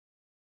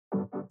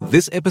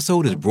This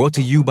episode is brought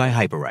to you by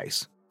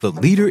Hyperice, the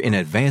leader in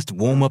advanced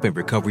warm-up and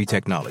recovery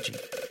technology.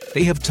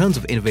 They have tons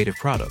of innovative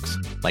products,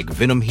 like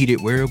Venom-heated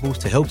wearables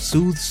to help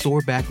soothe sore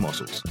back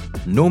muscles,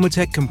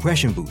 Normatec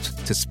compression boots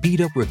to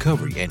speed up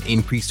recovery and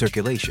increase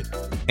circulation,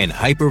 and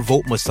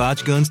Hypervolt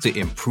massage guns to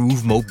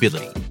improve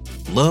mobility.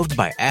 Loved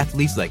by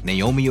athletes like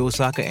Naomi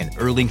Osaka and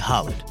Erling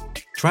Haaland.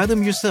 Try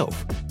them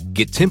yourself.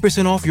 Get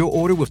 10% off your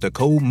order with the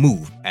code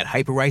MOVE at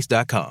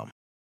Hyperice.com.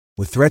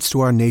 With threats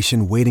to our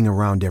nation waiting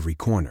around every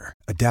corner,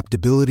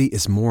 adaptability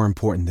is more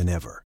important than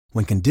ever.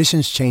 When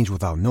conditions change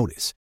without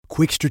notice,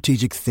 quick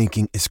strategic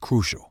thinking is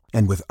crucial.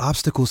 And with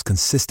obstacles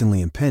consistently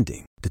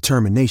impending,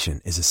 determination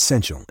is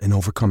essential in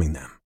overcoming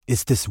them.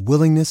 It's this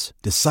willingness,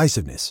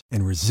 decisiveness,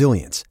 and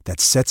resilience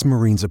that sets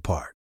Marines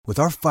apart. With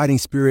our fighting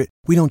spirit,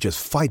 we don't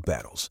just fight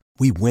battles,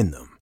 we win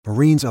them.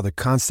 Marines are the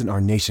constant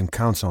our nation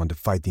counts on to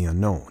fight the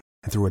unknown.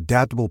 And through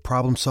adaptable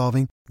problem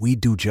solving, we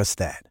do just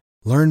that.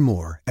 Learn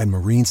more at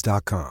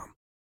marines.com.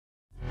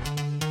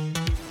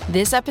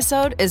 This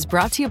episode is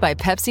brought to you by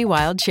Pepsi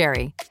Wild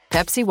Cherry.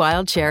 Pepsi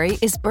Wild Cherry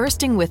is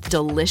bursting with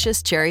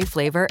delicious cherry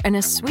flavor and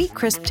a sweet,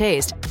 crisp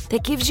taste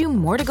that gives you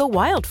more to go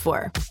wild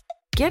for.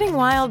 Getting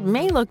wild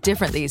may look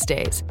different these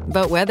days,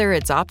 but whether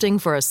it's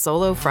opting for a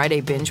solo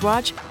Friday binge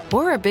watch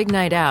or a big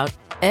night out,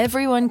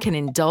 everyone can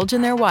indulge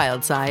in their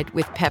wild side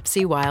with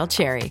Pepsi Wild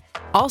Cherry.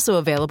 Also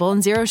available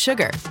in Zero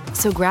Sugar.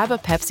 So grab a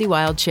Pepsi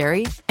Wild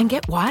Cherry and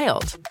get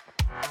wild.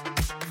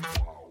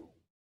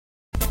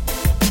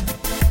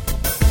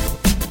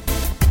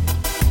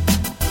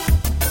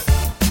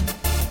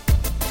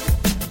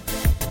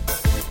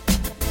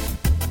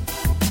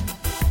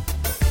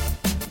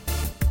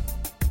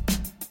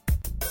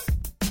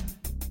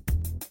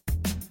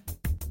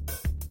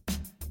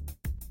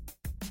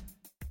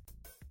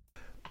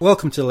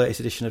 Welcome to the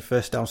latest edition of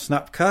First Down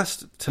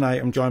Snapcast.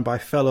 Tonight I'm joined by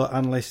fellow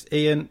analysts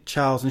Ian,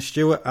 Charles and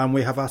Stuart, and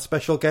we have our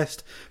special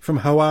guest from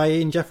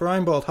Hawaii, Jeff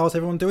Reinbold. How's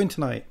everyone doing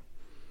tonight?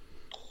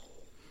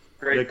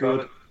 Great,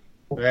 good.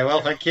 Very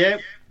well, thank you.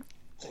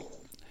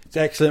 It's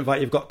excellent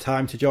that you've got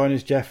time to join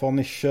us, Jeff, on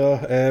this show.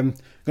 Going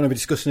to be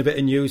discussing a bit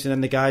of news, and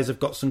then the guys have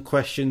got some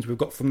questions we've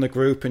got from the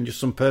group and just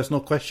some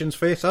personal questions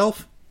for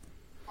yourself.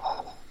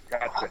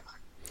 Gotcha.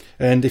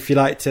 And if you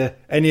like to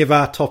any of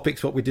our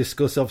topics, what we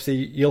discuss, obviously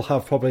you'll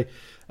have probably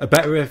a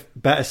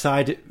better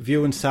side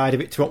view and side of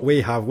it to what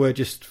we have. We're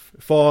just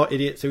four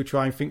idiots who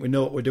try and think we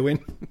know what we're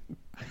doing.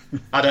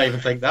 I don't even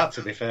think that,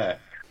 to be fair.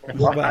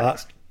 Well,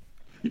 that's...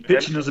 You're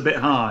pitching us a bit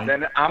high.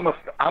 Then I'm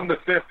the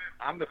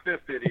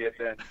fifth idiot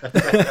then.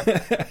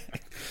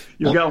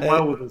 You'll get on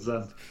well with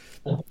us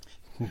then.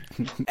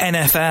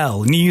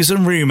 NFL news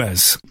and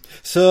rumours.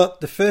 So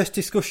the first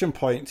discussion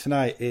point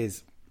tonight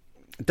is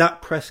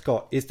Dak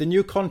Prescott. Is the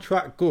new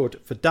contract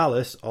good for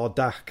Dallas or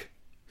Dak?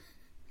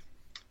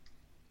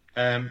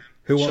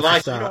 Who wants to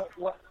start?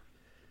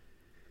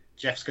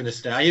 Jeff's going to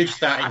start. Are you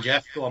starting,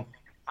 Jeff? Go on.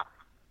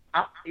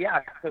 Yeah,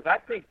 because I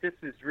think this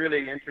is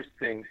really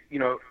interesting. You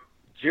know,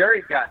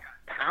 Jerry got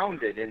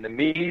pounded in the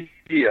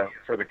media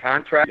for the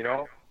contract,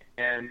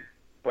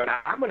 but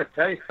I'm going to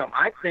tell you something.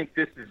 I think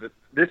this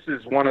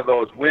is one of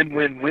those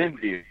win-win-win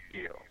deals,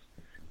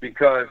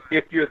 because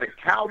if you're a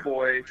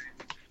Cowboys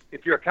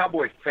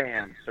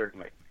fan,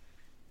 certainly,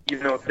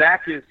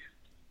 Dak is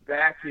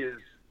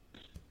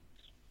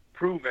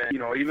proven,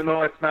 even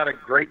though it's not a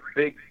great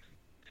big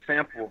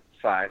sample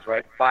size,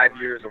 right, 5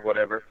 years or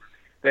whatever,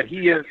 that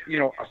he is,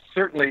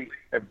 certainly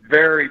a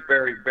very,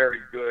 very, very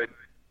good.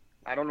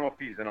 I don't know if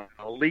he's an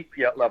elite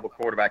level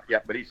quarterback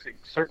yet, but he's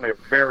certainly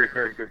a very,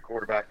 very good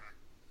quarterback.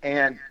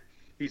 And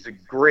he's a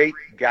great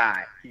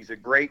guy. He's a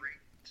great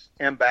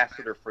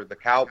ambassador for the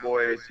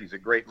Cowboys. He's a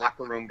great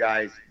locker room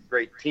guy. He's a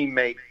great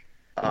teammate.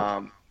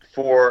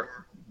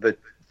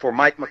 For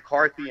Mike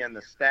McCarthy and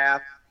the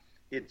staff,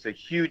 it's a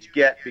huge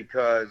get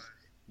because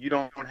you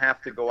don't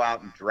have to go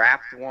out and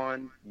draft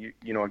one.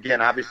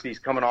 Again, obviously he's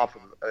coming off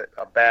of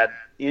a bad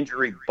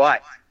injury,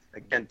 but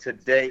again,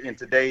 in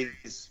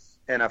today's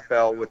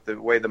NFL, with the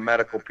way the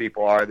medical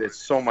people are, it's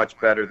so much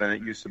better than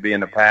it used to be in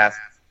the past.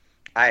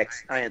 I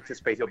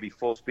anticipate he'll be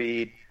full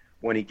speed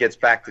when he gets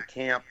back to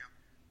camp.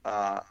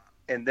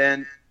 And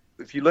then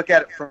if you look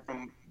at it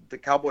from the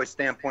Cowboys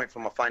standpoint,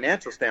 from a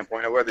financial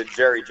standpoint, or whether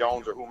Jerry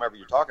Jones or whomever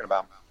you're talking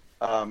about,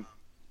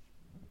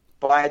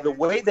 by the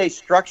way they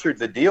structured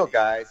the deal,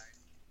 guys,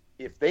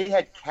 if they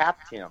had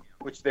capped him,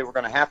 which they were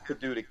going to have to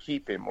do to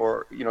keep him,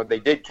 or, they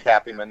did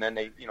cap him, and then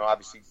they,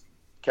 obviously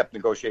kept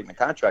negotiating the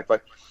contract,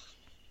 but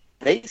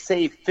they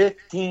saved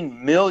 $15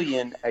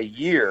 million a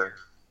year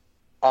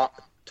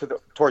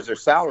towards their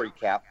salary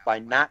cap by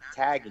not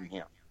tagging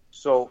him.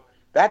 So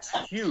that's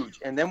huge.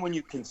 And then when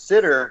you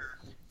consider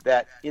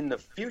that in the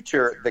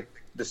future,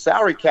 the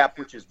salary cap,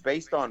 which is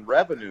based on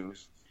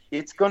revenues,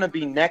 it's going to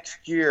be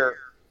next year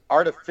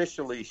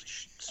artificially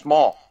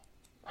small,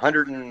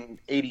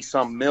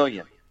 180-some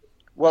million.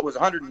 Well, it was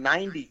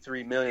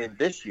 193 million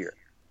this year.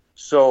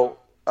 So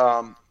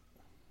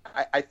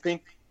I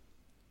think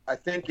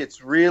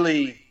it's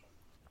really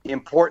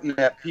important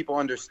that people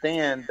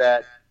understand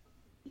that,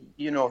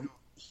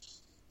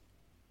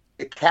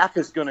 the cap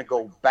is going to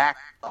go back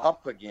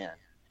up again.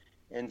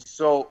 And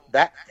so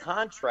that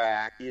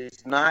contract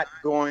is not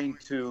going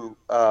to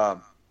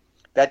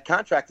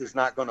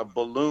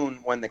balloon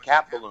when the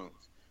cap balloons.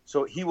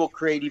 So he will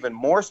create even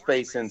more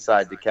space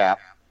inside the cap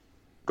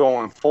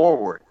going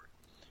forward.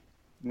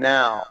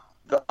 Now,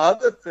 the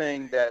other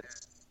thing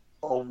that's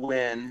a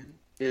win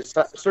is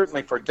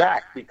certainly for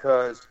Dak,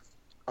 because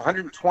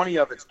 120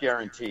 of it's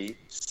guaranteed,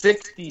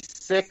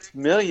 66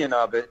 million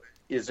of it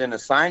is in a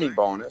signing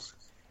bonus,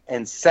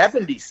 and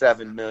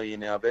 77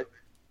 million of it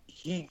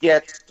he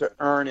gets to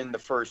earn in the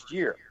first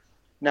year.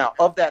 Now,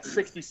 of that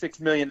 $66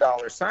 million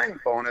signing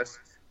bonus,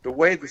 the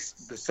way the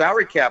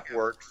salary cap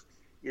works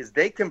is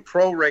they can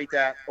prorate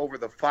that over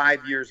the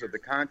 5 years of the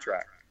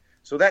contract.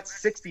 So that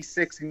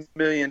 $66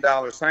 million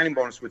signing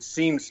bonus, which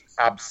seems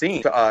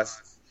obscene to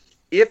us,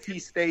 if he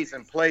stays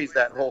and plays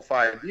that whole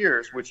 5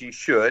 years, which he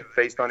should,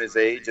 based on his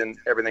age and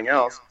everything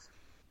else,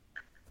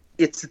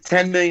 it's a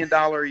 $10 million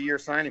a year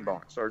signing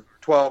bonus, or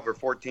 12 or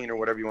 14 or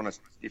whatever you want to,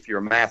 if you're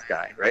a math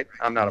guy, right?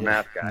 I'm not a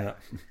math guy. Yeah.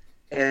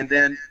 And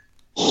then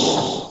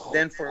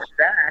for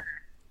Dak,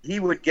 he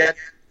would get,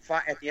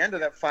 at the end of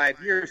that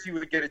 5 years, he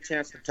would get a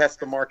chance to test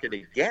the market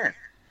again.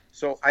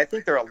 So I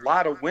think there are a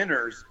lot of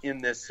winners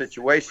in this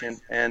situation,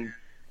 and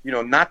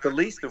not the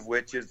least of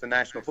which is the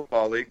National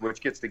Football League,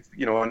 which gets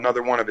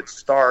another one of its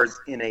stars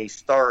in a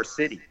star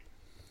city.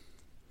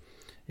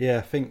 Yeah,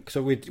 I think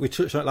so. We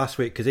touched on it last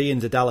week because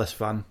Ian's a Dallas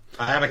fan.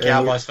 I am a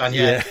Cowboys fan.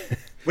 Yeah.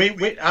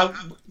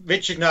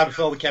 Richard and I,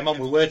 before we came on,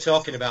 we were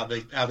talking about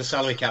how the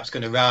salary cap's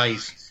going to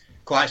rise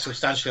quite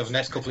substantially over the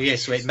next couple of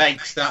years. So it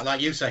makes that,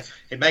 like you say,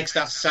 it makes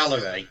that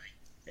salary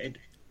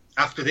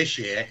after this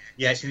year.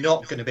 Yeah, it's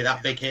not going to be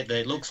that big hit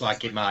that it looks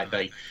like it might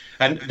be,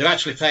 and they're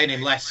actually paying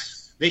him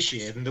less this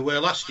year than they were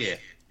last year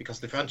because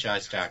of the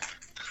franchise tag.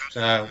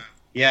 So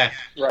yeah,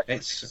 right.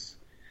 It's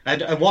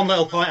and one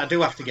little point I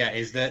do have to get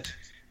is that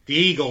the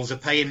Eagles are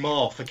paying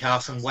more for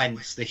Carson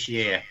Wentz this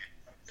year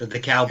than the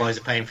Cowboys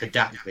are paying for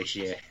Dak this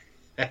year.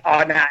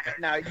 Oh, now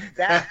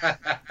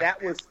that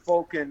was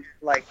spoken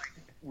like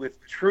with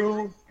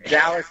true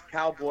Dallas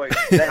Cowboys.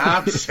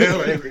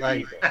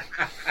 Absolutely.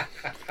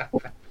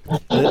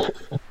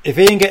 If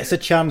Ian gets a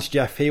chance,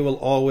 Jeff, he will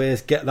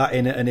always get that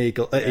in at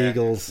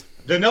Eagles.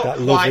 They're not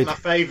quite my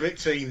favourite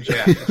team,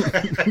 Jeff.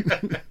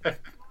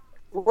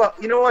 Well,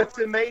 what's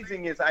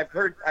amazing is I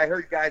heard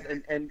guys,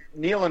 and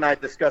Neil and I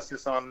discussed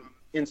this on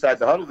Inside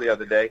the Huddle the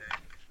other day,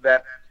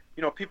 that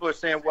people are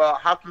saying, well,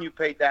 how can you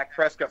pay Dak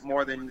Prescott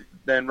more than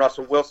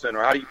Russell Wilson,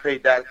 or how do you pay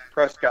Dak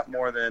Prescott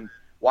more than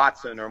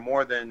Watson, or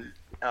more than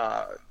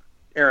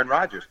Aaron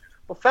Rodgers?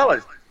 Well,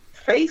 fellas,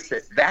 face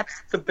it,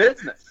 that's the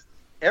business.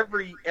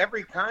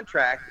 Every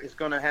contract is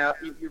going to have,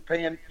 you're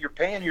paying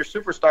your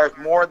superstars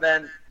more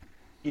than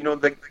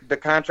the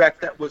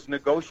contract that was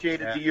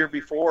negotiated the year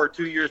before, or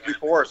 2 years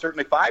before, or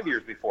certainly 5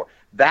 years before.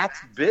 That's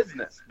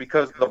business,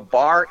 because the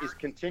bar is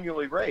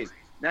continually raised.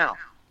 Now,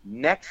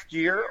 next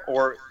year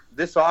or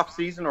this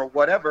offseason or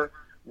whatever,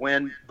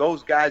 when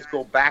those guys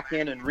go back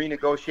in and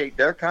renegotiate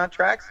their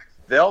contracts,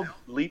 they'll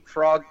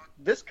leapfrog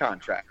this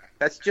contract.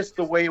 That's just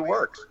the way it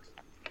works.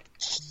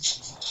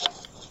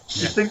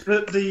 Do you think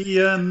that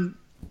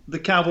the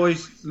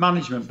Cowboys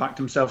management backed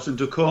themselves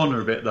into a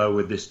corner a bit, though,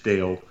 with this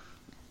deal,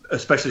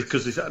 especially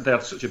because they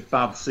had such a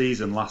bad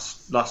season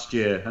last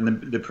year,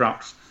 and they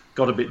perhaps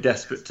got a bit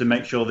desperate to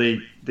make sure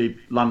they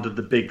landed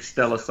the big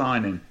stellar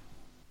signing?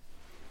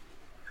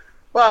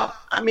 Well,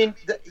 I mean,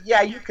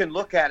 you can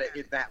look at it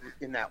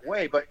in that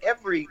way, but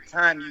every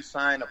time you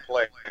sign a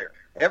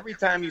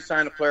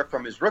player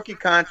from his rookie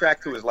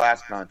contract to his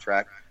last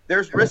contract,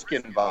 there's risk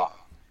involved.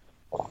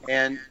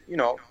 And,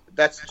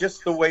 that's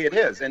just the way it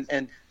is.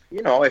 And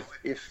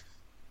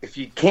if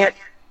you can't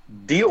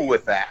deal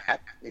with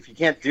that, if you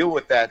can't deal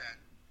with that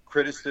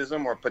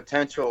criticism or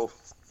potential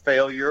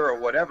failure or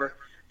whatever,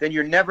 then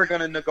you're never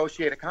going to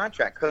negotiate a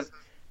contract. Because,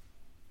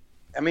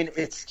 I mean,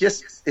 it's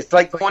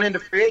like going into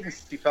free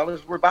agency,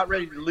 fellas. We're about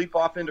ready to leap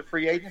off into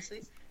free agency.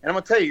 And I'm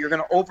going to tell you, you're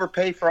going to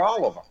overpay for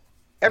all of them,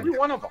 every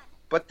one of them.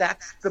 But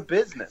that's the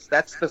business.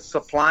 That's the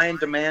supply and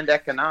demand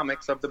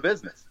economics of the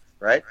business,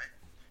 right?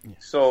 Yeah.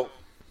 So,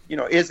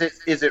 is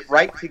it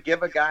right to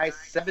give a guy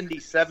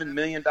 $77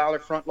 million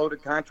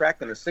front-loaded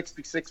contract and a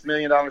 $66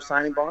 million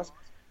signing bonus?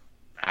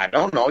 I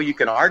don't know. You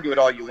can argue it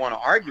all you want to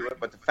argue it,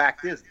 but the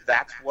fact is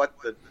that's what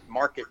the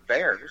market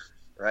bears,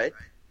 right?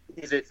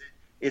 Is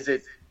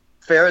it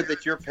fair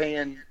that you're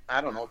paying,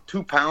 I don't know,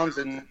 2 pounds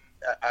in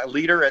a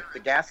liter at the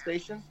gas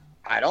station?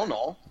 I don't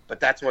know, but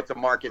that's what the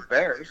market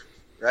bears,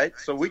 right?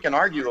 So we can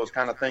argue those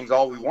kind of things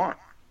all we want.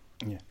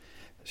 Yeah.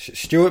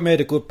 Stuart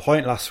made a good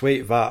point last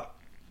week that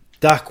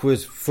Dak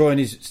was got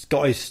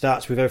his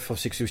stats with everything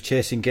because he was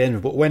chasing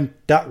games, but when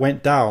Dak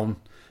went down,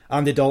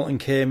 Andy Dalton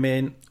came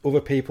in,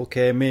 other people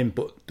came in,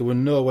 but there were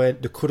no way,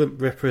 they couldn't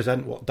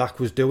represent what Dak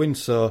was doing,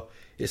 so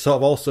it sort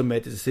of also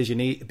made the decision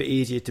a bit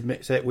easier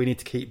to say we need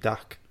to keep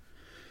Dak.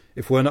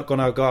 If we're not going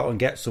to go out and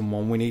get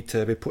someone, we need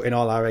to be putting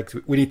all our eggs.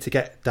 We need to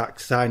get Dak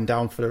signed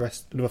down for the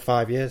rest another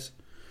 5 years.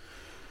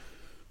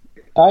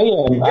 I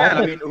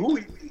mean,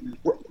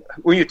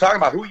 when you're talking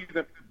about who you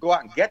go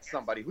out and get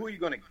somebody, who are you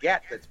going to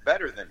get that's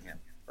better than him,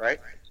 right?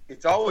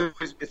 It's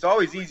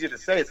always easy to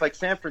say. It's like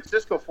San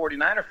Francisco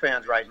 49er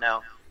fans right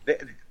now.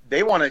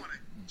 They want to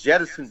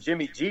jettison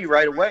Jimmy G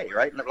right away,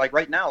 right? Like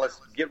right now, let's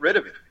get rid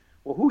of it.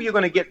 Well, who are you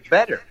going to get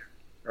better,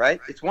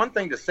 right? It's one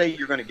thing to say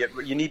you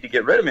need to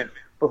get rid of him,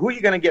 but who are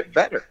you going to get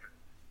better?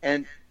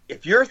 And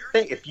if you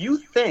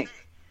think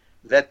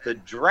that the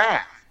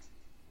draft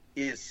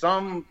is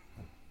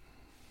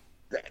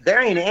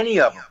there ain't any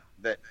of them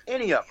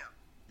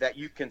that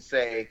you can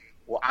say,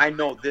 well, I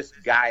know this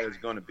guy is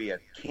going to be a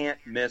can't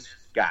miss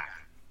guy,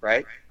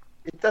 right?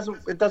 It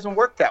doesn't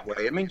work that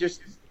way. I mean,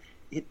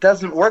 it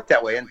doesn't work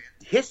that way, and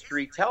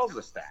history tells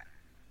us that.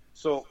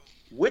 So,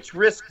 which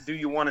risk do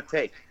you want to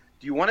take?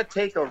 Do you want to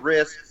take a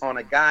risk on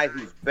a guy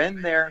who's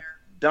been there,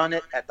 done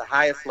it at the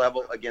highest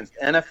level against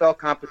NFL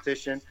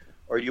competition,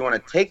 or do you want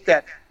to take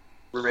that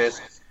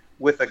risk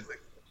with a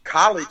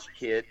college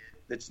kid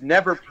that's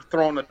never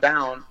thrown a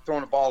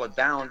ball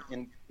down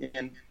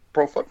in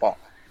pro football?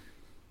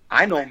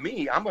 I know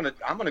me. I'm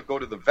gonna go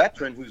to the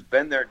veteran who's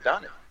been there,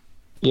 done it.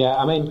 Yeah,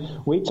 I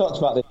mean, we talked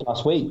about this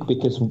last week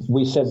because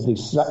we said the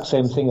exact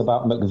same thing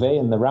about McVay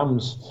and the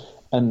Rams,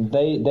 and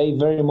they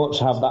very much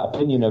have that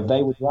opinion of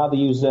they would rather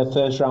use their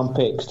first-round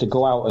picks to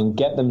go out and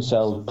get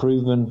themselves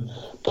proven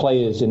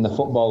players in the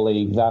Football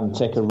League than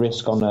take a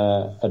risk on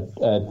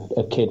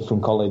a kid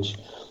from college.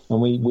 And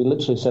we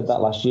literally said that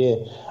last year.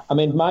 I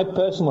mean, my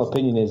personal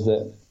opinion is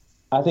that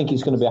I think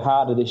it's going to be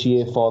harder this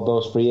year for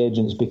those free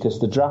agents because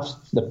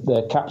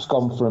the cap's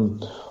gone from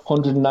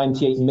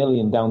 198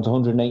 million down to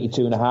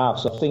 182.5.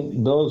 So I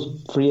think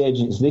those free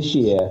agents this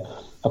year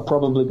are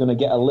probably going to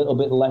get a little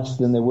bit less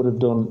than they would have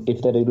done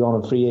if they'd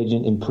gone a free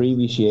agent in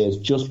previous years,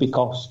 just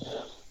because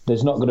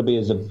there's not going to be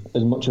as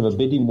much of a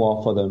bidding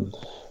war for them.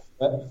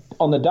 But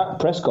on the Dak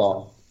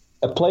Prescott,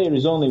 a player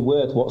is only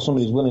worth what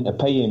somebody's willing to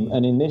pay him,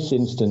 and in this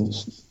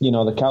instance,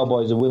 the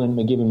Cowboys are willing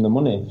to give him the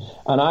money.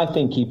 And I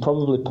think he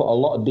probably put a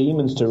lot of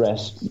demons to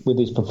rest with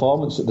his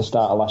performance at the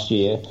start of last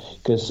year,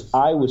 because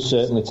I was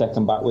certainly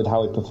taken back with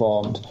how he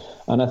performed.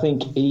 And I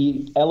think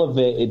he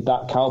elevated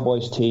that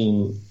Cowboys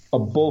team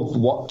above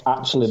what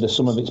actually the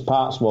sum of its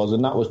parts was,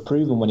 and that was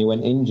proven when he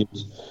went injured,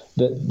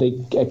 that they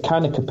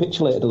kind of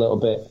capitulated a little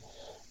bit.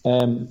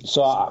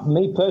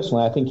 Me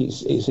personally, I think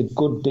it's a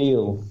good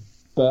deal.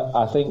 But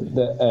I think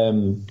that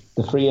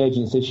the free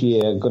agents this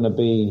year are going to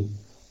be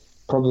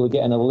probably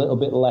getting a little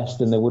bit less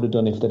than they would have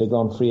done if they'd have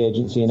gone free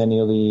agency in any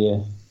other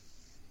year.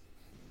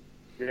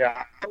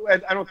 Yeah,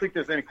 I don't think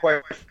there's any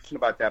question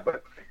about that.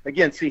 But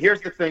again, see,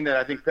 here's the thing that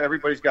I think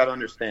everybody's got to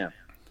understand.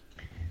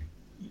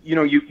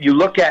 You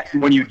look at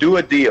when you do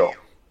a deal,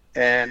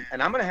 and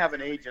I'm going to have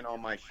an agent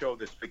on my show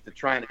this week to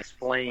try and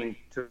explain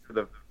to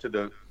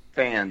the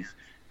fans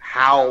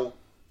how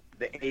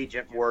the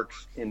agent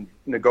works in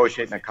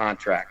negotiating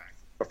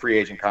a free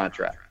agent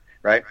contract,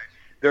 right?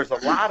 There's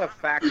a lot of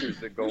factors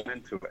that go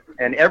into it,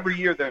 and every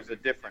year there's a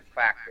different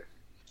factor.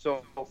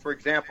 So, for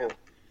example,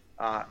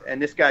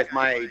 and this guy's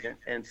my agent,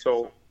 and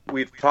so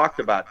we've talked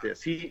about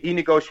this. He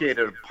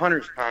negotiated a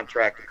punter's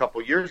contract a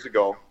couple years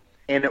ago,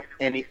 and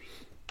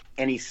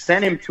he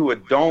sent him to a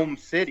dome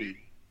city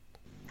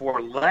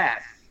for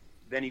less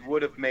than he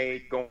would have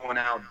made going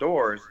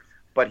outdoors,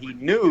 but he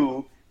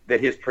knew that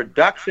his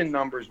production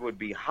numbers would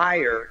be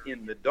higher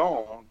in the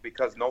dome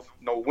because no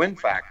win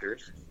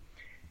factors,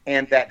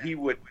 and that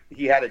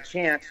he had a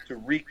chance to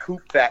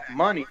recoup that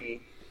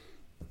money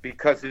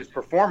because his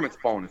performance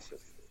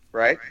bonuses,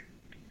 right?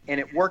 And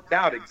it worked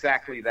out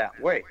exactly that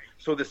way.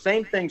 So the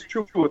same thing's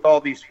true with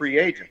all these free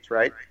agents,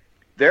 right?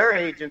 Their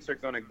agents are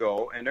going to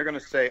go and they're going to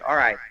say, all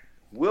right,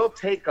 we'll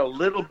take a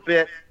little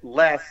bit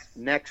less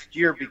next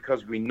year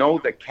because we know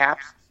the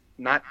cap's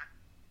not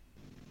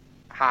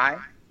high.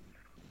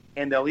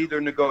 And they'll either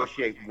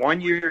negotiate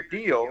 1-year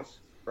deals,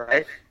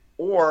 right,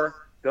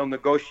 or they'll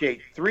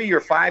negotiate 3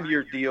 or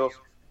 5-year deals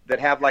that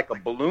have like a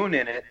balloon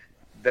in it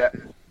that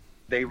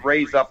they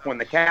raise up when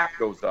the cap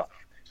goes up,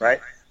 right?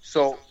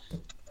 So,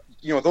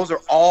 those are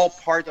all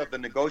part of the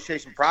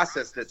negotiation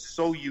process that's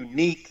so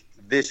unique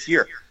this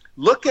year.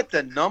 Look at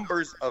the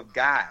numbers of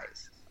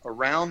guys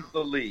around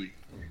the league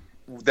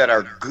that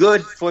are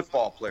good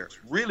football players,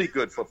 really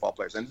good football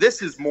players. And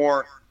this is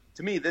more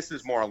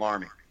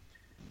alarming.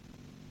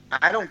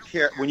 I don't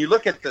care. When you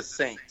look at the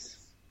Saints,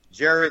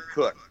 Jared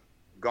Cook,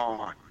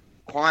 gone.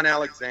 Quan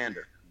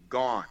Alexander,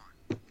 gone.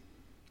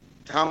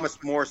 Thomas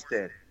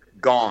Morstead,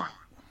 gone.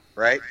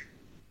 Right?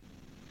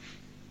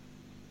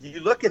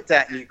 You look at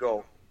that and you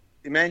go,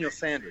 Emmanuel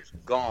Sanders,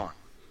 gone.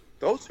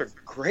 Those are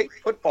great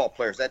football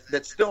players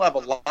that still have a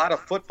lot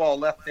of football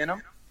left in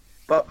them,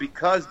 but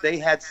because they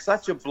had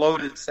such a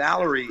bloated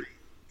salary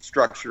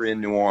structure in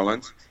New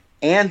Orleans,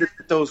 and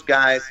those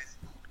guys,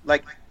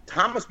 like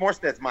Thomas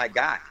Morstead's my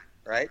guy.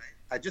 Right?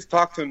 I just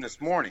talked to him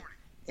this morning.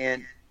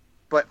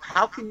 But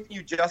how can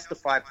you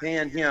justify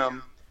paying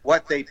him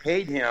what they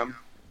paid him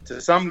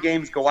to some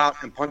games go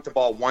out and punt the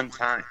ball one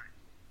time?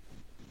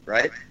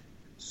 Right?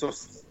 So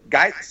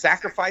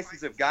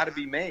sacrifices have got to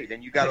be made,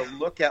 and you got to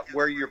look at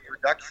where your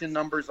production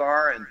numbers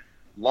are and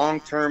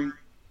long-term,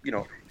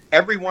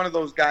 every one of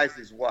those guys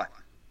is what?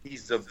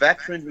 He's a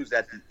veteran who's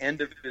at the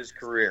end of his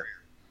career.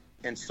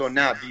 And so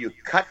now, do you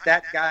cut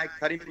that guy,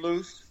 cut him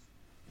loose?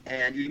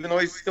 And even though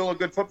he's still a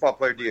good football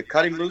player, do you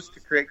cut him loose to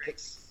create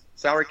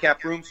salary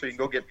cap room so you can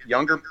go get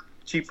younger,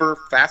 cheaper,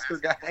 faster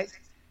guys?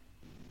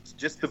 It's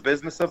just the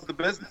business of the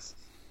business.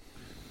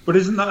 But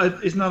isn't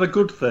that a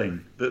good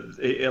thing that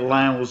it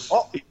allows?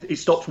 It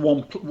stops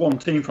one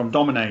team from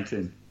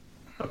dominating,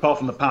 apart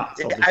from the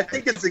Pats. Obviously.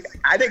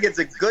 I think it's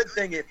a good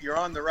thing if you're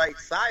on the right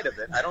side of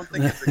it. I don't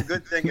think it's a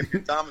good thing if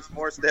you're Thomas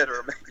Morstead or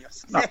Emmanuel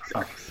Sanders.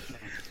 No.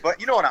 But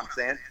you know what I'm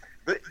saying.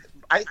 But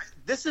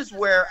this is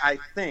where I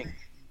think,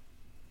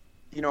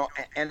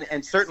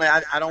 and certainly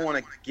I don't want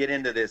to get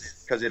into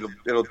this because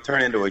it'll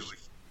turn into a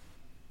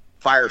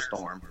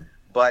firestorm.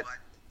 But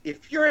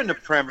if you're in the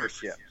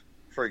Premiership,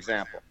 for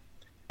example,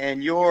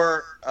 and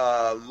you're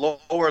a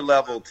lower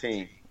level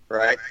team,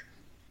 right?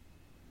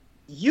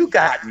 You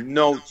got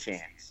no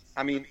chance.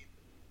 I mean,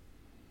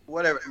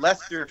 whatever,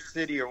 Leicester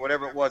City or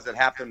whatever it was that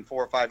happened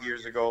 4 or 5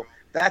 years ago,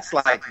 that's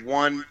like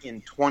 1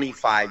 in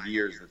 25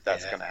 years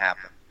that's going to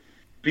happen.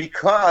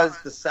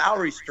 Because the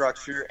salary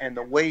structure and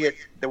the way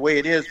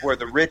it is where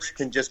the rich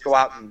can just go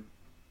out and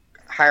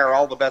hire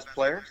all the best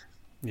players.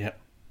 Yeah.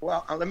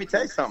 Well, let me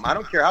tell you something. I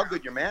don't care how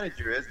good your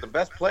manager is. The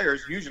best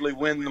players usually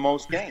win the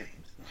most games.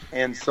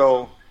 And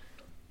so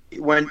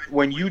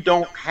when you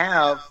don't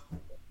have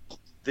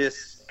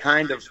this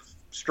kind of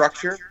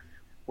structure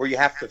where you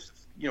have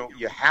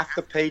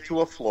to pay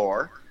to a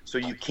floor, so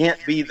you can't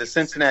be the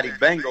Cincinnati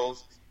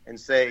Bengals and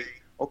say,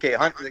 okay,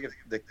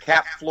 the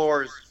cap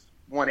floor is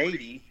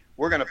 180,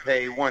 we're going to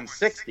pay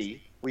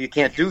 160. Well, you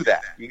can't do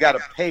that. You got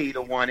to pay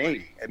to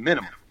 180 at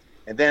minimum.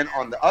 And then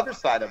on the other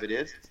side of it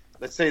is,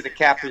 let's say the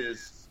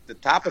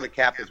top of the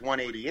cap is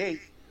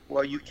 188.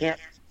 Well, you can't,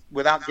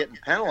 without getting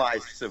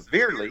penalized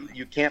severely,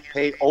 you can't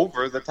pay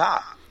over the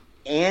top.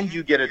 And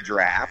you get a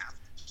draft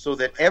so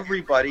that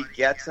everybody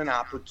gets an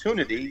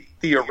opportunity,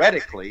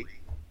 theoretically,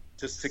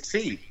 to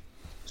succeed.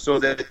 So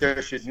that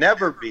there should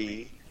never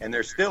be, and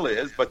there still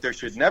is, but there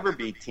should never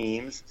be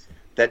teams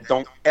that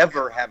don't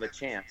ever have a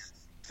chance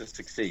to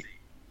succeed.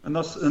 And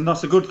that's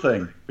a good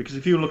thing, because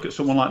if you look at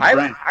someone like the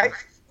Browns,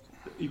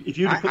 if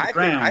you'd have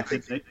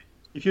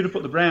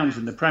put the Browns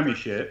in the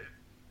Premiership,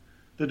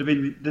 they'd have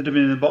been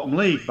in the bottom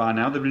league by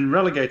now. They've been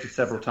relegated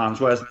several times,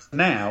 whereas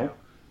now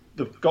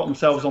they've got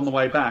themselves on the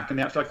way back, and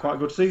they actually had quite a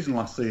good season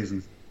last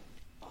season.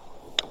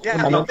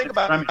 Yeah, I mean, think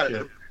about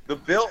it.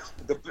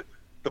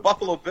 The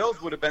Buffalo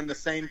Bills would have been the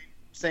same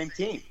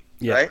team,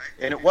 right?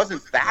 And it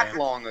wasn't that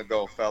long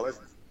ago, fellas,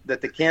 that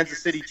the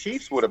Kansas City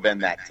Chiefs would have been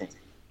that team,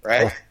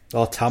 right?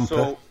 Or Tampa.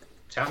 So,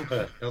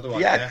 Tampa, another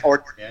one.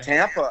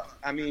 Tampa.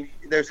 I mean,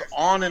 there's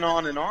on and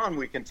on and on.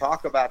 We can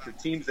talk about the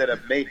teams that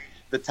have made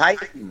the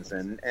Titans,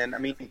 and I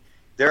mean,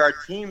 there are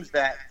teams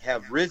that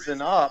have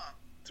risen up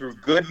through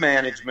good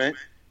management,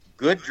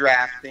 good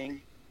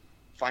drafting,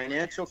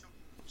 financial,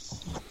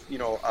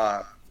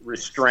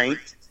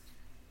 restraint,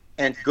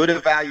 and good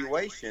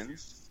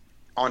evaluations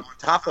on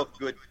top of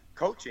good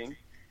coaching,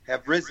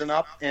 have risen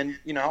up and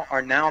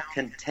are now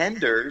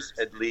contenders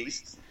at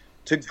least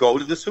to go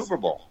to the Super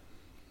Bowl.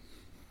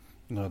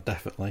 No,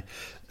 definitely.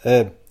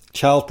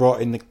 Charles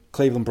brought in the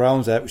Cleveland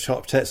Browns there, which sort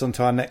of takes on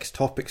to our next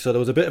topic. So there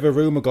was a bit of a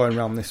rumour going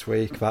around this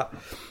week that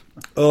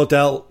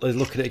Odell is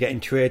looking at getting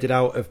traded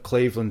out of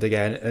Cleveland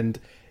again, and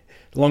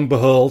long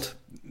behold,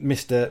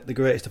 the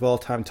greatest of all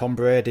time, Tom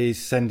Brady,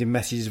 is sending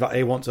messages that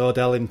he wants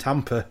Odell in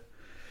Tampa.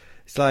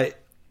 It's like,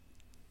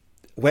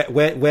 where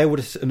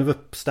would another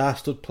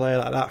star-stud player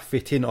like that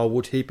fit in, or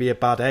would he be a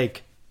bad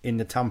egg in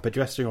the Tampa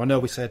dressing room? I know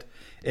we said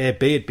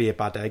AB would be a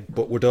bad egg,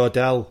 but would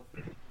Odell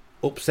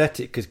upset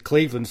it? Because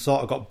Cleveland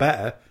sort of got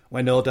better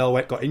when Odell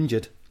got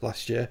injured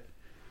last year.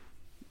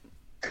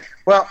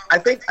 Well, I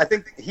think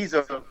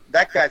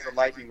that guy's a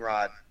lightning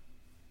rod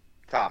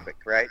topic,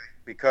 right?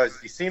 Because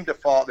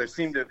there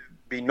seemed to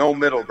be no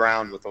middle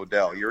ground with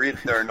Odell. You're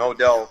either an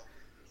Odell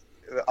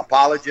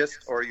apologist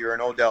or you're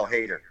an Odell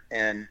hater,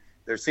 and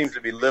there seems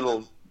to be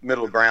little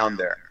middle ground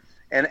there.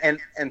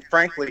 And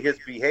frankly, his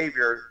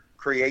behavior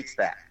creates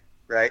that,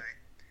 right?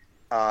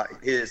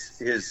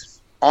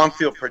 His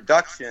on-field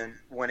production,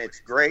 when it's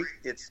great,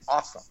 it's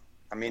awesome.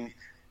 I mean,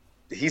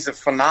 he's a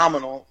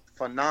phenomenal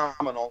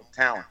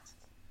talent.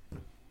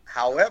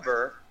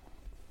 However,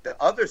 the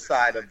other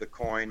side of the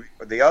coin,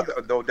 or the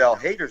Odell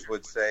haters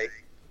would say,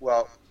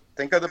 well,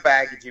 think of the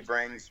baggage he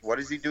brings. What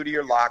does he do to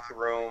your locker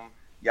room?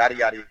 Yada,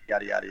 yada,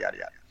 yada, yada, yada,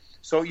 yada.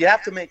 So you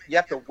have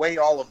to weigh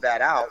all of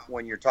that out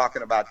when you're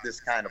talking about this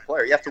kind of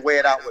player. You have to weigh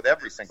it out with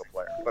every single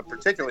player, but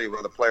particularly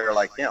with a player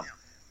like him.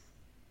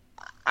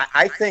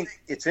 I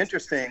think it's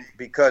interesting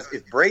because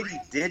if Brady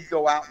did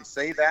go out and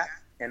say that,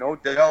 and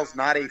Odell's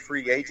not a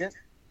free agent,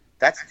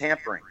 that's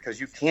tampering, because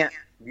you can't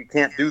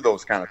do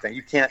those kind of things.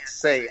 You can't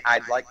say,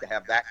 I'd like to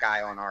have that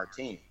guy on our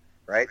team,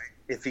 right,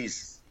 if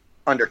he's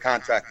under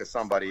contract to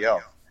somebody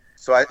else.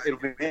 So it'll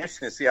be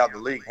interesting to see how the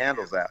league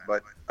handles that.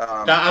 But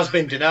that has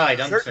been denied,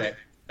 hasn't it?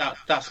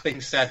 That's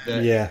been said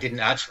that it didn't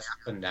actually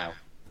happen now.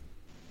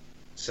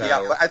 So,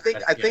 yeah, but I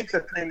think the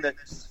thing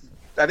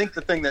I think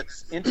the thing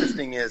that's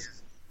interesting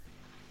is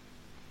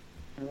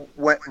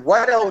what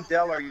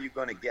Odell are you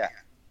going to get,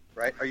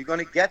 right? Are you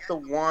going to get the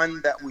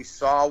one that we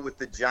saw with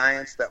the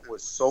Giants that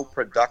was so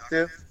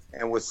productive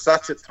and was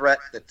such a threat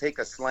to take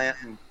a slant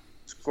and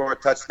score a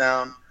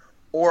touchdown?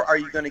 Or are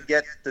you going to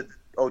get the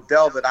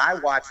Odell that I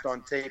watched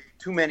on tape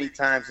too many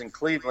times in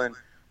Cleveland,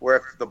 where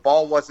if the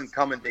ball wasn't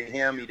coming to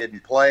him, he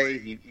didn't play,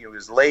 he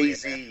was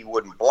lazy, he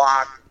wouldn't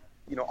block,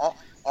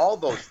 all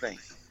those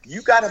things.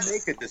 You got to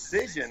make a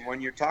decision when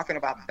you're talking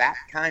about that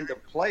kind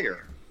of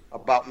player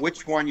about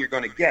which one you're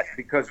going to get,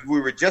 because we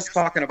were just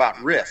talking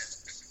about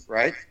risks,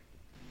 right?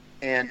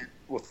 And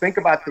well, think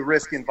about the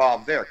risk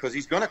involved there, because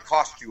he's going to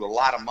cost you a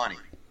lot of money.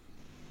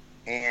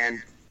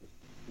 And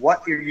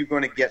what are you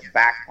going to get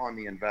back on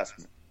the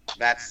investment?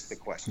 That's the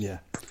question. Yeah.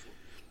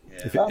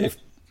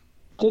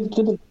 Did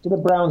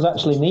the Browns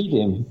actually need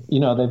him?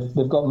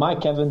 They've got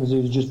Mike Evans,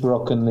 who's just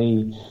broken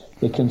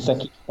the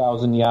consecutive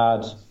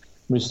 1,000-yard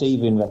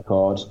receiving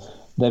record.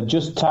 They've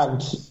just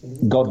tagged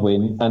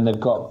Godwin, and they've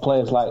got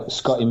players like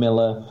Scotty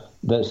Miller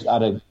that's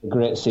had a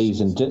great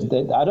season.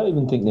 I don't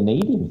even think they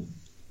need him.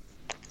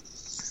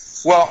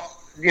 Well,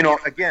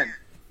 again,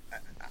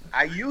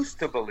 I used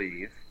to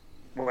believe,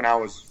 when I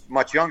was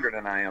much younger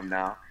than I am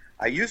now,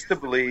 I used to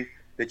believe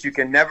that you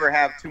can never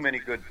have too many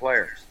good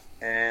players.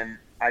 And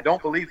I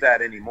don't believe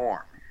that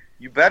anymore.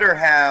 You better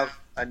have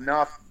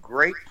enough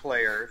great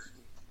players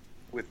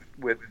with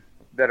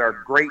that are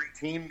great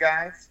team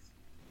guys,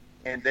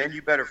 and then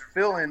you better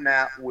fill in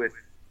that with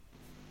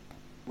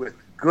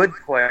good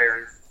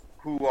players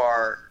who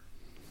are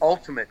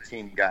ultimate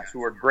team guys,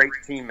 who are great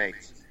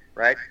teammates,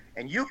 right?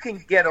 And you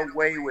can get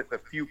away with a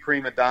few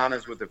prima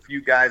donnas, with a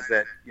few guys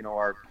that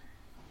are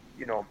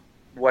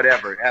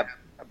whatever, have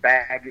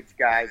baggage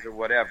guys or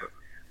whatever.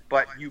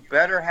 But you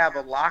better have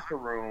a locker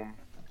room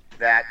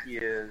that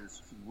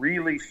is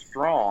really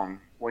strong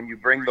when you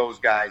bring those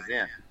guys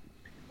in.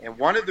 And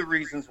one of the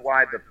reasons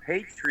why the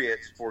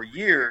Patriots for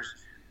years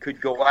could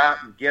go out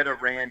and get a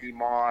Randy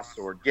Moss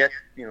or get,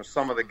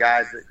 some of the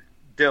guys that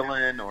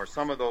Dylan or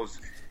some of those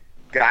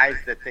guys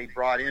that they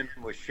brought in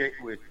with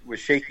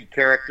shaky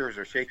characters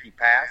or shaky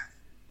past,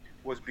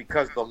 was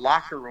because the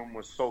locker room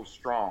was so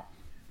strong,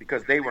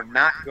 because they were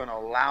not going to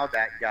allow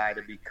that guy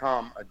to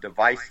become a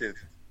divisive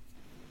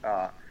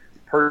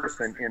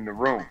person in the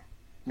room.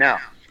 Now,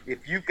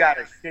 if you've got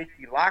a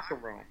shaky locker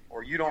room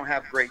or you don't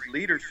have great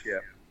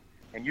leadership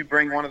and you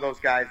bring one of those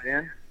guys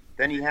in,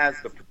 then he has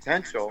the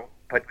potential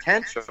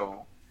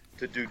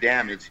to do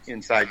damage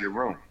inside your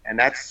room. And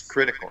that's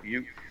critical.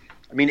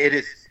 It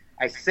is,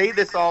 I say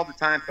this all the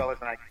time, fellas,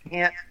 and I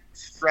can't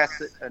stress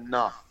it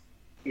enough.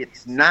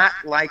 It's not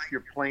like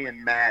you're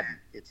playing Madden.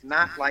 It's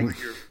not like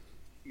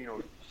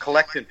you're,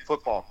 collecting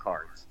football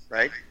cards,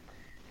 right?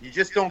 You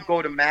just don't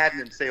go to Madden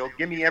and say,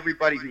 give me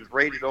everybody who's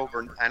rated over,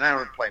 and I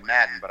don't play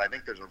Madden, but I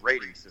think there's a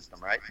rating system,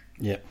 right?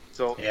 Yeah.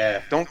 So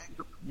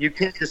you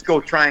can't just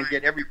go try and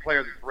get every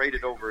player that's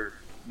rated over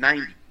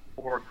 90,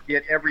 or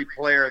get every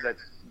player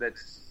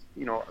that's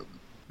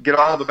get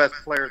all the best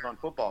players on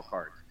football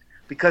cards,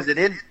 because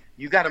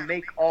you got to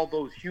make all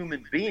those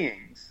human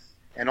beings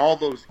and all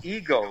those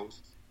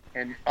egos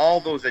and all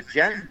those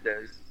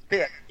agendas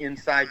fit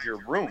inside your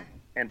room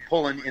and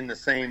pulling in the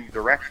same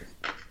direction.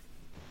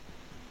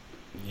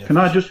 Can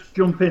I just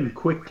jump in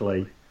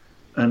quickly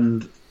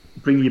and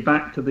bring you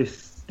back to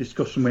this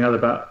discussion we had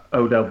about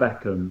Odell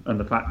Beckham and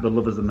the fact the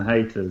lovers and the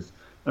haters,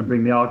 and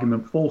bring the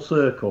argument full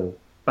circle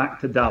back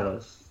to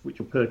Dallas, which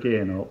will perk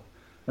Ian up,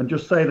 and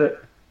just say that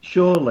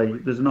surely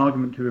there's an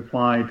argument to be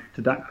applied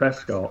to Dak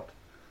Prescott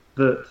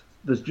that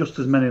there's just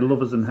as many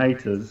lovers and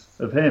haters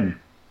of him.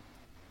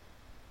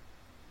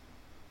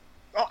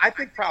 Well, I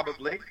think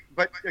probably,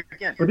 but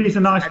again, but he's a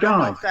nice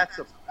guy.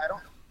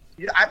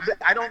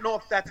 I don't know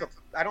if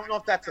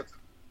that's a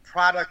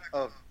product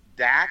of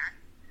Dak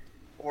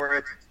or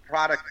it's a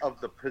product of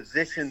the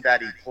position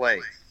that he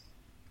plays,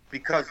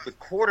 because the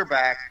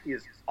quarterback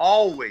is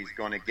always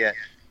going to get,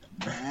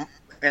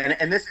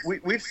 and this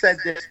we've said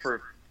this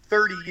for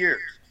 30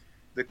 years.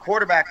 The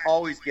quarterback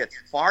always gets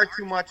far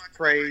too much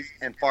praise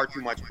and far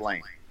too much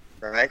blame,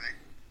 right?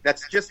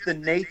 That's just the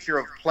nature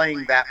of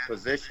playing that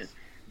position.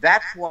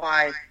 That's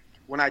why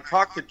when I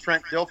talked to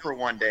Trent Dilfer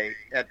one day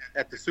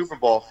at the Super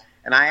Bowl,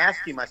 and I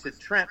asked him, I said,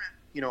 Trent,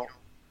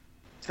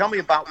 tell me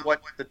about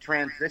what the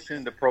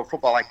transition to pro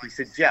football like. He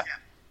said, Jeff,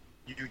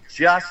 you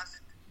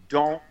just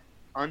don't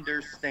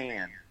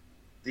understand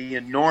the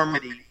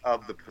enormity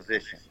of the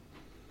position,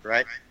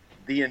 right?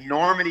 The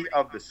enormity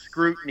of the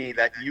scrutiny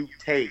that you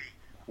take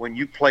when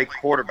you play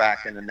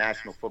quarterback in the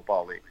National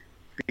Football League.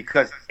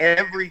 Because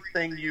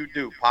everything you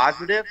do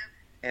positive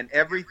and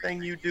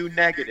everything you do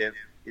negative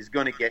is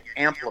going to get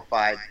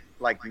amplified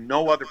like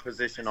no other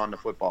position on the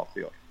football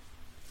field,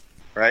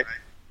 right?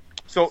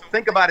 So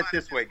think about it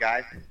this way,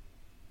 guys.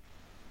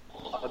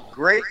 A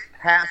great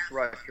pass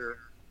rusher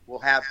will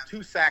have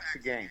 2 sacks a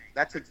game.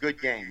 That's a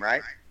good game,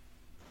 right?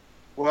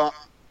 Well,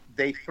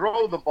 they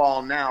throw the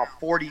ball now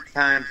 40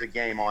 times a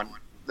game on,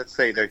 let's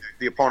say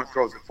the opponent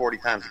throws it 40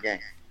 times a game,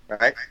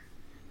 right?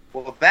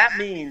 Well, that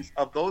means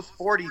of those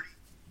 40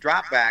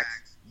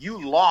 dropbacks,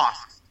 you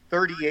lost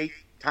 38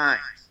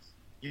 times.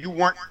 You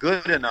weren't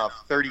good enough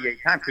 38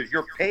 times because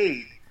you're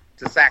paid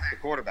to sack the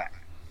quarterback.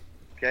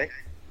 Okay?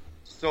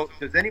 So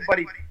does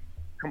anybody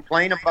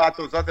complain about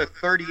those other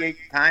 38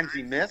 times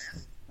he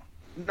missed?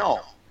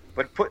 No.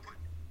 But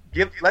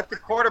let the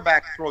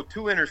quarterback throw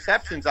 2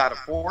 interceptions out of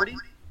 40,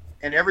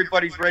 and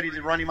everybody's ready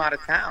to run him out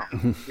of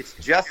town. It's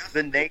just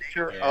the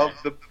nature of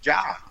the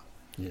job.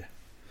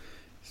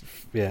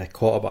 Yeah,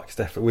 quarterbacks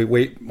definitely.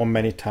 We won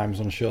many times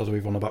on shows.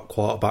 We've won about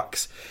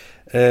quarterbacks.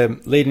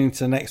 Leading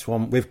into the next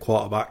one with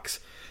quarterbacks,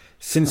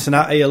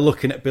 Cincinnati are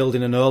looking at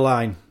building an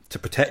O-line to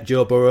protect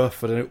Joe Burrow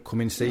for the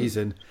upcoming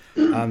season.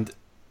 And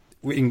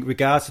in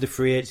regards to the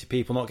free agency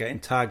people not getting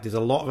tagged, there's a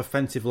lot of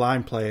offensive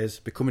line players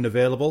becoming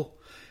available,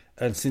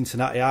 and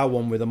Cincinnati are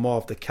one with a more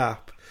of the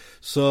cap.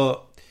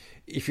 So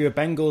if you're a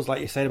Bengals,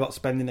 like you said about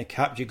spending the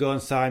cap, do you go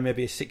and sign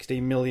maybe a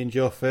 $16 million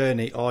Joe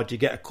Fernie, or do you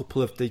get a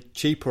couple of the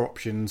cheaper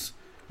options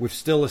with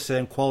still the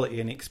same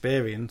quality and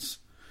experience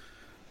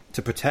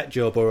to protect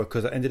Joe Burrow?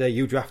 Because at the end of the day,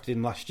 you drafted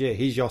him last year.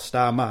 He's your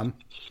star man,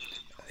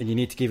 and you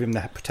need to give him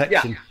that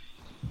protection.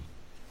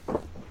 Yeah.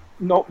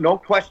 No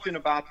question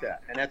about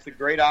that, and that's a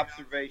great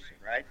observation,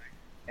 right?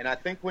 And I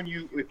think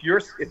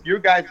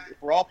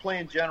if we're all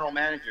playing general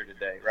manager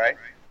today, right?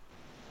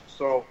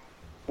 So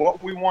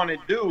what we want to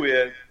do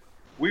is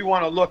we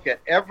want to look at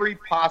every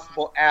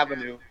possible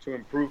avenue to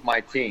improve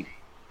my team.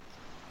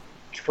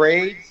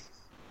 Trades,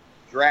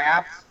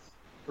 drafts,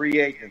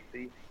 free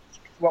agency,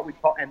 what we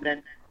call, and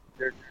then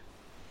there's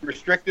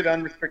restricted,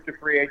 unrestricted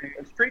free agents,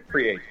 and street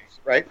free agents,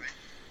 right?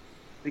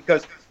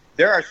 Because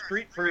there are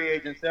street free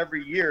agents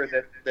every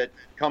year that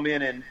come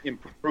in and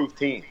improve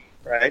teams,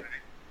 right?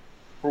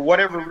 For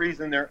whatever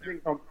reason,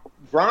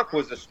 Gronk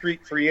was a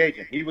street free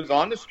agent. He was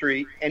on the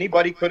street.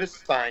 Anybody could have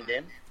signed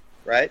him,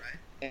 right?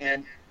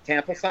 And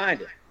Tampa signed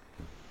him.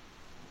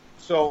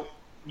 So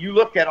you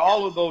look at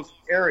all of those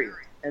areas,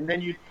 and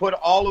then you put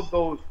all of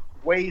those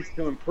ways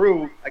to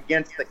improve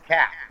against the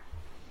cap,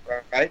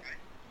 right?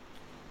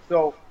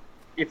 So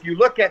if you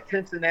look at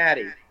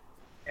Cincinnati,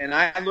 and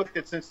I looked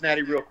at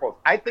Cincinnati real close,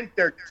 I think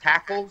their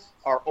tackles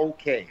are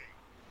okay.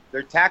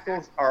 Their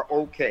tackles are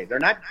okay. They're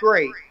not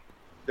great.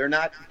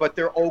 But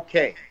they're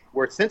okay.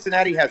 Where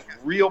Cincinnati has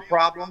real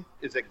problems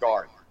is at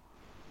guard.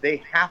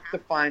 They have to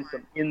find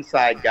some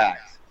inside guys,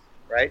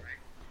 right?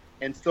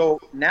 And so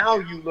now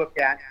you look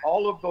at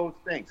all of those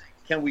things.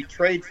 Can we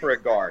trade for a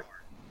guard?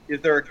 Is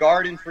there a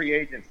guard in free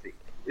agency?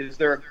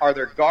 Are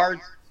there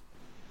guards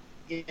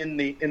in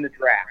the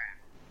draft?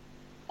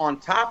 On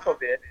top of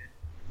it,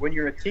 when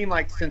you're a team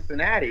like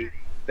Cincinnati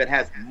that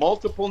has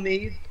multiple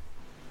needs,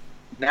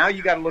 now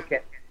you got to look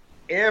at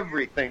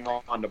everything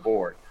on the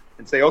board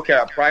and say, okay,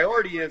 our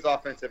priority is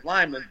offensive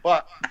linemen,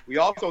 but we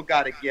also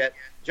got to get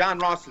John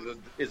Ross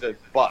is a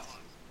bust,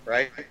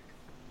 right?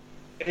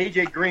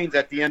 AJ Green's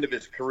at the end of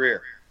his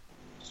career.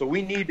 So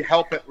we need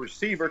help at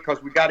receiver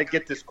because we got to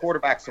get this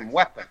quarterback some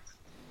weapons,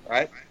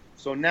 right?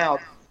 So now,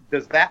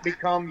 does that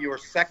become your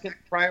second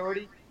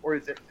priority, or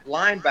is it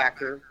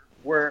linebacker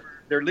where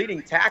their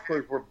leading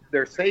tacklers were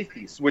their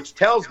safeties, which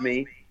tells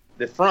me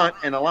the front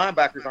and the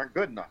linebackers aren't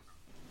good enough?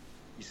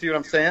 You see what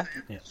I'm saying?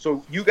 Yeah.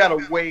 So you got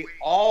to weigh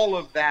all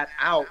of that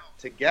out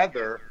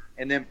together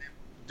and then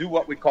do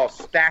what we call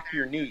stack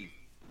your needs.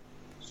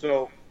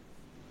 So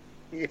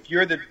if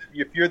you're the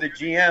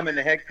GM and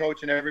the head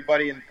coach and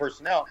everybody in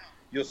personnel,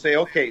 you'll say,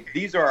 okay,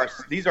 these are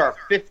our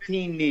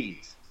 15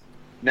 needs.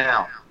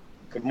 Now,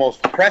 the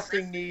most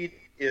pressing need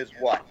is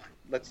what?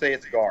 Let's say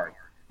it's guard.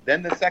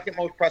 Then the second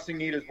most pressing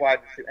need is wide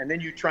receiver. And then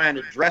you try and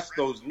address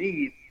those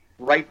needs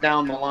right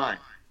down the line.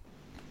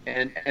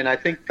 And I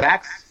think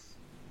that's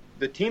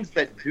the teams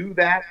that do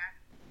that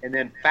and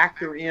then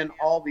factor in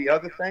all the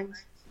other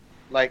things.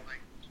 Like,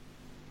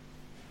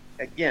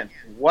 again,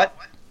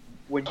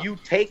 when you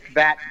take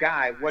that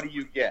guy, what do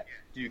you get?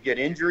 Do you get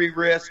injury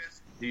risk?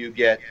 Do you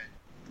get,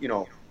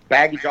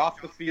 baggage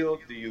off the field?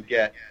 Do you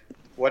get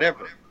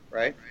whatever,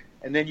 right?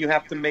 And then you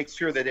have to make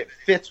sure that it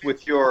fits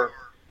with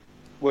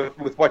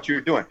with what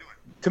you're doing.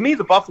 To me,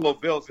 the Buffalo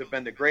Bills have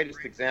been the greatest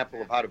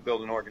example of how to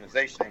build an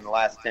organization in the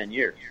last 10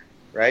 years,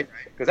 right?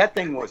 Because that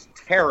thing was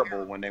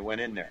terrible when they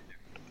went in there.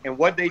 And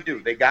what they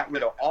do, they got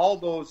rid of all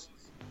those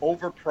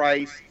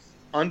overpriced,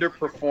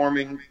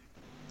 underperforming,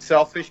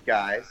 selfish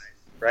guys,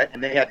 right?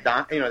 And they had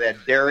they had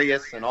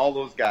Darius and all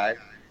those guys,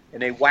 and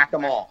they whack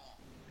them all.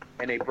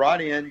 And they brought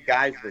in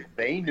guys that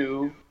they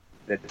knew,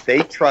 that they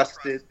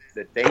trusted,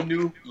 that they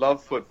knew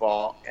loved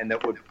football, and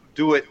that would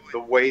do it the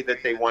way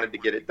that they wanted to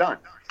get it done.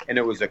 And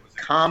it was a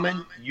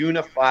common,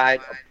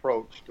 unified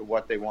approach to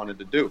what they wanted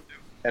to do.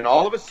 And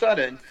all of a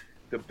sudden,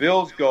 the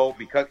Bills go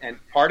and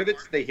part of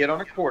it's they hit on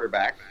a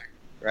quarterback,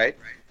 right?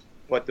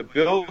 But the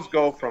Bills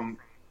go from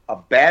a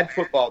bad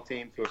football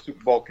team to a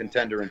Super Bowl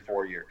contender in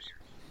 4 years,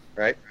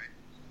 right?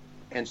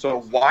 And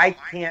so why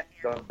can't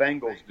the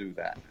Bengals do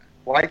that?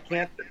 Why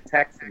can't the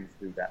Texans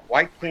do that?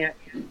 Why can't,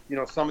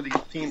 some of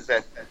these teams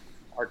that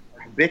are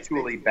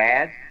habitually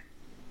bad?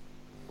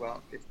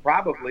 Well, it's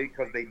probably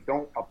because they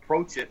don't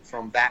approach it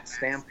from that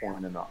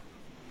standpoint enough.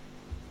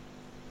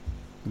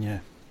 Yeah,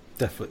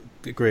 definitely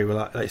agree with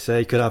that. Like I say,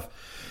 you could have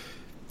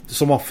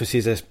some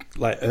offices as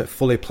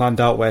fully planned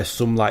out, where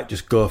some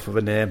just go for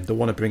the name. They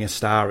want to bring a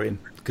star in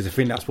because I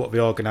think that's what the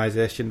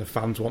organisation, the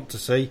fans want to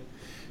see.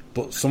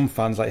 But some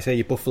fans, like I say,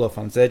 your Buffalo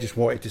fans, they just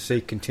wanted to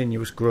see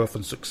continuous growth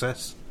and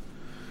success.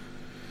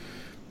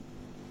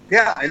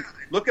 Yeah, and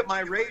look at my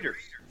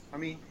Raiders. I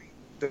mean,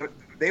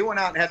 they went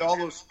out and had all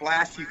those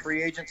splashy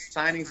free agent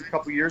signings a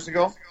couple years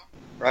ago,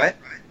 right?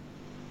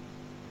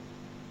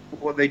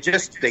 Well, they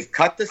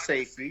cut the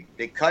safety,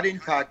 they cut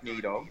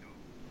Incognito,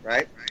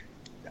 right?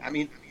 I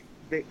mean,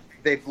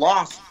 they've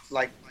lost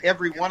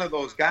every one of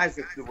those guys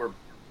that were,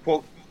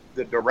 quote,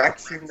 the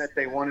direction that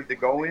they wanted to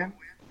go in.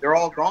 They're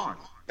all gone.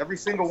 Every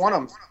single one of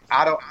them's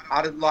out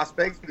of Las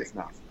Vegas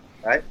now,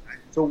 right?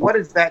 So what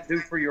does that do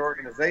for your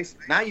organization?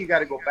 Now you got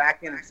to go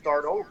back in and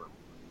start over,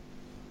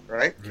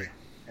 right? Yeah.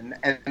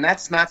 And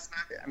that's not.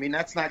 I mean,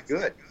 that's not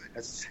good.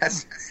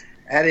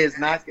 That is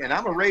not. And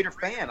I'm a Raider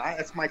fan.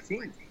 That's my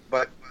team.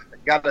 But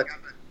gotta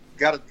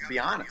be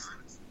honest.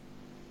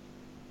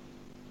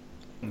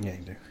 Yeah,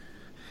 you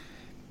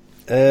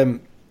do.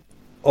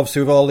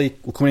 Obviously,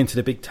 we're coming into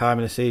the big time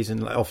of the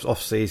season,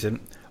 off season.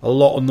 A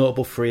lot of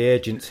notable free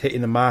agents hitting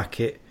the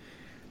market.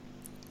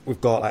 We've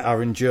got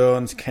Aaron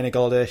Jones, Kenny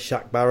Golladay,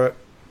 Shaq Barrett.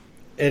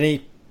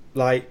 Any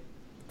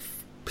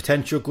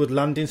potential good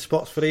landing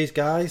spots for these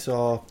guys,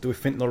 or do we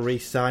think they'll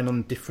re-sign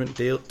on different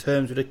deal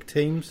terms with the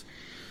teams?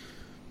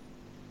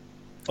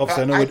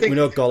 Obviously, we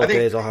know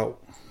Golladay's out.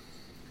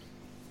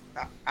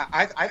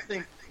 I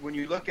think when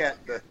you look at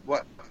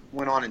what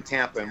went on in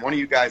Tampa, and one of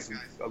you guys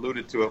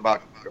alluded to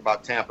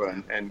about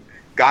Tampa and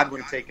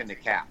Godwin taking the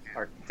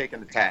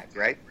tag,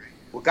 right?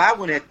 Well,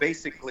 Godwin had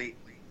basically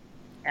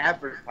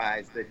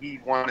advertised that he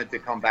wanted to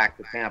come back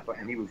to Tampa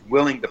and he was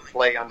willing to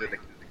play under the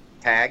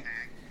tag,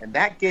 and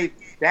that gave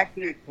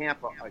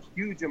Tampa a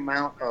huge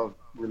amount of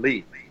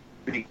relief,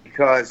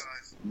 because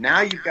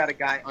now you've got a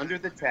guy under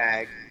the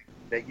tag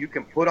that you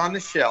can put on the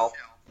shelf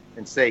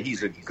and say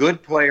he's a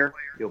good player,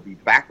 he'll be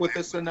back with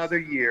us another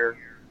year,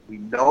 we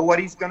know what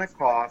he's going to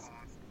cost,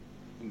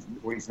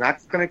 he's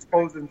not going to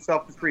expose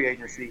himself to free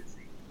agency,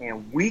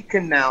 and we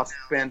can now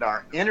spend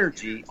our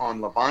energy on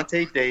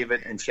Lavonte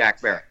David and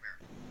Shaq Barrett.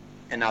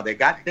 And now they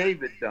got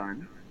David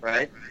done,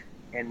 right?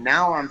 And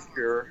now I'm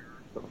sure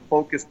the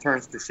focus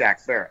turns to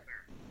Shaq Barrett.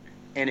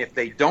 And if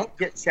they don't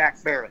get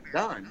Shaq Barrett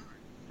done,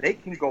 they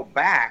can go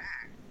back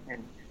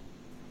and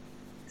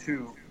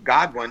to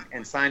Godwin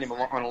and sign him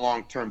on a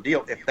long-term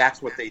deal if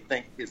that's what they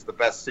think is the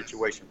best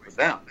situation for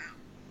them.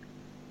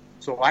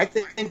 So I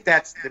think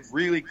that's the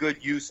really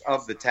good use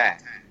of the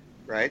tag,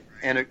 right?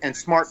 And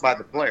smart by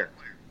the player.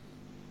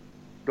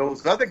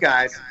 Those other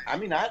guys, I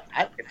mean,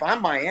 if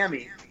I'm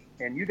Miami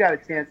and you got a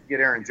chance to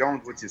get Aaron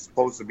Jones, which is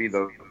supposed to be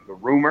the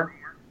rumor,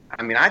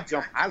 I mean,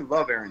 I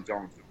love Aaron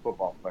Jones, the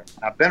football player.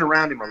 I've been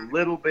around him a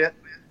little bit,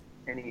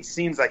 and he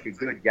seems like a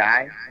good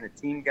guy and a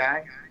team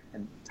guy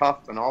and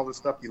tough and all the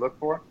stuff you look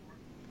for.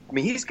 I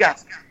mean, he's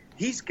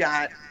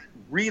got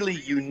really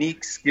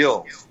unique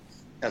skills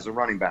as a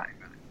running back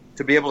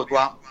to be able to go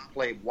out and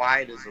play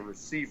wide as a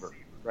receiver,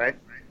 right?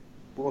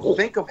 Well,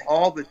 think of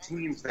all the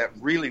teams that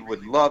really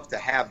would love to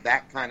have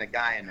that kind of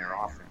guy in their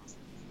offense.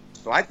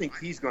 So I think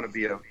he's going to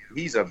be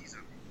he's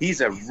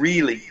a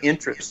really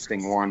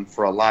interesting one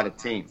for a lot of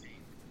teams.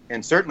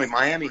 And certainly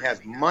Miami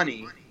has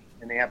money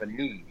and they have a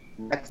need.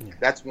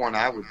 That's one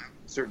I would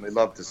certainly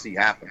love to see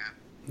happen.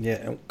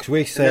 Yeah, because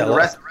we say the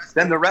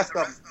rest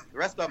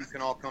of them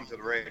can all come to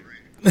the Raiders.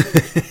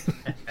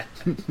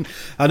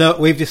 I know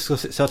we've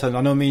discussed it several times.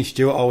 I know me and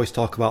Stuart always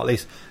talk about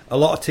this. A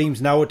lot of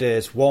teams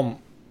nowadays want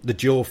the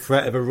dual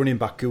threat of a running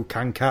back who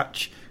can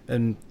catch,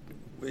 and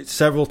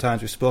several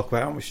times we spoke about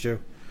it, haven't we, Stu?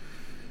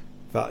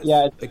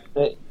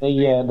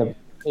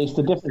 It's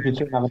the difference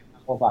between having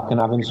a fullback and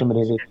having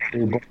somebody who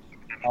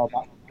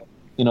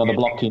the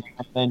blocking,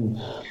 and then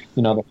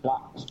the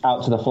flats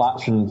out to the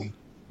flats, and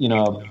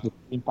the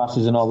screen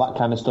passes and all that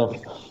kind of stuff.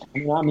 I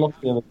mean, I'm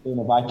lucky of being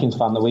a Vikings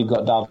fan that we've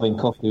got Dalvin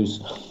Cook, who's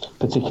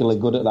particularly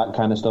good at that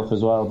kind of stuff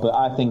as well. But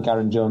I think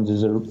Aaron Jones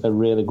is a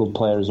really good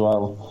player as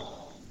well.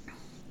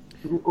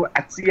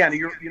 Yeah,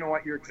 you know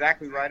what? You're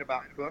exactly right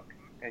about Cook,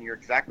 and you're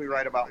exactly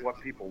right about what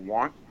people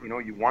want.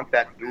 You want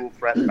that dual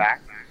threat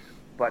back,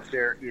 but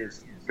there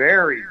is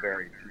very,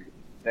 very few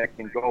that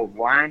can go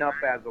line up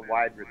as a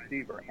wide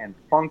receiver and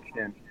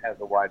function as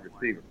a wide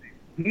receiver.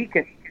 He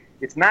can.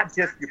 It's not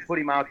just you put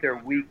him out there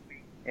weak,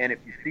 and if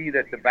you see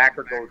that the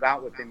backer goes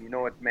out with him,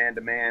 it's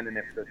man-to-man, and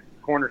if the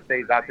corner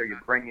stays out there, you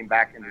bring him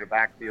back into the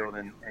backfield,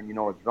 and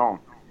it's zone.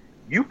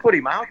 You put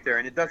him out there,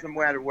 and it doesn't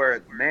matter where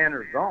it's man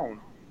or zone,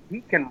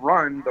 he can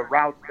run the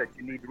routes that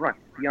you need to run.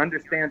 He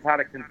understands how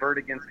to convert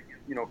against,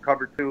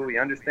 cover two. He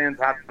understands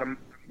how to,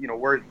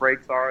 where his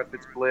breaks are, if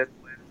it's blitz,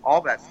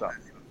 all that stuff.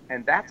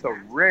 And that's a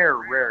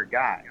rare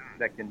guy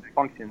that can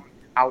function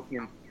out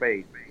in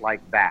space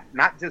like that.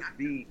 Not just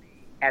be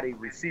at a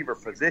receiver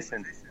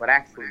position, but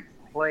actually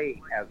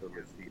play as a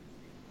receiver.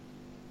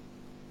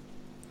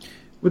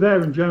 With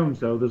Aaron Jones,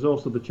 though, there's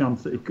also the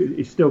chance that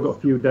he's still got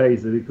a few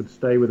days that he could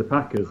stay with the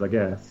Packers, I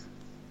guess.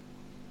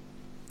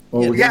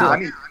 Or yeah, I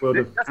mean, world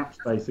of cap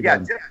space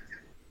again.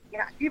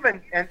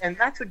 Even and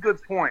that's a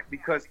good point,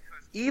 because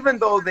even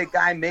though the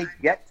guy may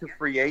get to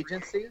free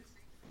agency,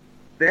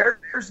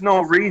 there's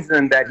no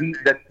reason that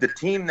the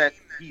team that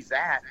he's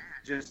at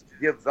just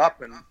gives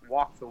up and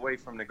walks away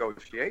from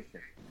negotiation.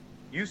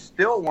 You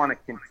still want to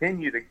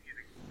continue to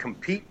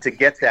compete to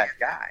get that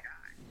guy,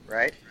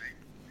 right?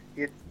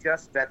 It's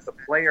just that the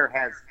player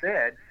has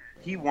said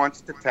he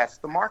wants to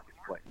test the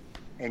marketplace.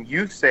 And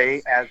you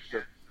say, as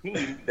the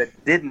team that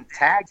didn't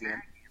tag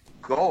him,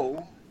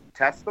 go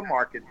test the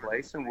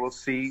marketplace and we'll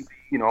see,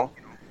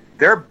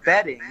 they're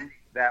betting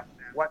that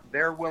what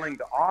they're willing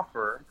to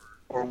offer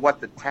or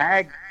what the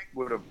tag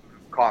would have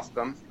cost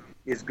them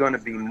is going to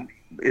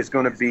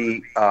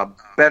be a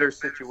better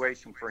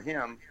situation for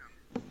him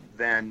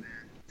than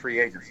free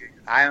agency.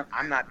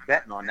 I'm not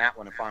betting on that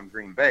one if I'm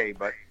Green Bay,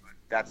 but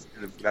that's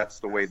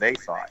the way they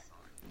saw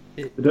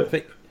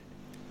it.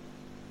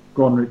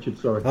 Go on, Richard,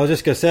 sorry. I was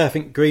just going to say, I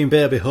think Green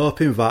Bay will be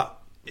hoping that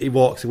he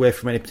walks away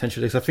from any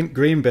potential leagues. I think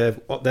Green Bay,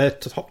 their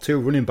top two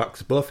running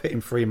backs, both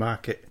hitting free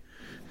market.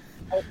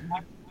 A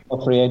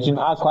free agent.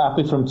 I'm quite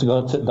happy for him to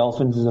go to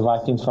Dolphins as a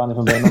Vikings fan, if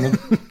I'm being honest.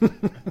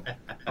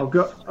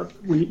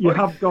 You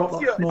have got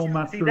that small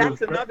matter. See,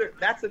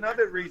 that's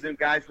another reason,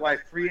 guys, why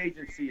free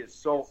agency is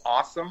so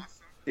awesome.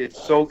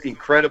 It's so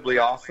incredibly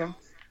awesome,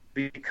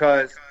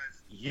 because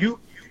you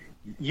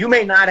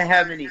may not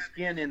have any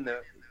skin in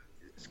the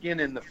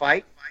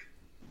fight,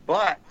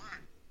 but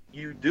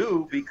you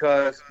do,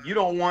 because you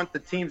don't want the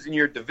teams in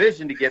your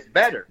division to get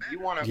better. You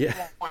want your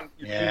teams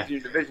in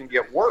your division to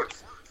get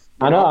worse.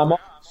 I know.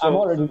 I'm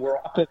already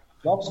happy.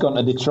 Bob's gone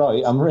to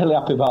Detroit. I'm really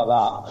happy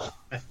about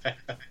that.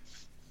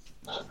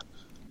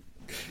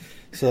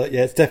 So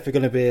yeah, it's definitely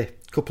going to be a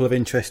couple of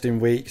interesting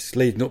weeks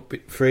leading up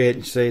free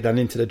agency and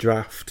into the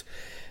draft.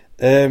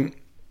 I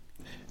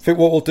think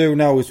what we'll do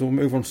now is we'll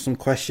move on to some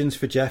questions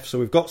for Jeff. So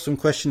we've got some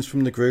questions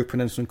from the group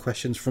and then some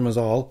questions from us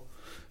all.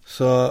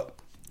 So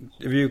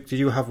did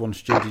you have one,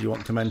 Stu, did you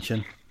want to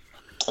mention?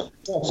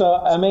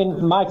 So,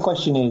 my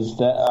question is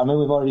that,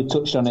 we've already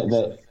touched on it,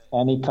 that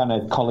any kind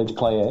of college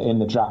player in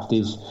the draft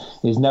is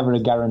never a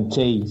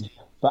guarantee.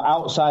 But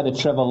outside of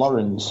Trevor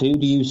Lawrence, who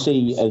do you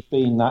see as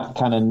being that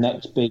kind of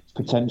next big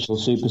potential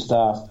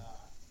superstar?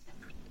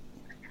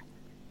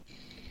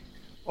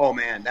 Oh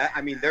man,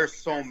 there's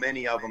so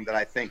many of them that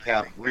I think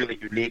have really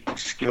unique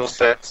skill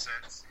sets.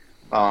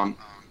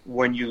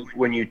 When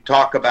you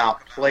talk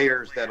about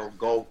players that'll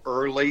go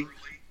early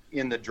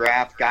in the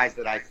draft, guys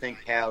that I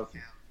think have,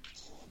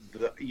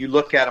 you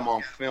look at them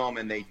on film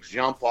and they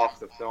jump off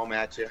the film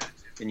at you,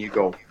 and you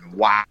go,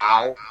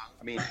 wow.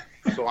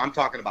 So I'm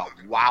talking about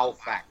wow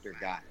factor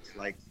guys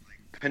like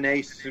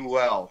Penei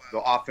Sewell, the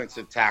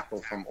offensive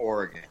tackle from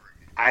Oregon.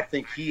 I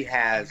think he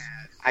has.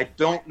 I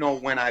don't know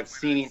when I've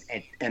seen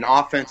an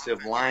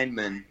offensive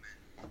lineman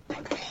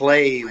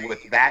play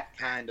with that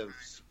kind of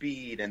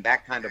speed and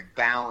that kind of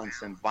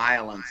balance and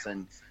violence.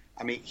 And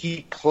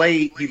he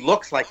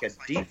looks like a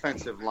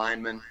defensive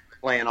lineman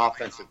playing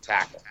offensive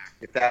tackle,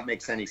 if that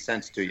makes any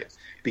sense to you,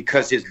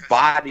 because his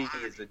body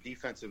is a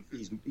defensive.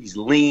 He's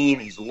lean,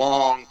 he's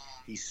long,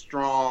 he's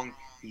strong,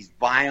 he's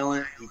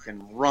violent, he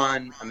can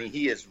run.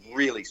 He is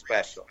really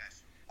special.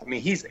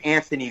 He's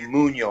Anthony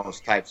Munoz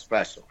type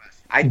special.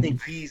 I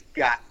think he's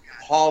got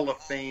Hall of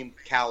Fame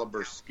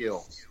caliber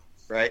skills,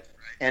 right?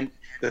 And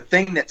the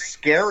thing that's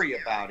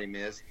scary about him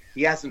is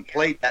he hasn't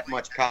played that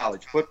much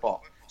college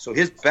football. So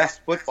his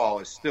best football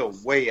is still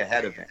way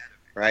ahead of him,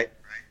 right?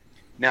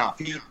 Now,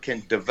 if he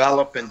can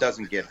develop and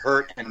doesn't get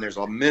hurt, and there's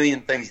a million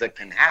things that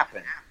can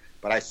happen,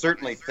 but I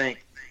certainly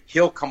think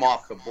he'll come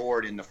off the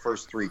board in the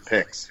first 3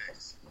 picks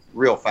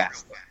real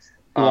fast.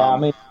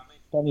 Yeah,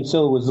 Penei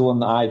Sewell was the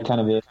one that I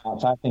kind of,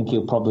 I think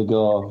he'll probably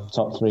go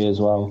top 3 as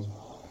well.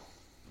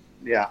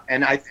 Yeah,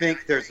 and I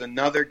think there's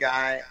another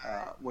guy,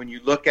 when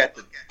you look at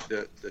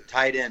the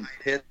tight end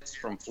Pitts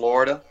from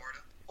Florida,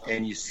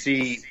 and you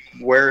see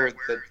where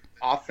the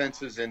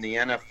offenses in the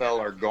NFL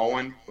are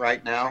going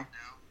right now,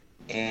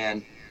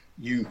 and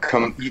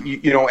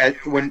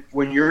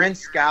when you're in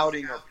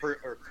scouting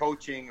or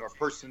coaching or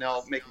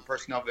personnel, making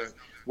personnel,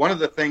 one of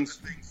the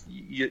things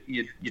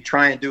you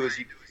try and do is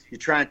you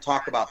try and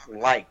talk about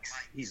likes.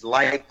 He's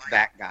like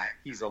that guy.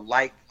 He's a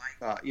like,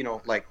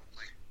 like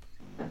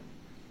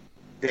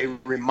they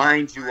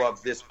remind you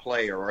of this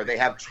player, or they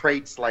have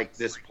traits like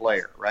this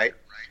player, right?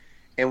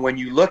 And when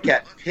you look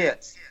at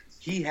Pitts,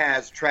 he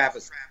has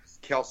Travis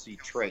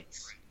Kelce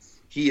traits.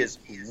 He is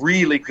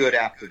really good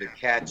after the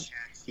catch.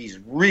 He's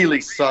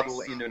really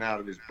subtle in and out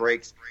of his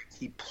breaks.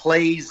 He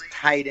plays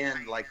tight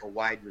end like a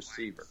wide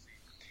receiver.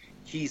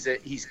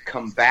 He's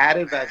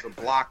combative as a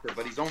blocker,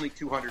 but he's only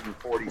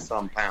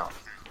 240-some pounds.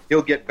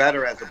 He'll get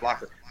better as a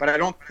blocker, but I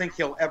don't think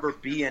he'll ever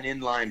be an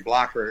inline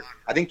blocker.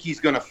 I think he's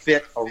going to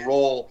fit a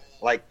role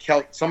like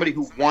somebody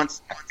who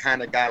wants a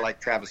kind of guy like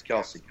Travis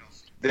Kelce.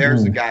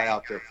 There's a guy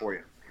out there for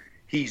you.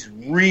 He's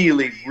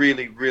really,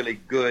 really, really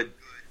good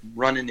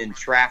running in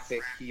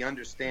traffic. He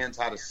understands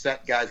how to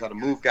set guys, how to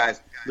move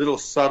guys, little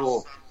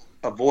subtle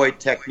avoid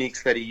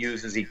techniques that he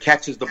uses. He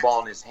catches the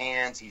ball in his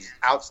hands. He's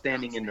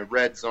outstanding in the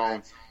red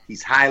zone.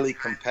 He's highly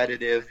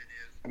competitive.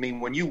 I mean,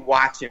 when you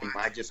watch him,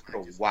 I just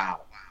go,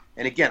 wow.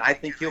 And again, I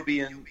think he'll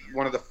be in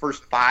one of the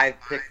first 5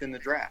 picked in the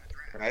draft,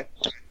 right?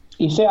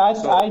 You see,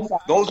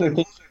 those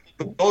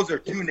are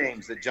 2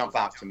 names that jump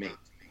out to me.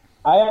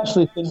 I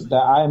actually think that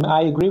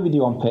I agree with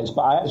you on Pitts,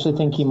 but I actually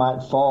think he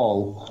might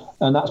fall,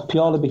 and that's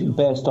purely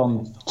based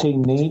on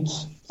team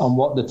needs, on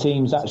what the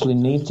teams actually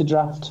need to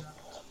draft.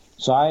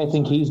 So I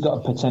think he's got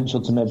a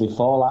potential to maybe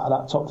fall out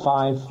of that top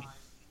 5.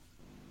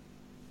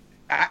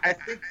 I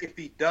think if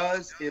he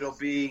does, it'll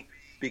be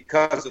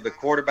because of the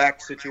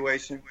quarterback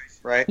situation,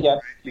 right? Yeah,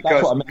 because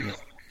that's what I mean.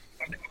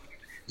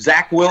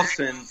 Zach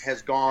Wilson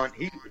has gone.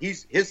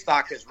 His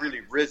stock has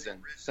really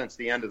risen since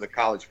the end of the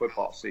college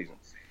football season,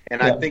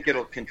 and I think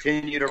it'll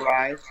continue to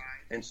rise.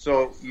 And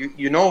so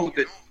you know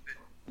that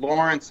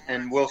Lawrence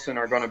and Wilson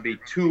are going to be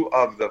 2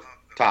 of the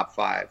top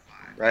 5,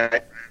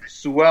 right?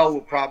 Sewell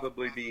will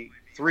probably be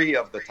 3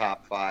 of the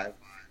top 5.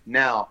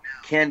 Now,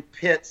 can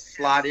Pitts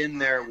slot in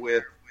there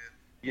with,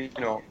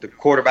 the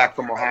quarterback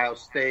from Ohio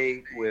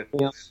State, with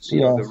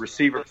the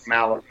receiver from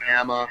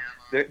Alabama?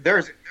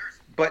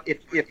 But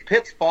if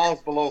Pitts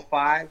falls below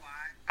 5,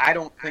 I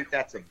don't think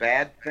that's a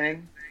bad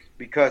thing,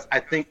 because I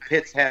think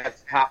Pitts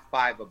has top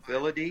 5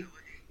 ability.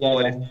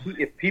 But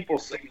if people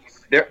say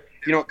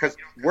because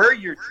where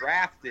you're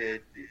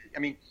drafted, I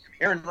mean,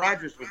 Aaron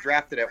Rodgers was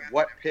drafted at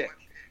what pick?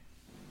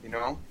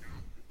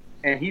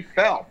 And he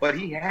fell, but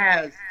he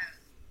has,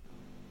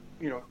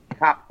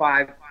 top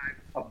 5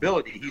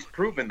 ability. He's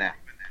proven that,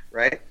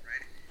 right?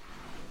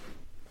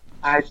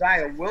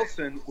 Isaiah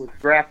Wilson was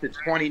drafted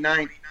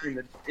 29th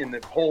in the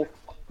whole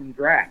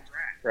draft,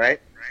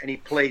 right? And he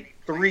played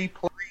 3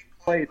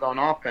 plays on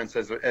offense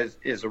as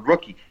a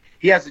rookie.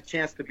 He has a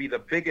chance to be the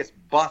biggest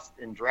bust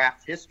in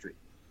draft history,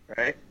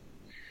 right?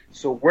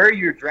 So where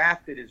you're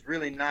drafted is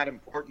really not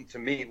important to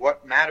me.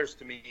 What matters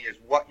to me is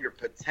what your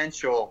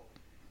potential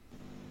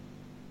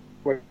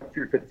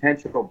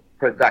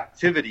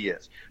productivity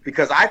is.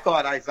 Because I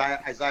thought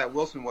Isaiah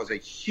Wilson was a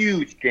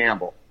huge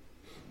gamble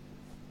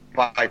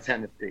by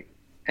Tennessee,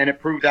 and it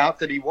proved out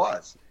that he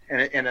was,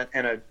 and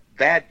a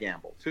bad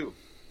gamble too.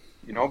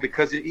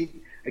 Because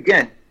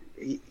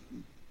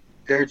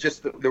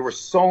there were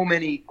so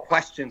many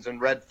questions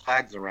and red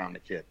flags around the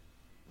kid.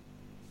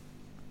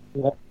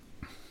 Yeah.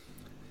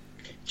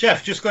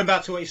 Jeff, just going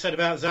back to what you said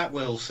about Zach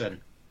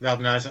Wilson,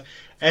 rather than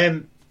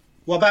Isaiah.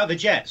 What about the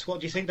Jets? What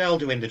do you think they'll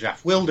do in the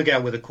draft? Will they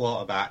go with a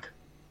quarterback,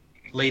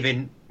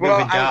 moving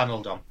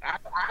Darnold on?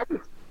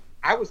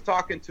 I was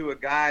talking to a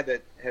guy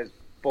that has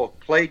both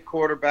played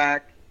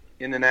quarterback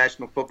in the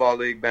National Football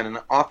League, been an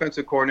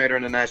offensive coordinator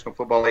in the National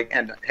Football League,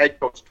 and head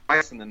coach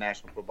twice in the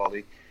National Football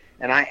League.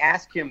 And I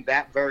asked him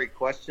that very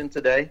question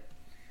today,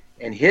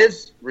 and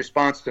his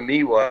response to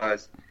me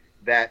was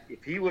that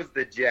if he was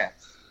the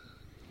Jets,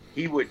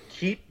 he would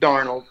keep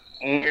Darnold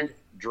and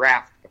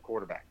draft a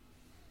quarterback,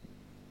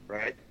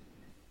 right?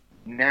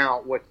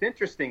 Now, what's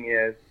interesting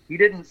is he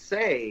didn't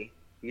say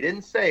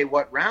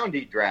what round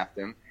he'd draft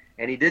him,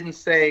 and he didn't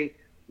say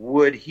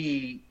would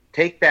he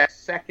take that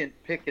second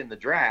pick in the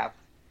draft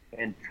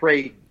and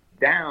trade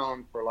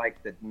down for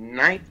like the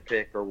 9th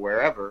pick or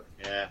wherever,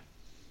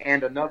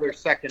 and another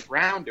second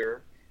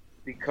rounder,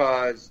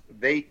 because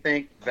they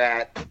think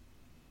that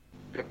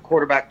the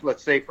quarterback,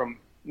 let's say from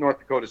North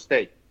Dakota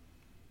State,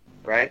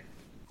 right,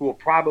 who will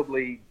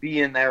probably be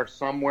in there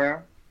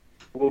somewhere,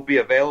 will be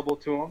available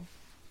to them.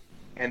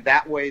 And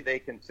that way they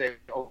can say,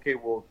 okay,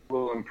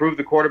 we'll improve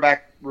the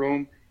quarterback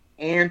room,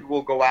 and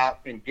we'll go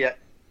out and get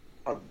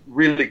a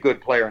really good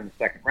player in the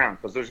second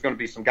round, because there's going to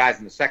be some guys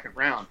in the second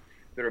round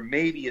that are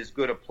maybe as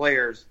good of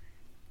players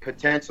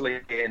potentially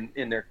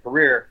in their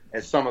career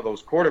as some of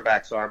those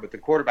quarterbacks are, but the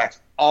quarterbacks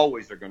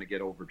always are going to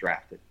get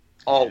overdrafted.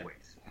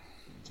 Always.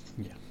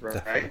 Yeah. Right?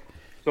 Definitely.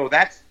 So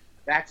that's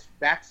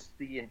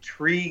the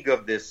intrigue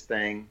of this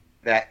thing,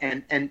 that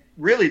and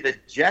really the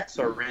Jets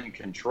are in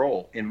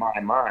control in my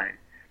mind,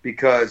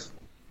 because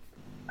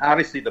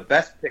obviously the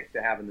best pick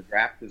to have in the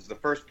draft is the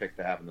first pick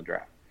to have in the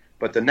draft.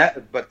 But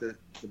the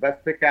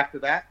best pick after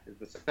that is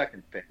the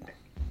second pick,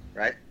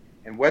 right?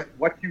 And what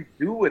you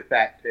do with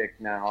that pick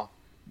now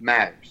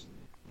matters.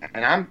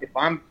 And if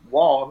I'm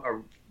Wall,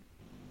 or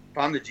if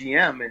I'm the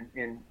GM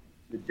in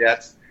the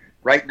Jets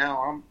right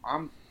now,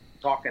 I'm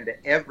talking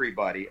to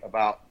everybody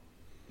about,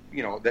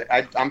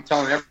 I'm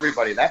telling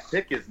everybody that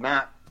pick is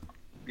not,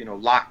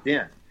 locked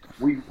in.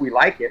 We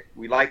like it.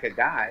 We like a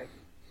guy,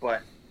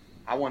 but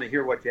I want to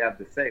hear what you have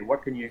to say.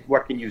 What can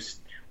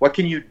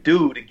you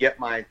do to get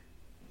my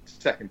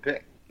second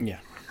pick? Yeah.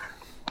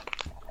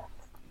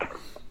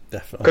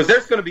 Definitely. Because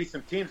there's going to be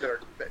some teams that are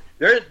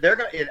they're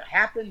going. It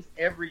happens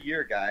every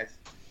year, guys.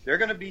 There are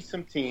going to be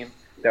some teams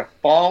that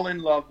fall in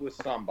love with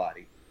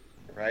somebody,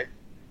 right?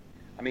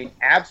 I mean,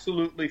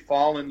 absolutely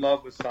fall in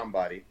love with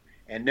somebody,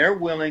 and they're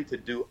willing to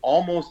do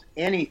almost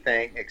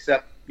anything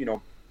except,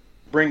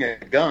 bring a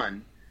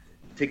gun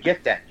to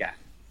get that guy,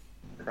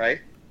 right?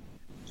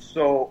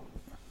 So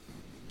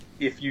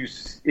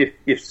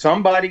if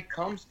somebody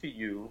comes to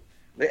you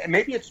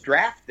Maybe it's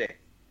draft day.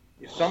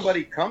 If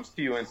somebody comes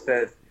to you and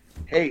says,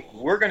 hey,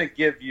 we're going to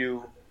give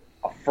you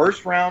a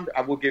first round,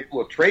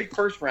 we'll trade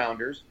first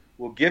rounders,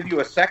 we'll give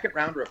you a second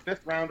rounder, a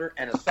fifth rounder,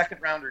 and a second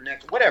rounder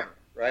next, whatever,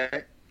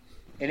 right?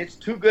 And it's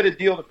too good a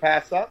deal to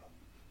pass up,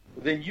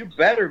 then you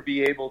better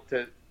be able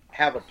to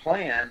have a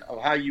plan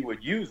of how you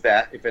would use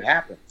that if it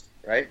happens,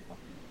 right?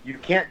 You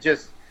can't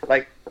just,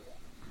 like,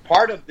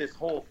 part of this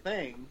whole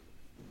thing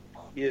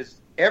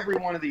is every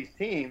one of these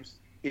teams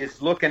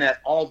is looking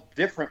at all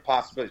different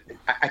possibilities.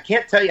 I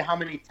can't tell you how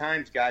many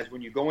times, guys,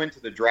 when you go into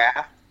the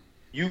draft,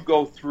 you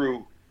go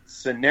through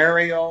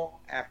scenario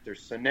after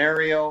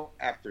scenario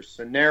after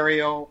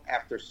scenario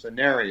after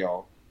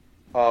scenario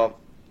of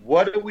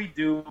what do we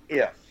do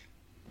if,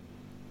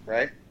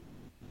 right?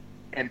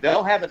 And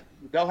they'll have it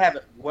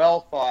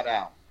well thought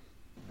out.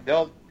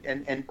 There's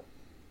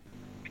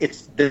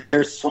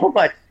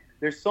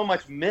so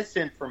much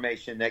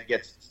misinformation that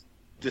gets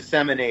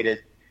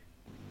disseminated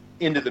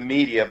into the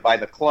media by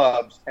the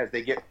clubs as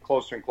they get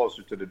closer and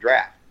closer to the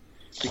draft,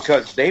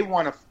 because they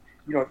want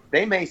to,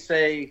 they may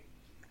say,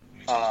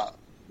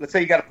 let's say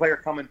you got a player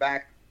coming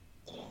back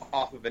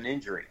off of an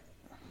injury.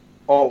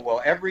 Oh,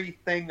 well,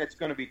 everything that's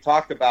going to be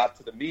talked about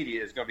to the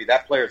media is going to be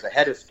that player's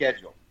ahead of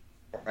schedule,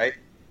 right?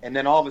 And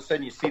then all of a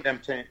sudden you see them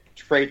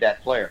trade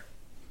that player,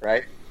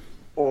 right?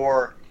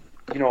 Or,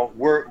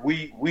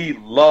 we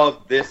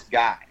love this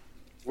guy.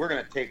 We're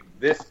going to take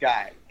this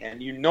guy,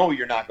 and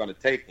you're not going to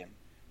take him,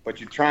 but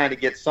you're trying to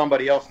get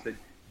somebody else to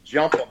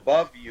jump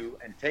above you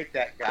and take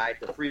that guy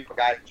to free the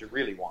guy that you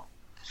really want.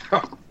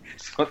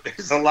 So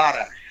there's a lot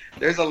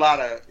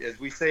of, as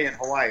we say in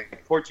Hawaii,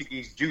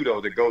 Portuguese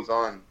judo that goes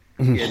on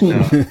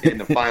in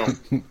the final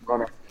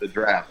run-up to the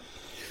draft.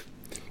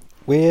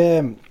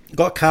 We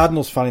got a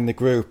Cardinals fan in the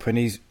group, and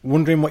he's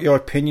wondering what your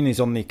opinion is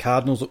on the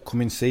Cardinals'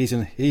 upcoming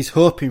season. He's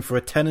hoping for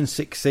a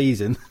 10-6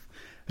 season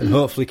and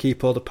hopefully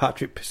keep hold of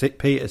Patrick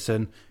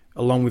Peterson,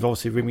 along with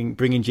obviously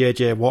bringing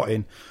JJ Watt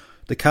in.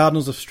 The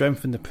Cardinals have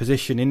strengthened the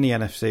position in the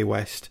NFC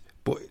West,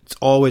 but it's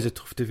always a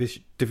tough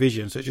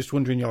division. So just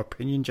wondering your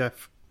opinion,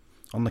 Jeff,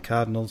 on the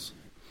Cardinals.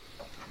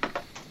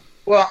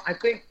 Well, I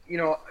think,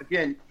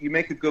 again, you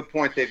make a good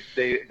point. I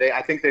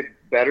think they've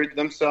bettered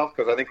themselves,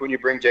 because I think when you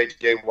bring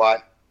J.J.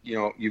 Watt,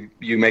 you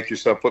make your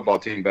football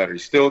team better.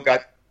 He's still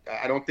got,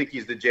 I don't think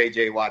he's the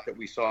J.J. Watt that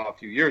we saw a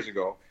few years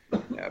ago,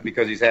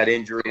 because he's had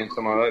injury and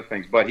some other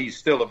things, but he's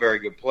still a very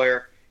good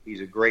player. He's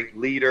a great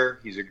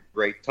leader. He's a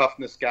great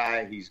toughness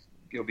guy.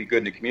 He'll be good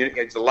in the community.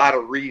 There's a lot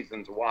of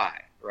reasons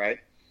why, right?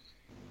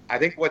 I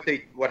think what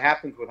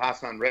happens with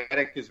Hassan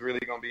Reddick is really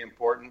going to be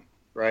important,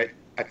 right?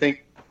 I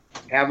think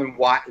having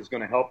Watt is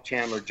going to help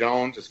Chandler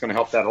Jones. It's going to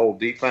help that whole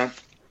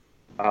defense.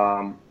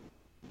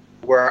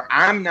 Where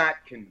I'm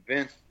not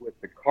convinced with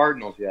the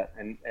Cardinals yet,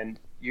 and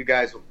you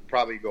guys will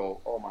probably go,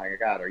 oh my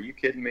God, are you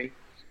kidding me?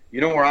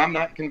 You know where I'm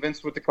not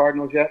convinced with the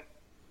Cardinals yet?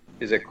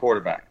 Is at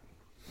quarterback.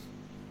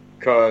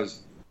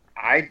 Because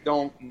I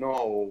don't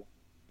know.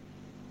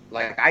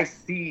 Like, I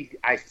see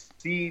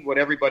what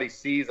everybody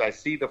sees. I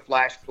see the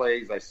flash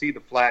plays. I see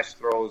the flash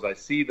throws.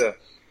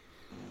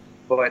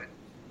 But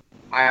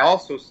I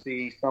also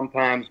see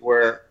sometimes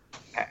where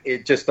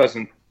it just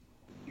doesn't,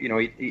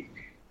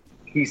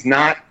 he's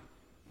not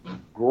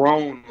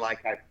grown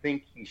like I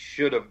think he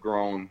should have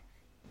grown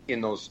in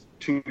those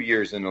 2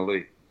 years in the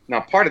league.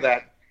 Now, part of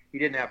that, he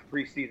didn't have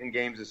preseason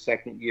games his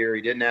second year.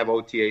 He didn't have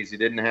OTAs. He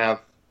didn't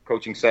have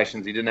coaching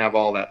sessions. He didn't have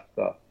all that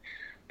stuff.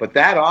 But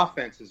that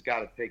offense has got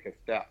to take a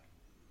step.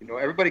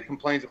 Everybody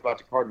complains about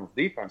the Cardinals'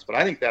 defense, but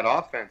I think that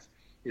offense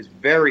is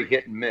very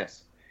hit and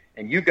miss.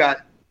 And you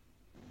got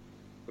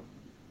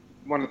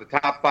one of the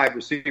top 5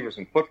 receivers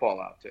in football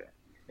out there,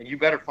 and you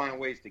better find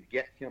ways to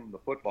get him the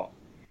football.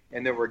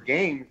 And there were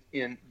games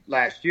in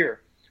last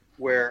year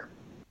where,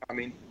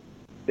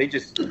 they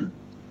just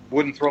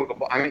wouldn't throw the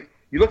ball.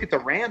 You look at the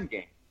Ram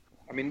game.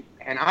 And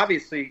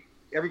obviously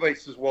everybody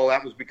says, well,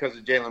 that was because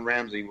of Jalen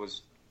Ramsey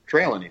was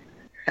trailing him.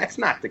 That's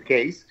not the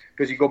case,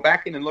 because you go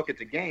back in and look at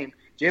the game,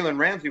 Jalen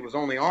Ramsey was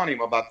only on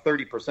him about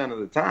 30% of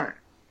the time.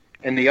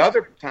 And the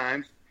other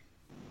times,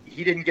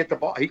 he didn't get the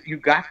ball. You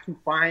got to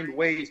find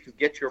ways to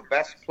get your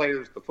best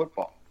players the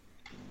football.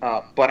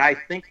 But I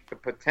think the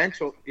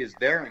potential is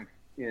there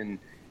in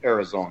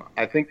Arizona.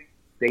 I think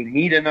they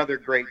need another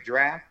great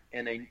draft,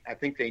 and I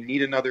think they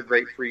need another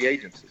great free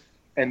agency.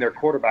 And their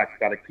quarterback's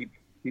got to keep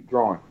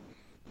growing.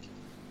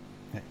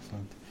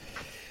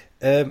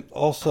 Excellent.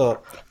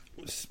 Also,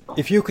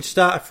 if you could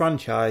start a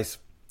franchise,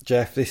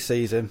 Jeff, this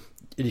season,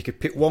 and you could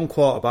pick one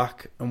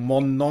quarterback and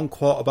one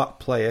non-quarterback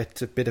player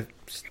to be the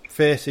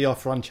face of your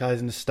franchise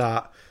in the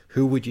start,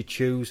 who would you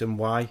choose and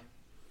why?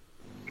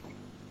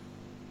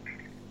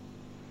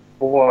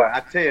 Boy,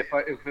 I tell you,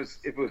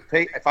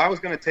 if I was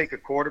going to take a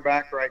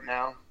quarterback right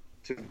now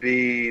to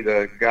be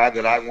the guy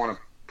that I want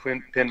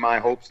to pin my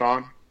hopes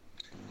on,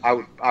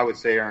 I would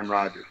say Aaron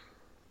Rodgers.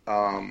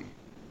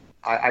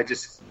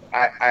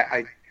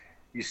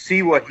 You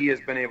see what he has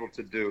been able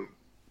to do,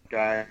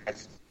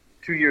 guys.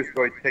 2 years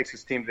ago, he takes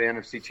his team to the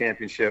NFC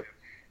Championship,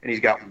 and he's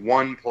got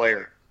one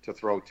player to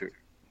throw to.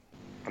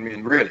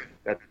 Really,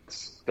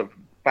 that's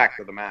fact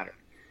of the matter.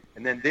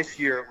 And then this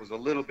year it was a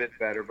little bit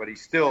better, but he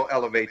still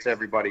elevates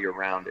everybody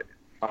around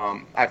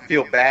him. I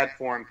feel bad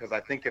for him because I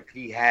think if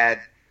he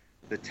had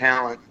the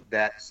talent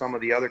that some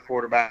of the other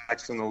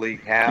quarterbacks in the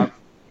league have,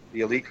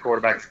 the elite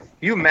quarterbacks, can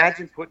you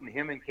imagine putting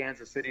him in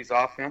Kansas City's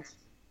offense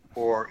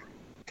or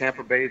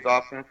Tampa Bay's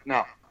offense?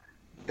 No.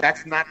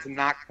 That's not to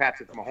knock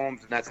Patrick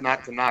Mahomes, and that's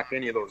not to knock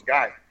any of those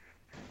guys.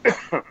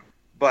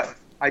 But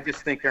I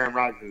just think Aaron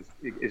Rodgers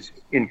is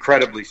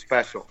incredibly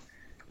special.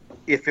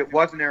 If it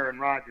wasn't Aaron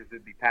Rodgers,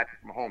 it'd be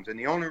Patrick Mahomes. And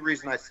the only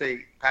reason I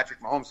say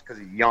Patrick Mahomes is because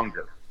he's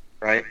younger,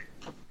 right?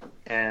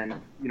 And,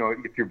 you know,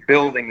 if you're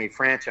building a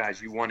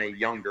franchise, you want a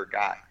younger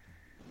guy.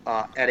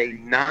 At a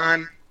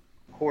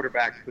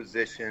non-quarterback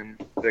position,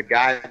 the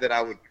guy that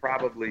I would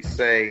probably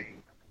say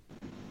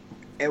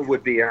it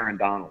would be Aaron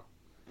Donald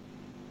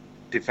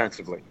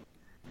defensively.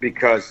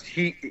 Because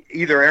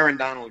either Aaron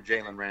Donald or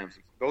Jalen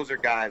Ramsey. Those are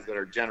guys that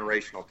are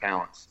generational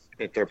talents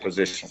at their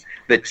position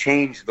that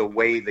change the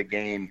way the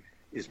game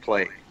is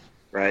played,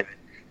 right?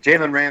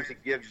 Jalen Ramsey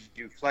gives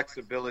you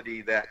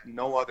flexibility that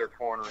no other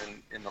corner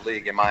in the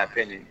league, in my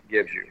opinion,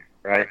 gives you,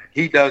 right?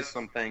 He does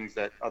some things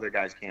that other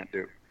guys can't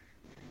do.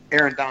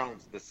 Aaron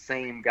Donald's the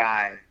same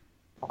guy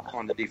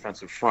on the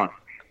defensive front.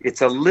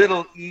 It's a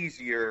little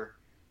easier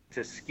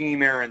to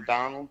scheme Aaron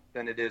Donald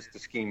than it is to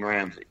scheme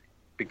Ramsey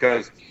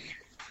because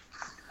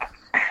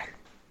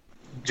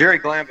Jerry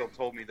Glanville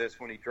told me this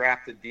when he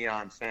drafted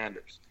Deion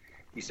Sanders.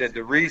 He said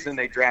the reason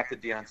they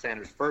drafted Deion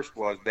Sanders first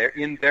was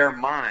in their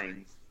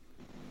minds,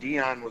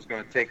 Deion was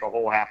going to take a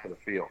whole half of the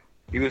field.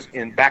 He was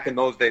back in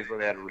those days where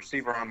they had a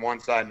receiver on one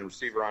side and a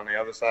receiver on the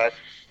other side.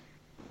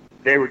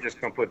 They were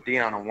just going to put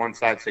Deion on one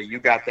side, say you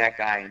got that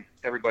guy, and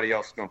everybody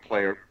else is going to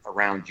play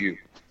around you.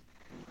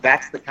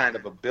 That's the kind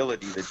of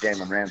ability that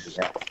Jalen Ramsey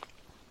has.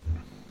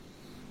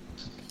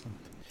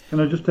 Can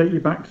I just take you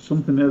back to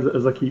something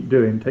as I keep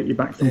doing? Take you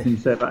back to something you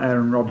said about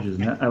Aaron Rodgers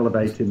and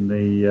elevating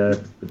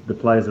the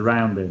players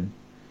around him.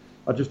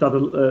 I just had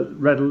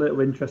read a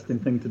little interesting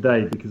thing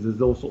today because there's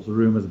all sorts of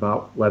rumours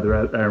about whether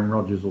Aaron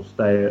Rodgers will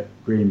stay at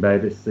Green Bay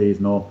this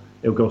season or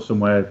he'll go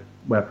somewhere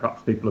where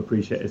perhaps people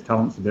appreciate his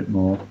talents a bit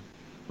more.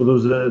 But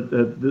there's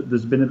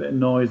been a bit of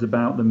noise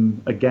about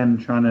them again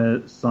trying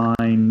to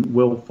sign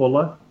Will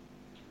Fuller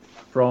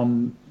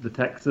from the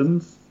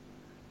Texans.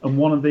 And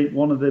one of the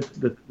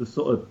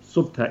sort of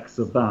subtexts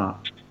of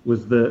that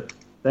was that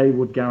they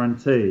would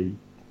guarantee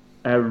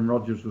Aaron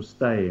Rodgers was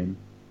staying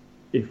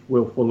if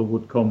Will Fuller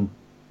would come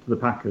to the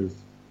Packers.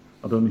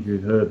 I don't know if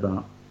you'd heard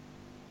that.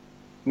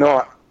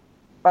 No,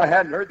 I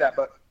hadn't heard that,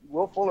 but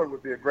Will Fuller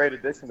would be a great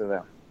addition to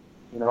them.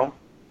 You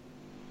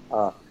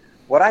know,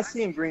 what I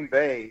see in Green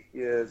Bay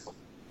is,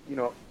 you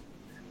know,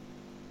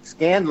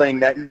 Scandling,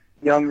 that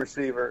young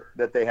receiver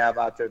that they have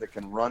out there that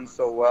can run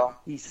so well.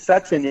 He's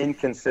such an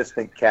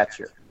inconsistent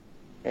catcher.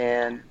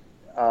 And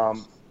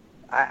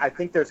I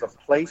think there's a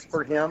place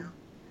for him,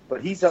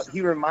 but you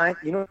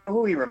know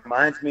who he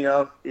reminds me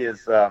of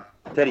is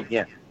Teddy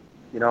Ginn.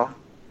 You know,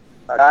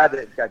 a guy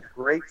that's got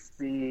great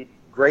speed,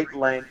 great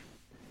length,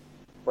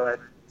 but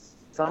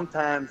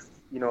sometimes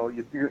he's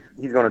going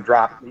to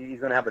drop. He's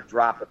going to have a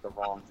drop at the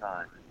wrong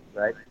time,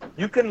 right?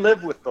 You can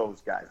live with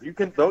those guys.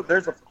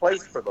 There's a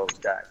place for those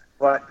guys,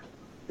 but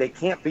they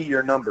can't be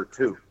your number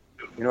two.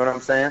 You know what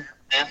I'm saying?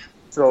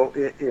 So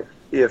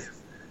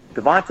if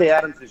Devontae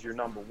Adams is your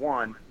number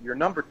one, your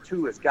number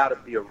two has got to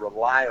be a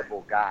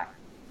reliable guy,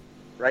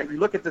 right? You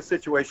look at the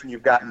situation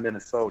you've got in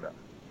Minnesota,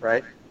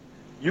 right?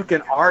 You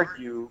can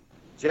argue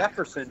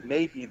Jefferson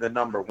may be the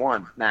number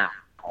one now,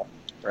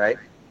 right?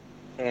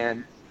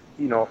 And,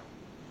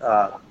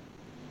 but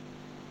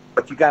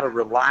you got a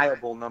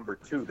reliable number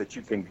two that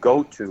you can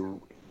go to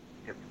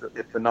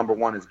if the number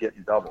one is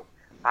getting doubled.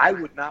 I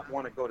would not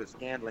want to go to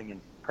Scandling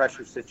in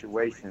pressure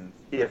situations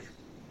if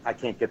I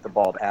can't get the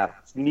ball to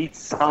Adams. You need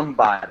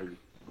somebody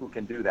who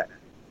can do that.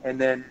 And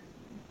then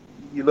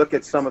you look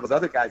at some of those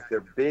other guys,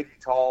 they're big,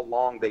 tall,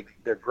 long,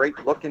 they're great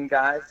looking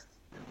guys,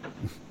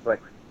 but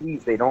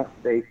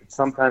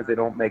sometimes they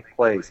don't make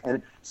plays.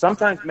 And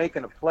sometimes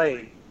making a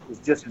play is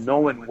just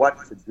knowing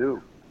what to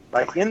do.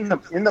 Like in the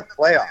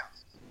playoffs,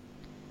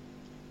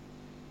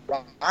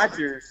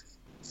 Rodgers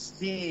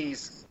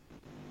sees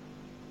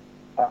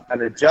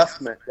an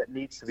adjustment that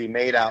needs to be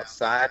made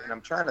outside, and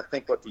I'm trying to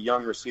think what the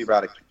young receiver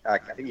I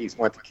think he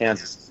went to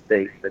Kansas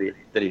State that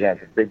he had,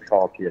 the big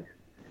tall kid.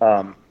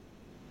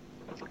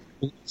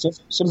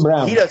 Sim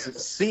Brown. He doesn't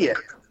see it.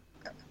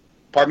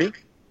 Pardon me?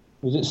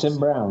 Was it Sim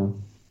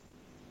Brown?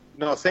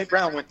 No, St.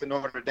 Brown went to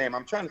Notre Dame.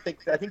 I'm trying to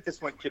think. I think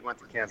this one kid went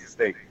to Kansas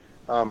State.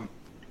 But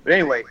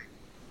anyway,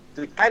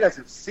 the guy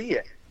doesn't see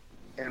it,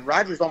 and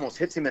Rodgers almost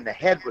hits him in the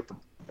head with the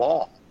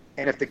ball.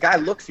 And if the guy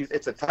looks,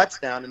 it's a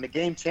touchdown, and the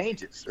game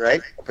changes,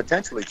 right?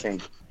 Potentially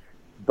changes.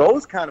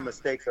 Those kind of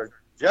mistakes are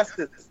just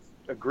as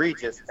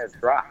egregious as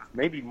drops,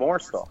 maybe more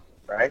so,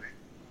 right?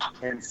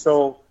 And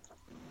so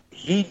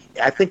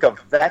I think a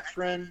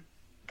veteran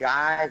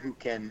guy who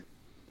can,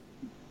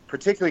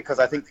 particularly because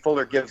I think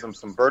Fuller gives him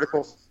some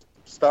vertical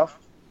stuff,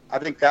 I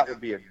think that would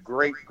be a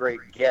great, great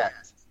get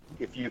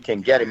if you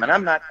can get him. And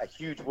I'm not a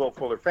huge Will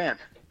Fuller fan,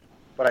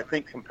 But I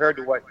think compared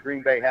to what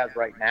Green Bay has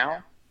right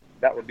now,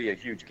 that would be a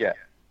huge get.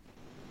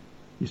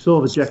 You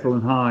saw the Jekyll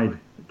and Hyde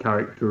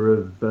character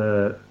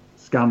of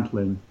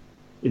Scantling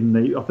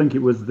in I think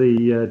it was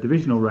the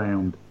divisional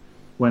round,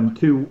 when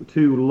two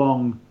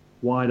long,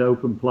 wide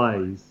open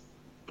plays,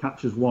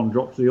 catches one,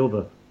 drops the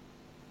other.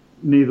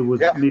 Neither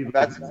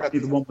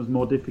one was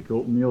more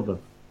difficult than the other.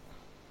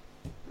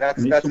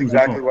 That's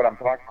exactly what I'm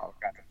talking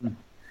about.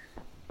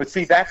 But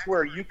see, that's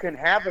where you can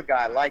have a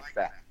guy like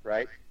that,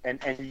 right? And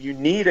you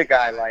need a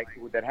guy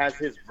that has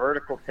his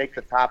vertical take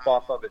the top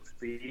off of its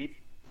speed,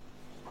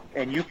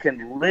 and you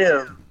can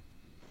live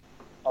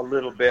a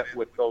little bit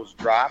with those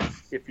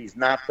drops if he's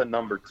not the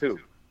number 2,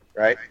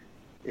 right?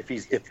 If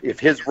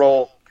his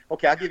role,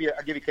 okay, I'll give you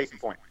a case in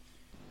point.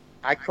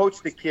 I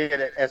coached a kid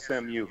at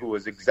SMU who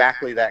was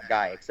exactly that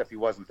guy, except he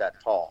wasn't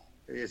that tall.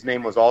 His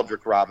name was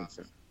Aldrick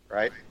Robinson,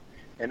 right?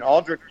 And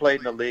Aldrick played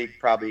in the league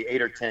probably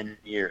 8 or 10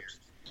 years.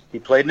 He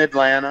played in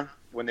Atlanta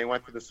when they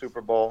went to the Super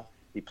Bowl.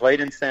 He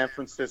played in San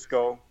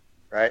Francisco,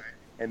 right?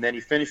 And then he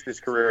finished his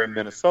career in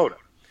Minnesota.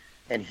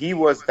 And he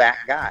was that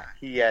guy.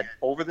 He had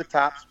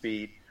over-the-top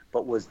speed,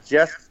 but was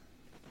just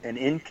an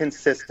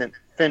inconsistent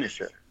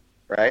finisher,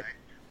 right?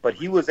 But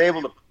he was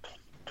able to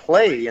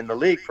play in the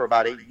league for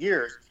about 8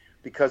 years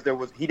because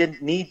he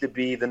didn't need to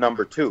be the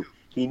number 2.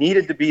 He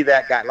needed to be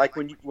that guy. Like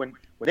when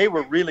they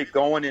were really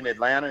going in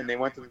Atlanta and they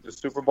went to the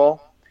Super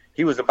Bowl,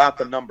 he was about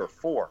the number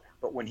 4.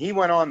 But when he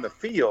went on the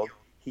field,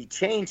 he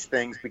changed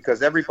things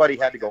because everybody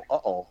had to go,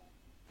 uh-oh.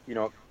 You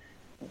know,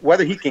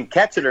 whether he can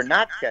catch it or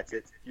not catch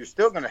it, you're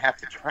still going to have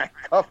to try and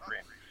cover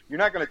him. You're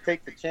not going to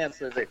take the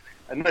chance,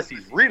 unless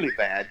he's really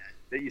bad,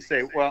 that you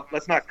say, well,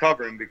 let's not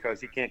cover him because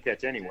he can't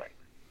catch anyway.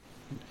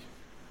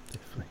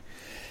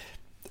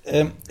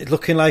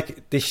 Looking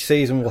like this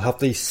season we'll have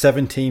the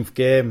 17th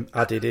game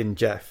added in,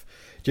 Jeff.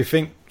 Do you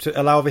think to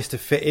allow this to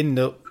fit in,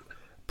 they'll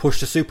push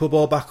the Super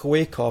Bowl back a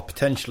week or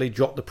potentially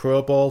drop the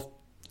Pro Bowl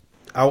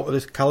out of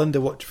this calendar?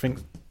 What do you think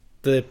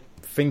the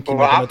thinking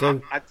they're going to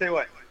do? I tell you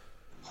what,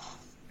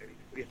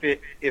 if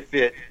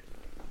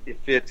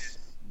it's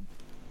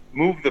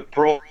move the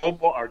Pro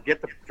Bowl or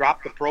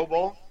drop the Pro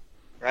Bowl,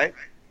 right?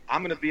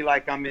 I'm going to be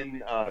like I'm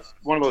in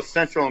one of those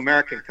Central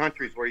American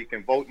countries where you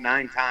can vote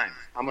 9 times.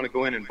 I'm going to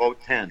go in and vote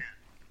 10,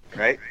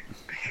 right?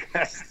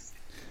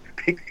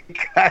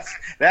 Because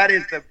that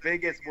is the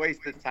biggest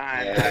waste of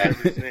time I've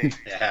ever seen.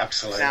 Yeah,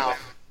 absolutely. Now,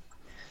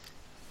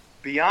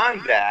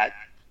 beyond that,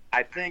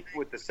 I think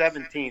with the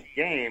 17th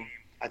game,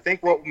 I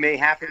think what may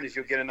happen is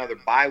you'll get another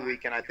bye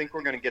week, and I think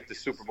we're going to get the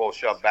Super Bowl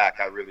shoved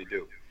back. I really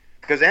do.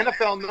 Because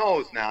NFL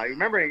knows now.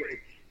 Remember,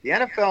 the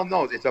NFL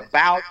knows it's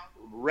about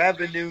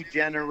revenue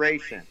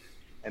generation.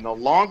 And the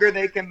longer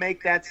they can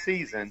make that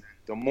season,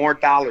 the more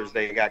dollars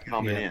they got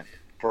coming in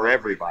for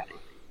everybody.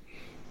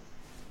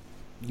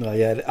 No,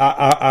 yeah,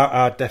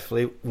 I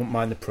definitely wouldn't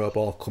mind the Pro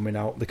Bowl coming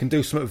out. They can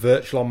do something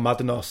virtual on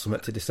Madden or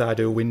something to decide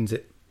who wins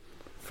it.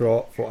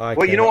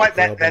 Well, you know what?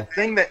 That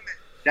thing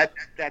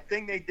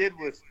they did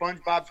with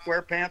SpongeBob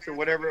SquarePants or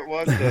whatever it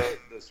was, the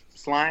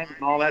slime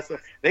and all that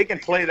stuff. They can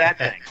play that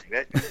thing.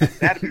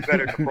 That'd be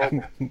better than Pro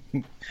Bowl.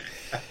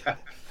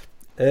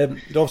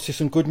 Obviously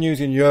some good news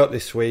in Europe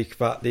this week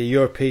that the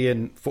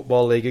European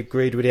Football League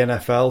agreed with the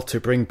NFL to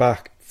bring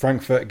back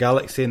Frankfurt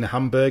Galaxy and the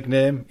Hamburg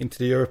name into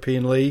the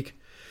European League.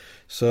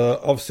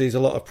 So obviously there's a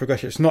lot of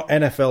progression. It's not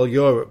NFL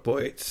Europe,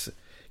 but it's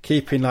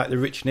keeping like the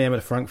rich name of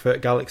the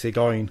Frankfurt Galaxy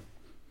going.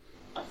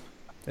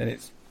 And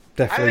it's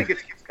definitely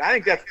I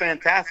think that's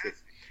fantastic.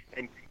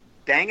 And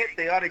dang it,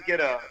 they ought to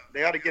get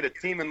a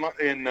team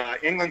in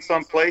England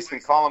someplace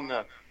and call them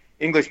the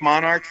English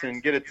Monarchs,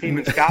 and get a team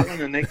in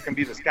Scotland and they can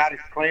be the Scottish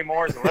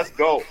Claymores, and let's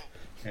go.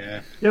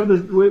 Yeah,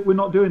 but we're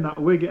not doing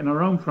that. We're getting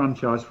our own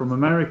franchise from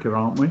America,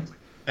 aren't we?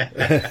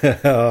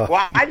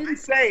 Well, I didn't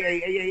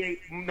say.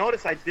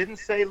 Notice I didn't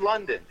say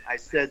London. I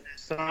said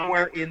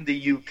somewhere in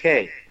the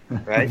UK,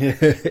 right?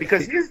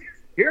 Because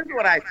here's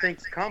what I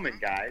think's coming,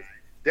 guys.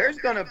 There's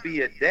going to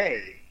be a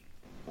day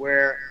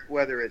where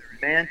whether it's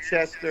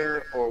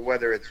Manchester or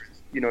whether it's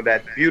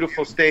that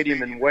beautiful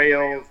stadium in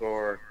Wales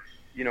or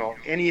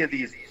any of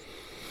these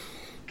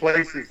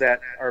places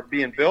that are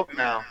being built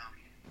now,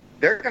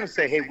 they're going to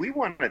say, "Hey, we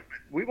want to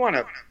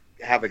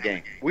have a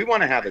game. We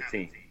want to have a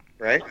team,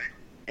 right?"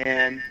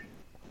 And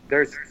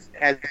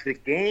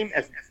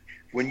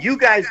when you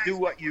guys do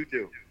what you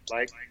do,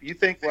 like you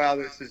think, well,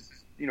 this is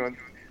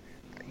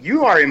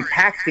you are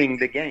impacting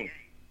the game,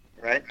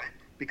 right?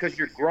 Because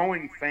you're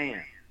growing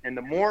fans, and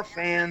the more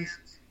fans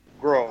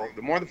grow,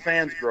 the more the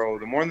fans grow,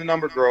 the more the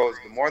number grows,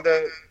 the more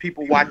the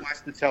people watch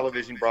the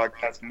television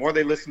broadcast, the more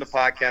they listen to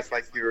podcasts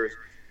like yours,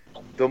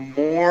 the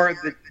more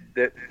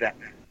the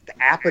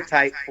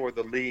appetite for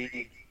the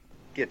league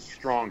gets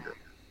stronger.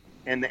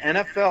 And the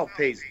NFL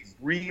pays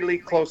really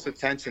close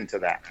attention to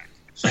that.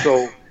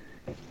 So,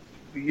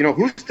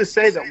 who's to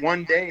say that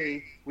one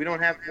day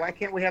why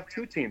can't we have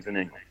 2 teams in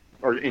England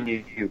or in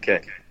the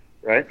UK,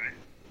 right?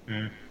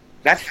 Mm.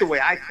 That's the way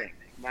I think.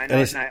 I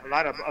know a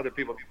lot of other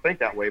people think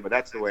that way, but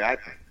that's the way I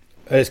think.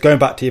 It's going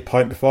back to your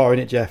point before,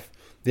 isn't it, Jeff?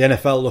 The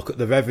NFL look at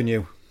the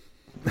revenue.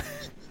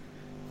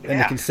 and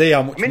they can see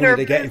how much money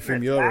they're getting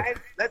from Europe.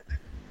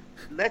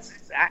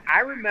 I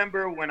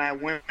remember when I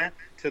went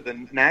to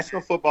the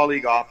National Football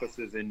League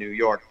offices in New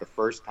York the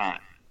first time,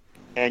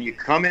 and you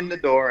come in the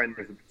door and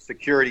there's a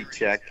security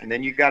check, and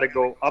then you got to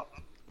go up,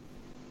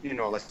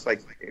 it's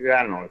like,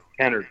 I don't know,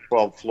 10 or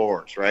 12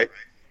 floors, right?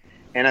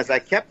 And as I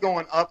kept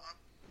going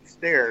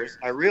upstairs,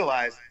 I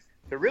realized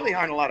there really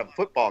aren't a lot of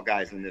football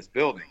guys in this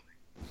building.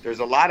 There's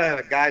a lot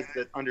of guys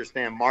that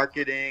understand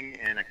marketing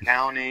and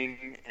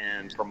accounting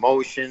and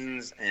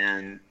promotions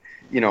and,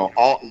 a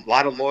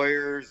lot of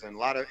lawyers and a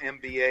lot of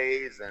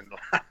MBAs.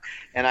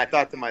 And I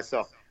thought to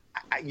myself,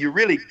 you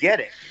really get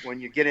it when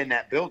you get in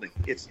that building.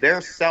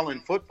 They're selling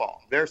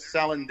football. They're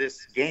selling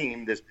this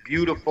game, this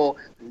beautiful,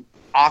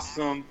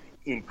 awesome,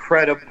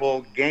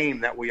 incredible game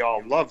that we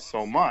all love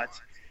so much.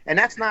 And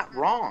that's not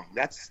wrong.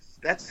 That's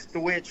the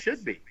way it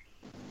should be.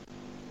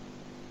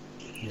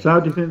 So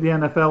how do you think the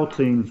NFL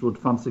teams would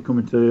fancy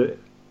coming to,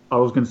 I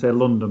was going to say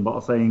London, but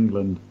I'll say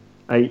England,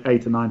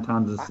 eight to nine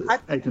times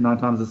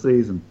a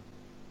season?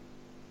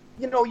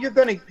 You're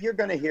going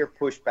to hear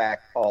pushback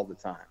all the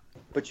time.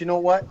 But you know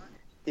what?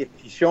 If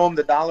you show them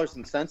the dollars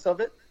and cents of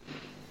it,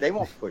 they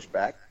won't push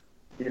back.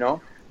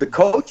 The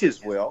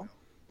coaches will,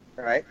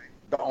 right?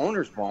 The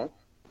owners won't.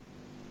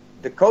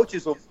 The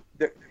coaches are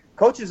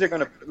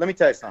going to, let me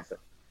tell you something.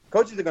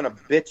 Coaches are going to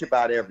bitch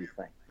about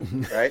everything,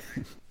 right?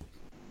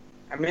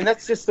 I mean,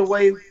 that's just the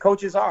way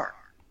coaches are,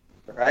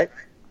 right?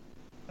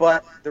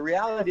 But the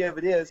reality of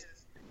it is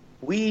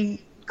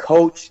we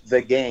coach the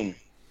game,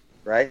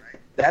 right?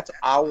 That's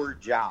our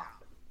job.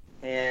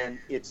 And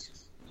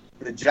it's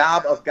the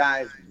job of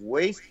guys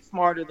way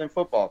smarter than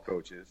football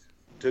coaches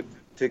to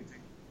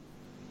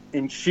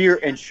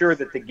ensure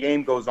that the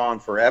game goes on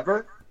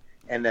forever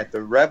and that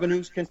the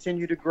revenues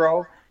continue to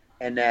grow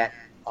and that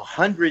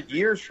 100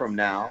 years from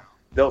now,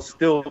 there'll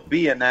still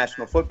be a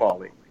National Football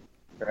League,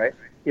 right?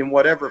 In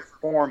whatever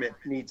form it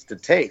needs to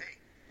take.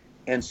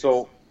 And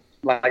so,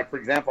 like, for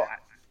example,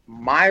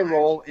 my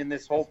role in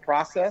this whole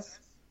process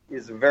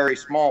is a very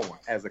small one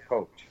as a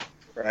coach,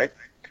 right?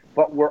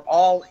 But we're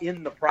all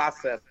in the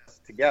process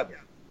together.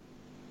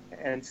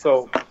 And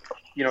so,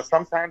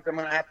 sometimes I'm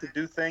going to have to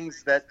do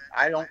things that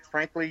I don't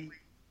frankly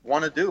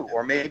want to do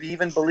or maybe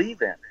even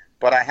believe in,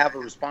 but I have a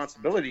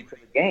responsibility to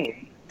the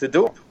game to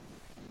do them.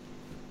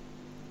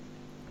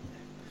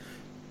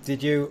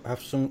 Did you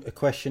have a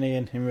question,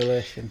 Ian, in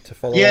relation to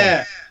follow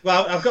on?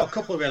 Well, I've got a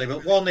couple really,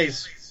 but one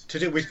is to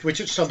do with, we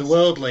touched on the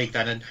World League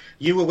then, and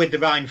you were with the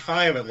Rhine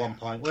Fire at one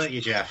point, weren't you,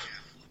 Jeff?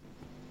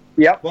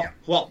 Yep.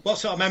 What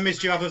sort of memories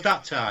do you have of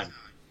that time?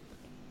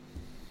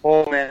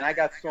 Oh, man, I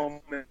got so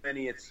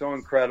many. It's so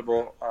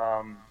incredible.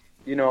 I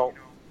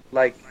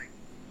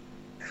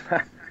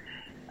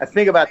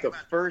think about the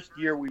first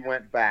year we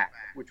went back,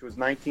 which was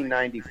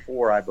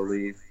 1994, I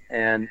believe,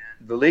 and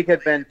the league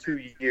had been 2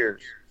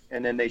 years.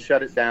 And then they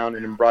shut it down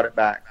and then brought it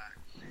back.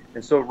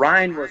 And so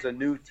Rhine was a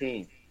new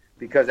team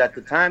because at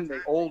the time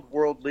the old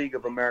World League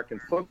of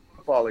American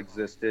Football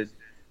existed,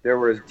 there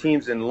were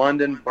teams in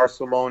London,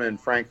 Barcelona, and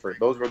Frankfurt.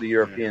 Those were the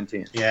European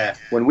teams. Yeah.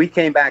 When we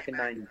came back in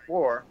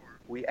 94,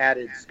 we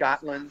added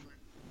Scotland.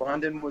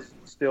 London was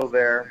still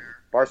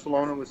there.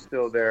 Barcelona was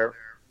still there.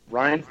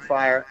 Rhine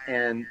Fire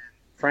and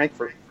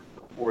Frankfurt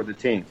were the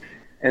team.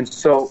 And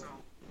so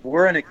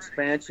we're an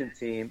expansion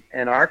team,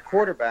 and our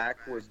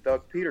quarterback was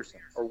Doug Peterson,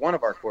 or one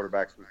of our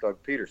quarterbacks was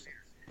Doug Peterson.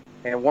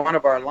 And one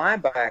of our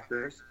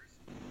linebackers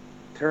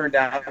turned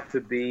out to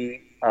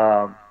be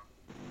a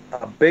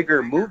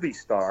bigger movie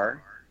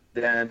star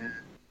than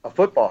a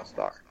football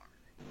star.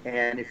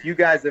 And if you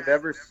guys have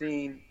ever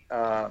seen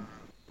the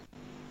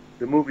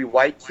movie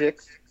White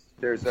Chicks,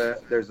 there's a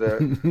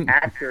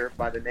actor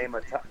by the name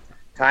of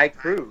Ty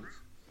Cruz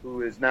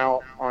who is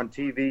now on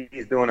TV.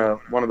 He's doing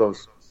one of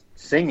those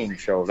singing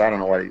shows. I don't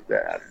know what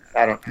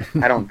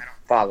I don't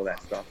follow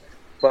that stuff.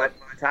 But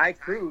Ty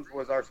Cruz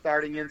was our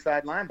starting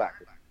inside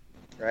linebacker,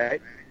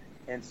 right?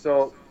 And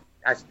so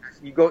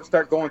you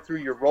start going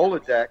through your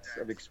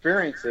Rolodex of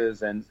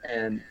experiences, and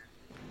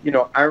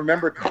I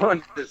remember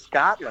going to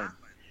Scotland,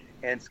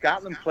 and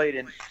Scotland played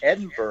in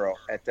Edinburgh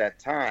at that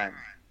time,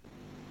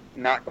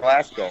 not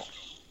Glasgow.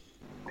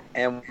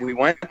 And we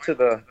went to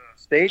the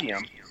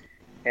stadium,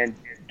 and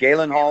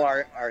Galen Hall,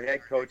 our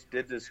head coach,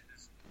 did this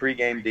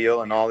pregame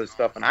deal and all this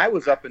stuff, and I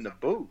was up in the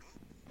booth,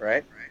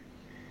 right?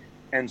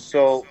 And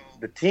so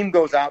the team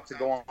goes out to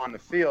go on the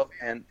field,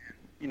 and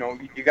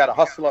you got to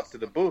hustle up to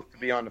the booth to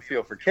be on the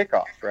field for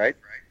kickoff, right?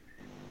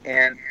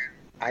 And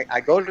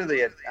I go to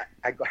the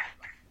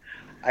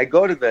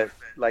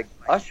like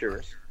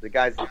ushers, the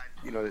guys that,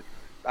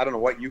 I don't know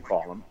what you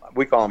call them,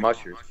 we call them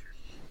ushers,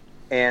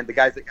 and the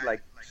guys that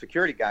like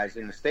security guys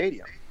in the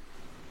stadium,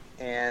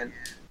 and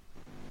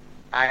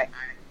I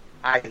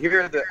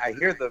hear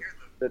the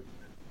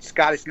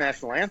Scottish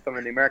national anthem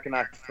and the American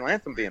national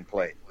anthem being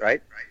played,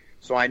 right?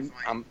 So I'm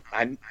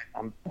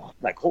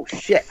like, oh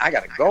shit, I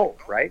gotta go,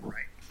 right?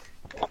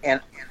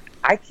 And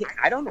I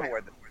don't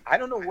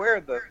know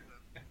where the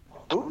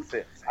booth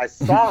is. I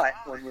saw it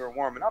when we were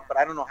warming up, but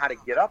I don't know how to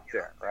get up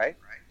there, right?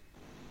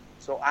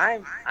 So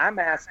I'm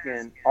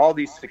asking all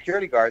these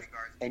security guards,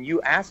 and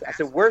I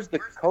said, where's the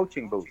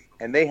coaching booth?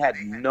 And they had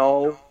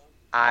no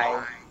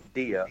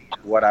idea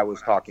what I was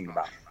talking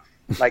about.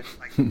 Like,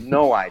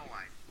 no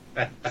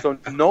idea. So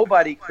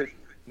nobody could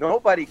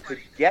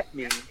get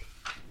me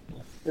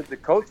to the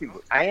coaching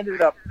booth. I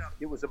ended up,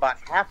 it was about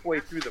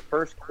halfway through the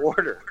first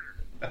quarter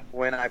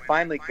when I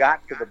finally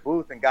got to the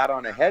booth and got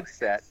on a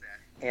headset,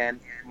 and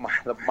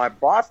my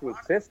boss was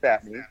pissed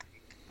at me.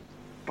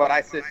 But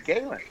I said,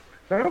 Galen,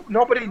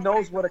 nobody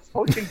knows what a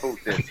coaching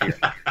booth is here,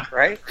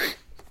 right?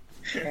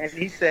 And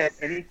he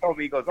told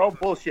me, he goes, oh,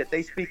 bullshit,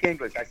 they speak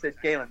English. I said,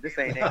 Galen, this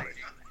ain't English.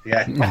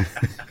 Yeah.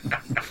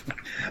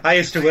 I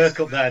used to work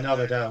up there, no,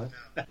 I don't.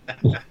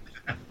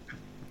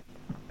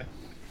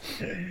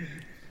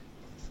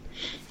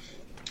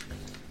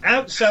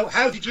 So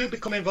how did you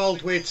become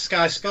involved with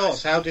Sky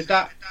Sports? How did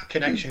that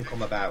connection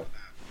come about?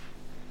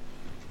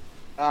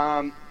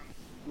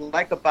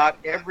 Like about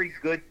every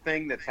good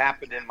thing that's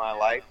happened in my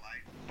life,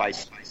 by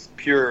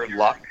pure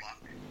luck,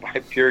 by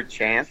pure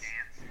chance.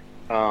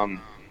 I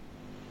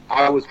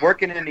was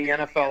working in the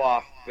NFL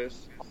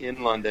office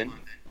in London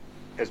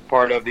as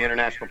part of the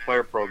International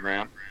Player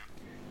Program,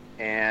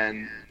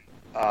 and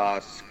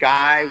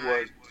Sky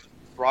was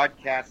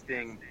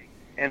broadcasting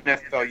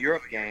NFL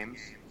Europe games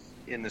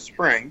in the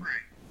spring,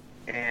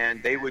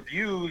 and they would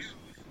use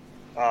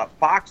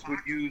Fox would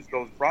use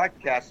those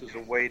broadcasts as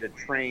a way to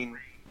train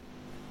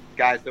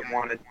guys that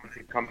wanted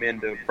to come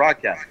into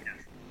broadcasting.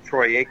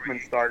 Troy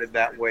Aikman started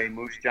that way.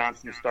 Moose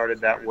Johnson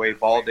started that way.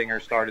 Baldinger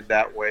started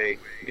that way.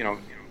 You know,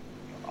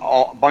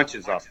 all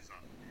bunches of them.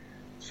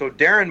 So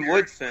Darren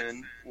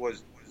Woodson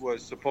was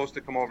supposed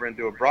to come over and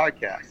do a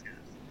broadcast,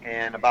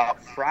 and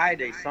about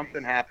Friday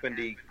something happened.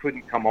 He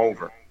couldn't come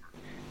over,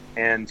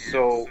 and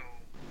so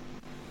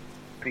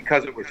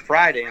because it was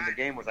Friday and the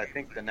game was, I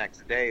think, the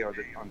next day or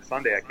on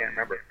Sunday, I can't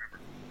remember,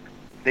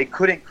 they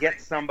couldn't get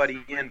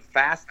somebody in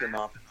fast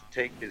enough to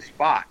take his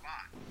spot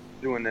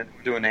doing the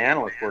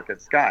analyst work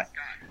at Sky.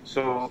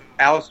 So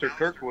Alistair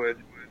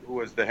Kirkwood, who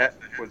was the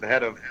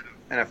head of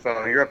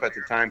NFL Europe at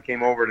the time,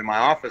 came over to my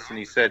office and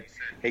he said,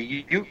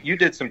 hey, you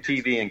did some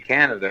TV in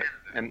Canada,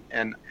 and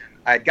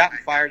I had gotten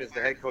fired as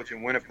the head coach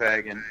in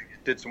Winnipeg and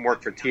did some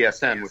work for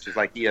TSN, which is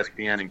like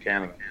ESPN in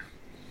Canada.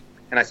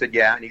 And I said,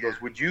 yeah. And he goes,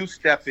 would you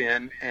step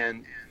in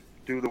and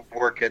do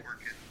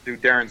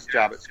Darren's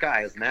job at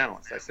Sky as an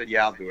analyst? I said,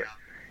 yeah, I'll do it.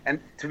 And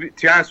to be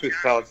honest with you,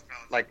 fellas,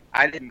 like,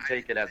 I didn't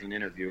take it as an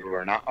interview or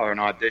an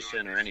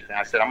audition or anything.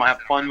 I said, I'm going to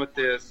have fun with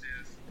this,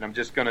 and I'm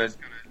just going to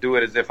do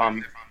it as if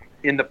I'm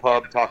in the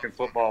pub talking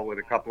football with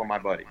a couple of my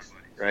buddies,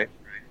 right?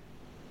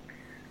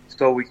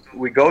 So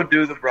we go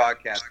do the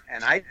broadcast,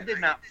 and I did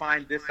not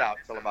find this out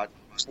until about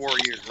 4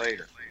 years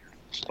later.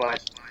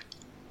 But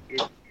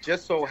it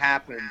just so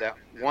happened that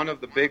one of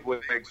the big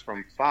wigs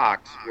from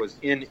Fox was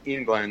in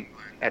England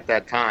at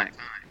that time.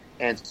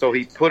 And so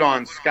he put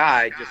on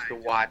Sky just to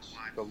watch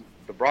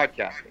the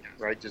broadcasting,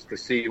 right? Just to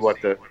see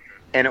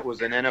and it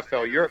was an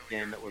NFL Europe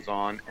game that was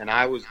on, and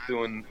I was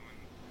doing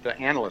the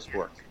analyst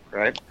work,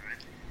 right?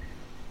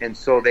 And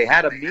so they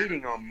had a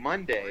meeting on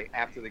Monday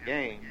after the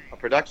game, a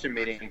production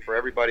meeting for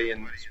everybody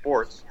in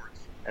sports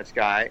at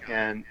Sky,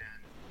 and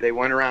they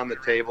went around the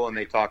table and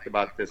they talked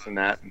about this and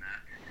that. And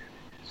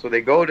so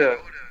they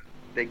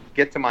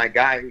get to my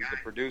guy who's the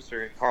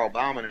producer, Carl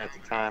Bauman at the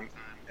time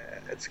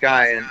at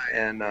Sky,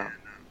 and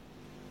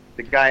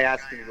the guy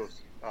asked me, he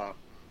goes,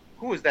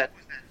 who was that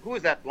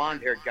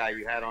blonde-haired guy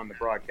you had on the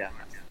broadcast,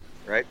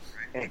 right?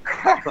 And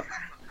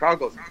Carl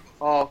goes,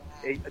 oh,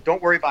 hey,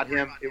 don't worry about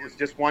him. It was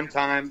just one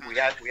time. We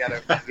had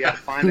to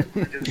find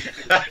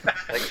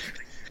it.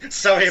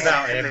 Sorry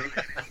about him.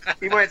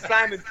 He went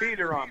Simon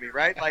Peter on me,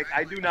 right? Like,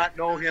 I do not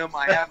know him.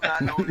 I have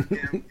not known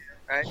him,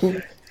 right?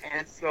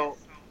 And so,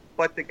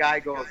 but the guy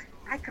goes,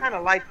 I kind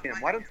of like him.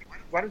 Why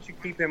don't you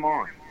keep him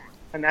on?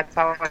 And that's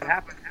how it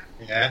happened.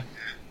 Yeah.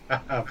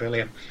 Oh,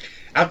 brilliant.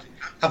 I've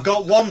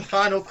got one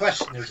final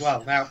question as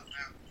well. Now,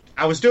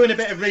 I was doing a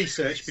bit of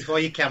research before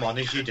you came on,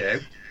 as you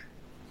do.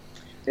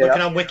 Yeah.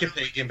 Looking on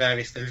Wikipedia and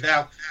various things.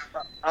 Now,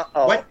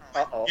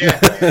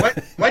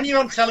 when you're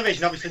on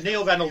television, obviously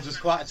Neil Reynolds is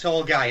quite a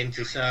tall guy, isn't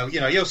he? So,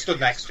 you're stood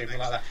next to him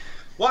like that.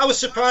 What I was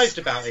surprised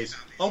about is,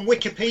 on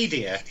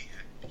Wikipedia,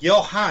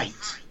 your height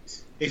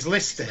is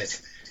listed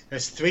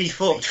as 3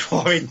 foot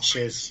 4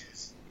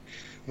 inches,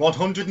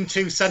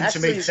 102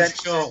 centimetres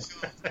tall.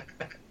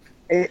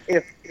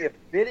 If it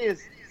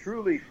is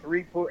truly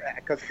 3 foot,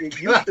 because it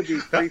used to be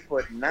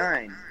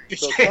 3'9".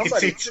 So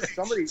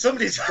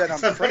somebody said I'm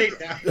crazy.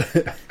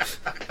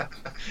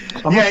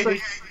 I must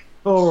say,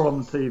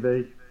 on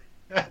TV.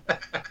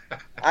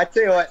 I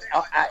tell you what,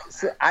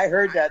 I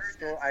heard that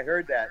story. I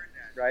heard that,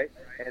 right?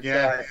 And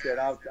so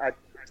I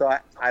said,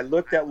 I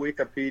looked at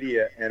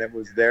Wikipedia and it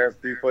was there,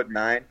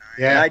 3'9".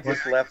 Yeah, and I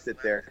just left it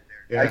there.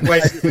 Yeah.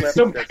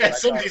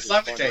 Somebody's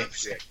left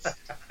it.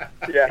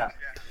 Yeah.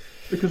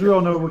 Because we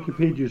all know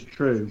Wikipedia is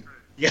true.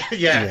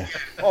 Yeah.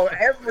 Oh,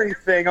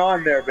 everything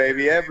on there,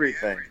 baby,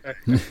 everything.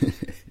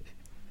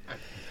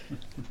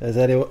 Has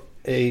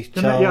Hey,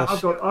 Charles. Yeah,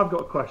 I've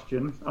got a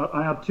question.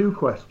 I had two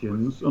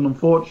questions, and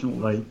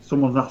unfortunately,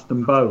 someone's asked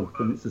them both,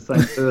 and it's the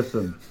same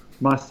person.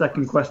 My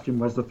second question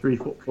was the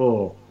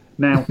 3'4".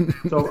 Now,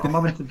 so I'm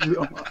having to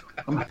do.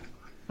 I'm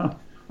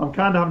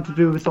kind of having to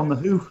do this on the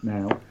hoof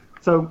now.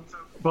 So,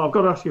 but I've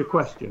got to ask you a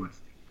question.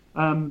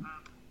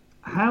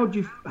 How do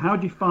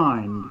you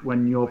find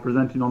when you're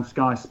presenting on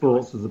Sky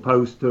Sports as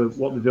opposed to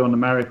what they do in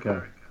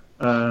America?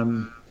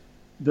 The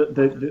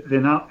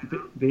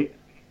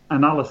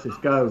analysis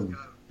goes,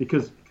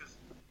 because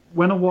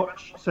when I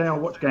watch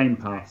Game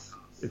Pass,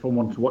 if I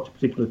want to watch a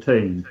particular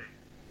team,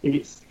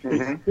 it's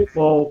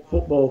football,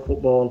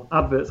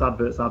 adverts,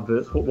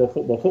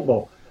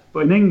 football. But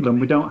in England,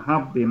 we don't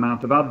have the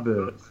amount of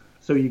adverts,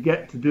 so you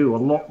get to do a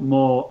lot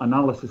more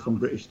analysis on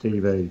British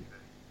TV.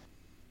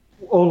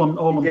 Do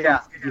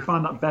you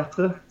find that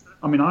better?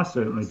 I mean, I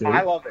certainly do.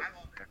 I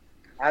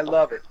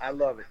love it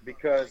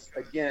because,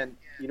 again,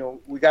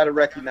 we got to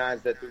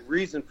recognize that the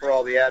reason for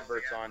all the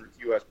adverts on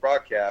U.S.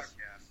 broadcast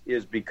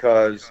is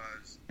because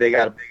they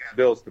got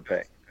bills to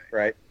pay,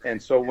 right?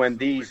 And so when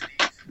these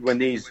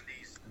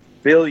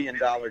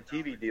billion-dollar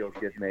TV deals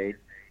get made,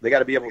 they got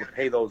to be able to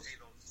pay those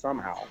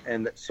somehow.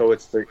 And so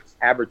it's the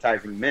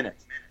advertising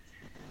minutes.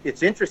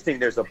 It's interesting.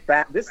 This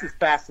is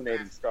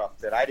fascinating stuff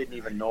that I didn't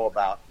even know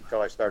about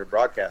until I started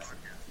broadcasting.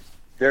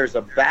 There's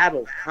a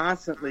battle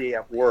constantly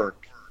at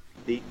work.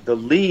 The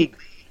league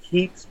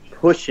keeps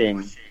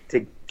pushing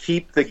to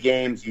keep the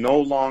games no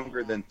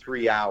longer than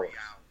 3 hours.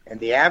 And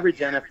the average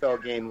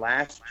NFL game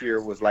last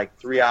year was like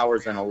 3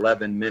 hours and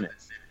 11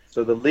 minutes.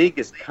 So the league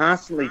is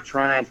constantly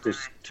trying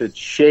to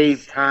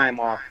shave time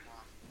off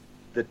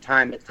the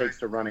time it takes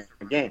to run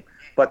a game.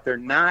 But they're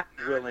not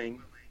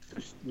willing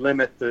to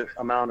limit the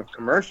amount of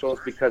commercials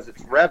because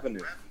it's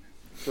revenue.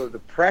 So the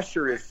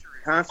pressure is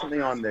constantly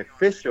on the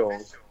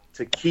officials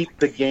to keep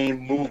the game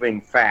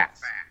moving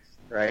fast,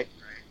 right?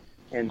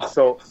 And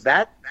so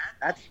that's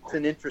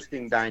an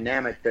interesting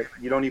dynamic that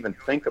you don't even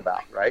think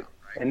about, right?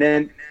 And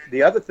then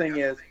the other thing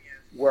is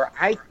where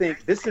I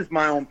think this is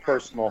my own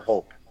personal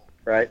hope,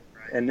 right?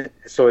 And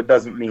so it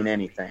doesn't mean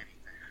anything.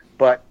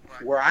 But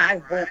where I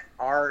hope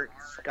our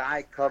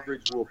Sky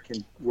coverage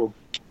will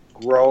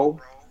grow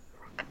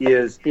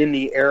is in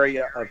the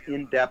area of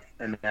in-depth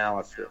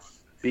analysis,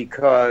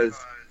 because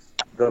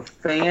the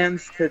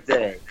fans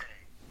today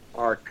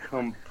are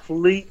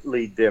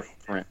completely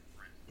different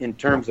in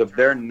terms of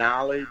their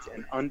knowledge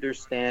and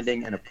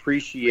understanding and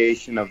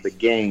appreciation of the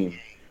game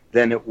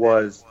than it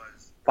was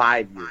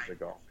 5 years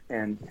ago,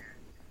 and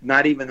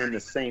not even in the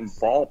same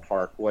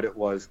ballpark what it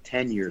was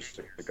 10 years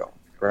ago,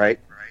 right?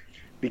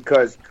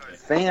 Because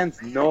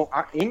fans know,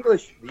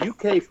 the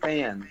UK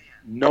fan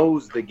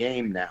knows the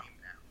game now,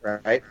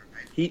 right?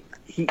 He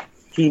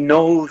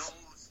knows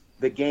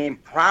the game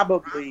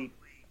probably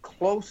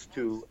close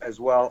to as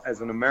well as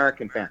an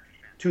American fan.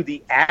 To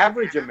the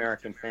average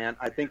American fan,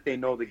 I think they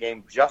know the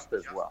game just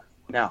as well.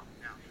 Now,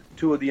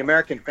 to the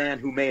American fan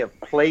who may have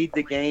played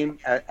the game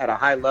at a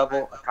high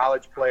level, a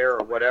college player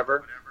or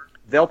whatever,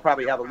 they'll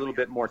probably have a little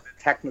bit more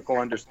technical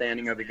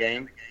understanding of the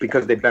game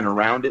because they've been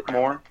around it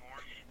more.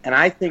 And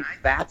I think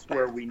that's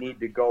where we need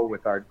to go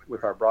with our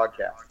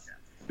broadcasts,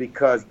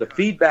 because the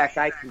feedback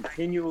I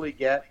continually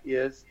get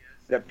is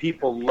that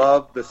people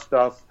love the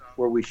stuff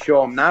where we show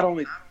them not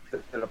only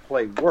that a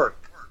play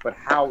worked, but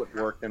how it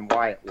worked and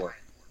why it worked.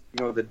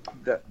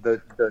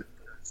 The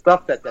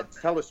stuff that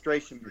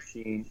telestration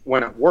machine,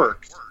 when it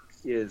works,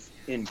 is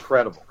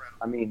incredible.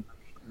 I mean,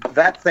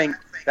 that thing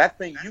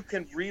you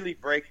can really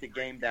break the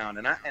game down.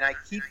 And I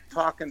keep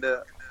talking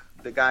to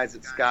the guys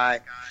at Sky,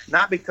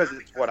 not because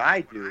it's what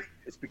I do,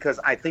 it's because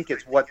I think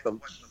it's what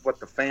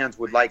the fans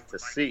would like to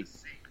see.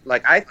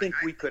 Like, I think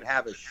we could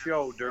have a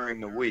show during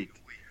the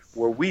week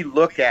where we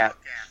look at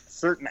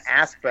certain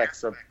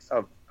aspects of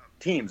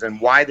teams and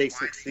why they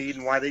succeed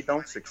and why they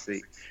don't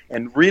succeed,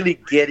 and really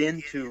get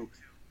into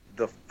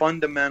the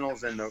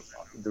fundamentals and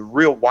the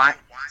real why.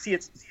 See,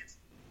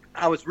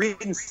 I was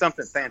reading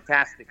something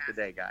fantastic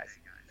today, guys.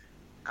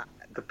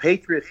 The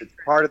Patriots, it's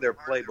part of their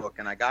playbook,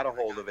 and I got a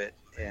hold of it,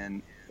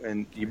 and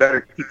you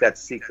better keep that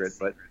secret,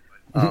 but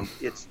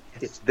it's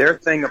their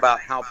thing about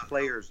how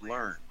players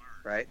learn,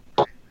 right?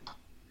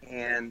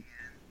 And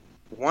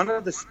one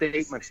of the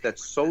statements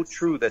that's so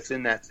true it's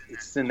in that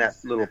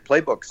little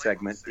playbook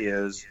segment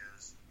is,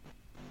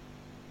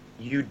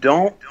 you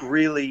don't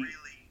really,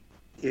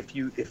 if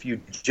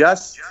you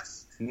just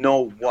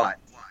know what,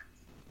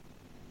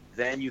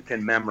 then you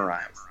can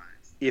memorize.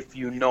 If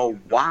you know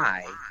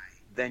why,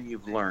 then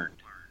you've learned,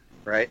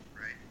 right?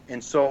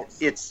 And so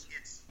it's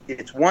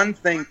one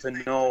thing to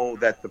know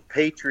that the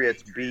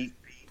Patriots beat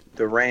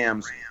the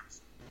Rams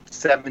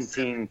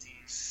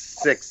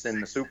 17-6 in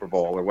the Super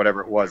Bowl or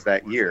whatever it was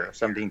that year,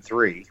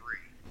 17-3.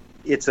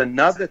 It's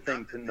another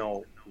thing to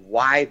know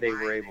why they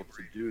were able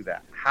to do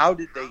that. How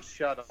did they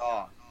shut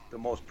off the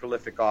most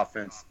prolific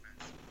offense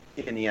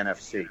in the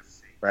NFC,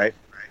 right?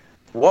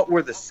 What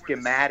were the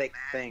schematic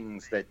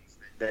things that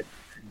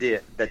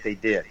they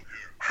did?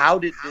 How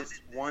did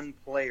this one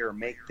player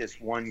make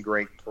this one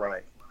great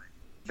play?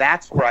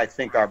 That's where I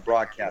think our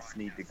broadcasts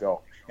need to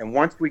go. And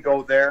once we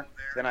go there,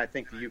 then I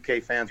think the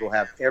UK fans will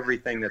have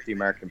everything that the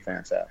American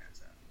fans have.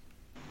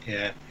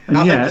 Yeah. I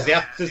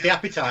think there's the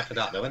appetite for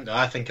that, though, isn't there?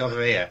 I think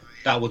over here,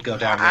 that would go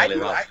down really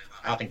well.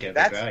 I think it'd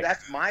be great.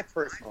 That's my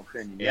personal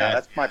opinion. Yeah,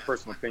 that's my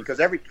personal opinion. Because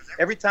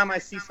every time I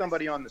see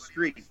somebody on the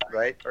street,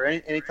 right, or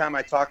anytime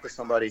I talk to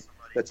somebody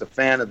that's a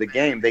fan of the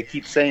game, they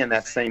keep saying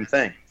that same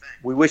thing.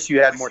 We wish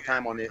you had more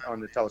time on the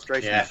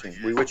telestration machine.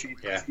 We wish you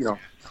know.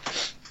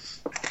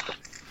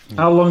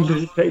 How long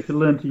does it take to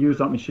learn to use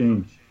that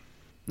machine?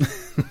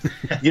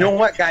 You know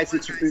what, guys?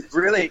 It's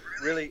really,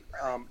 really,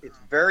 it's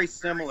very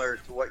similar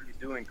to what you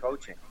do in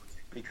coaching,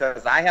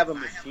 because I have a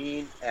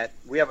machine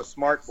we have a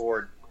smart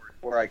board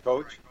where I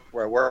coach,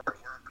 where I work,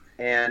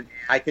 and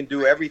I can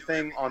do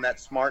everything on that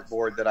smart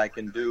board that I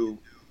can do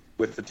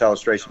with the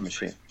telestration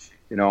machine,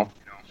 you know.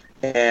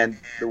 And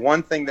the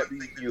one thing that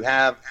you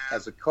have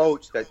as a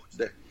coach that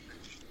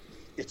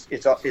it's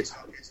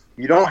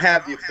you don't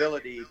have the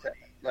ability to,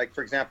 like,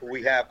 for example,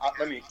 we have.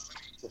 Let me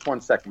just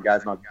 1 second,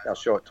 guys, and I'll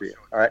show it to you.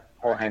 All right,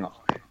 hang on.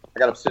 I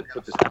gotta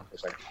put this down for a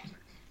second.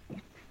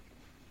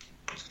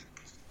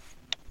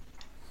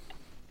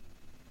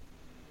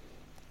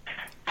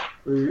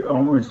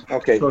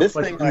 Okay, this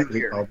thing right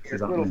here.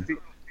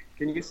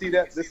 Can you see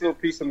that? This little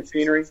piece of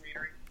machinery,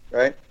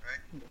 right?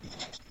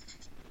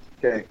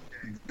 Okay,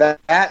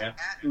 that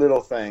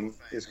little thing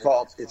is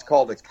called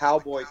a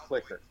cowboy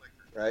clicker,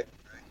 right?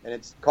 And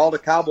it's called a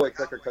cowboy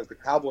clicker because the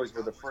Cowboys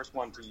were the first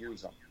one to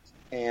use them.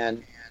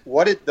 And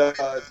what it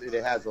does, it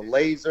has a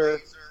laser.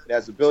 It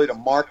has the ability to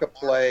mark a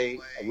play,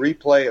 a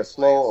replay, a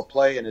slow, a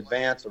play, an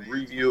advance, a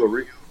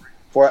review,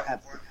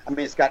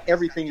 it's got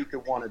everything you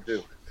could want to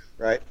do,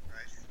 right?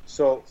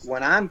 So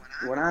when I'm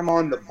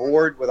on the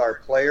board with our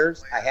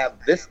players, I have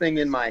this thing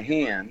in my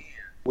hand,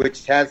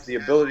 which has the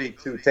ability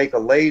to take a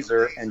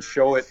laser and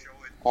show it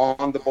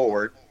on the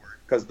board,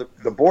 because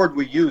the board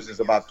we use is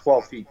about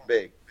 12 feet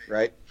big,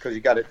 right? Because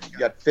you got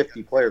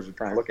 50 players who are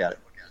trying to look at it.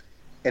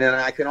 And then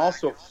I can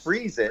also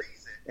freeze it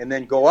and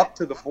then go up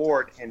to the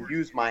board and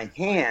use my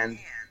hand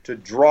to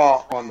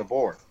draw on the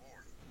board,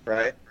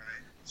 right?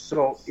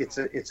 So it's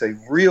a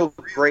real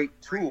great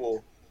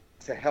tool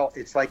to help.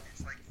 It's like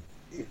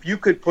if you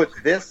could put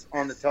this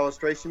on the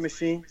telestration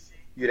machine,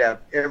 you'd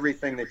have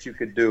everything that you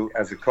could do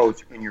as a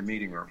coach in your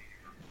meeting room.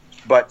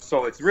 But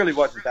so it really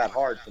wasn't that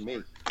hard for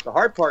me. The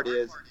hard part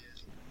is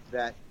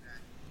that,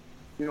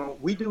 you know,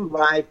 we do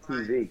live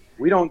TV.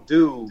 We don't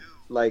do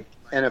like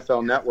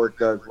NFL Network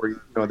does, where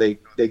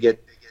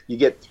you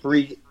get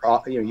three.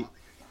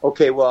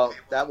 Okay, well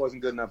that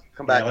wasn't good enough.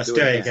 Come back and do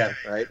it again,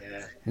 right?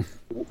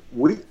 Yeah.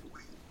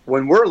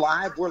 When we're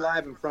live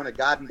in front of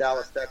God in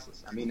Dallas,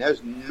 Texas. I mean,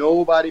 there's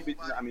nobody.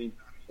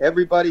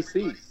 Everybody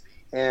sees,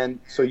 and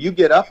so you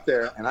get up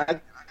there, and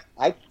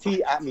I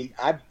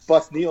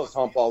bust Neil's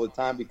hump all the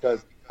time,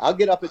 because I'll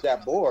get up at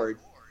that board.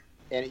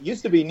 And it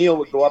used to be Neil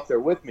would go up there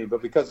with me,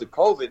 but because of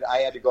COVID, I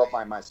had to go up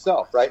by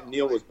myself, right?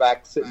 Neil was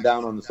back sitting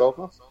down on the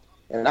sofa.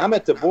 And I'm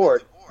at the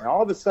board, and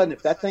all of a sudden,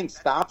 if that thing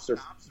stops or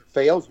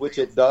fails, which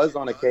it does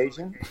on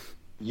occasion,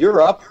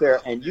 you're up there,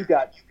 and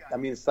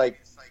it's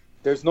like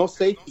there's no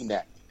safety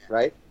net,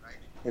 right?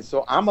 And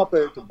so I'm up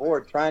there at the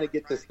board trying to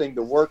get this thing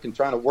to work and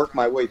trying to work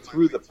my way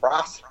through the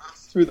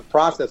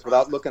process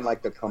without looking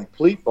like a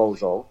complete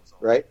bozo,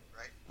 right?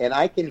 And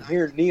I can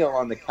hear Neil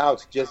on the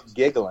couch just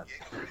giggling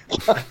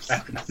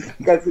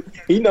because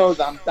he knows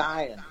I'm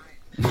dying.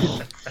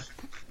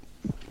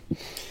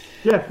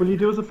 Jeff, will you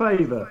do us a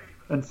favour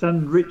and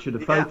send Richard a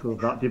photo of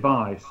that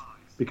device?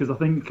 Because I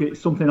think it's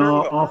something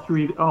our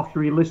three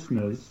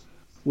listeners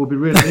will be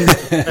really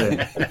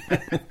interested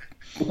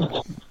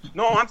in.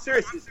 No, I'm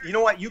serious. You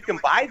know what? You can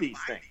buy these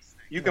things.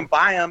 You can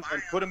buy them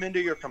and put them into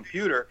your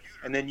computer,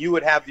 and then you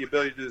would have the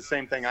ability to do the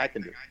same thing I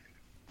can do.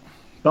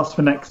 That's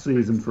for next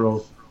season for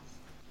us.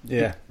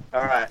 Yeah.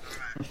 All right.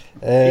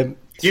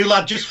 You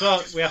lad, just for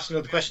we asked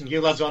another question. You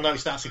lads all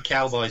notice that's a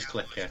Cowboys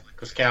clicker,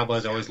 because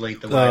Cowboys always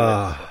lead the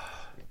way.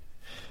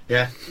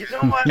 Yeah. You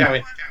know what?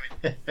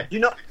 Do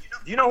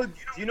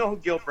you know who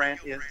Gil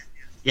Brandt is?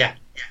 Yeah.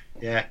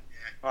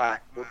 All right.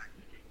 Well,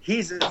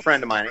 he's a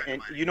friend of mine,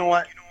 and you know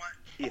what?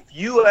 If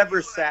you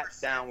ever sat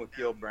down with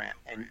Gil Brandt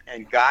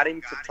and got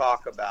him to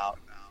talk about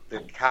the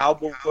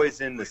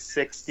Cowboys in the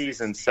 60s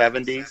and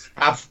 70s.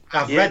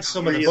 I've read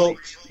some of the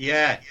books.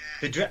 Yeah.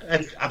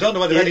 And I don't know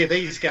whether any of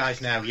these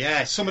guys now.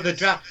 Yeah. Some of the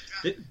draft,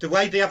 the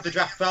way they have the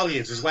draft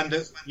values is when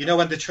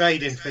they're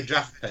trading for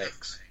draft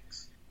picks.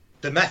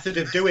 The method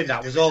of doing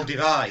that was all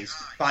devised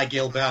by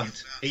Gil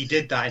Brandt. He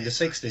did that in the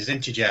 60s,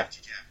 didn't you, Jeff?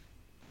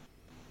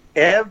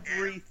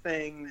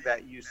 Everything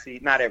that you see,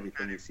 not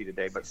everything you see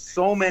today, but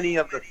so many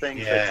of the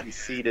things that you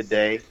see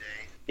today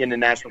in the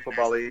National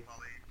Football League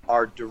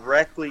are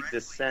directly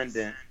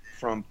descendant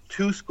from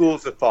two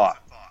schools of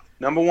thought.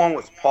 Number one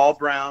was Paul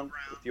Brown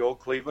with the old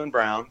Cleveland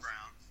Browns,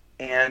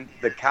 and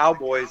the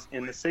Cowboys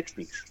in the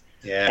 60s.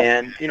 Yeah.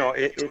 And,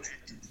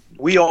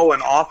 we owe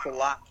an awful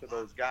lot to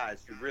those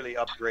guys who really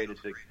upgraded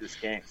this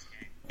game.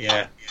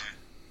 Yeah.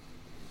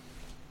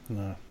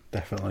 No,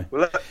 definitely.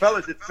 Well,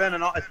 fellas, it's been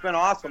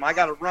awesome. I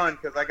got to run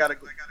because I got to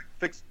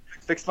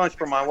fix lunch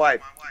for my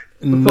wife.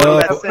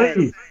 No.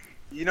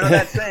 You know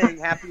that saying,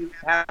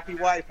 happy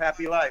wife,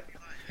 happy life.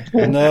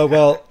 No,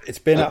 well, it's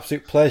been an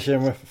absolute pleasure,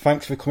 and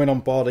thanks for coming on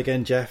board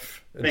again,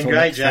 Jeff. It's been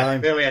great,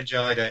 Jeff. Really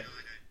enjoyed it.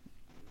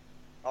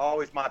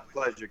 Always my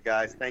pleasure,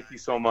 guys. Thank you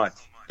so much.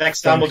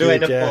 Next time we'll do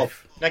it in the pub.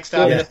 Next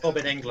time in the pub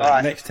in England.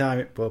 Right. Next time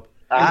at pub.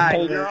 All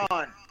right, you're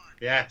on.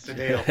 Yeah, it's a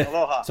deal.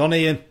 Aloha. It's on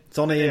Ian.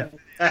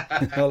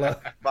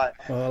 Bye.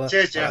 Hola.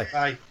 Cheers, Jeff.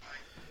 Bye.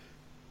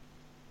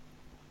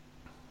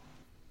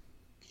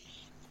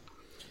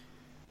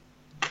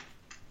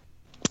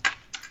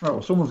 Right,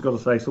 well, someone's got to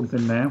say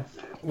something now.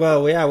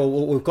 Well, yeah,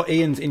 we've got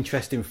Ian's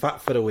interesting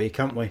fact for the week,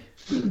 haven't we?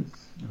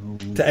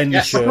 To end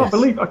the show.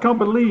 I can't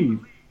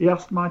believe he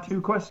asked my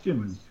 2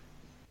 questions.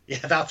 Yeah,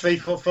 that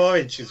 3'4"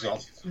 one.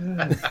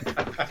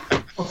 Yeah.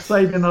 What's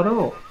saving that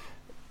up?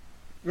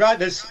 Right,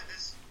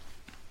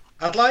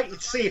 I'd like to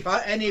see if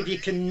any of you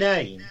can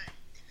name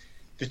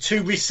the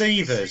 2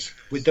 receivers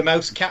with the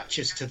most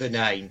catches to the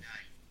name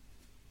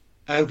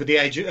over the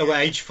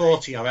age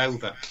 40 or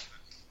over.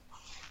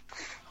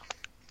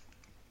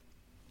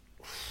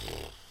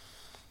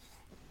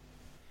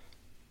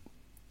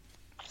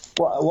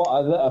 What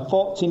are they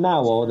 40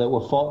 now, or that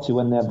were 40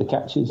 when they had the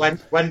catches?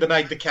 When they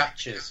made the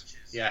catches,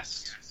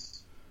 yes.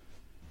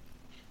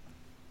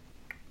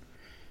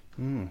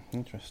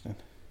 Interesting.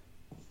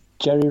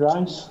 Jerry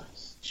Rice?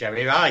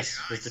 Jerry Rice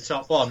was the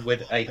top one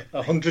with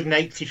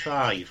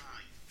 185.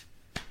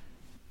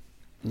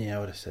 Yeah, I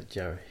would have said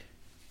Jerry.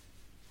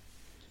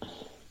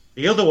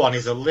 The other one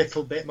is a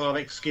little bit more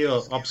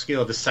obscure,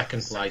 the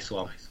second place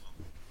one.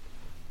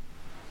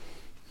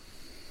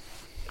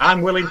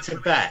 I'm willing to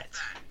bet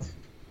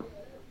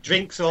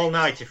drinks all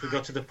night if we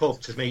go to the pub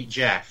to meet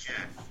Jeff.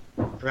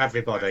 For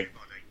everybody,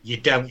 you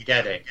don't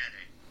get it.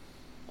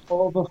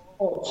 Over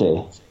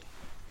 40?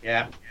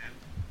 Yeah.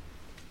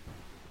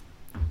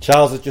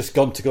 Charles has just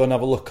gone to go and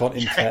have a look on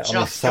internet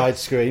on his side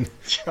screen.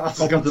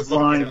 Problems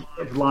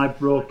of live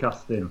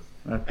broadcasting.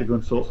 I have to go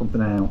and sort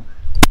something out.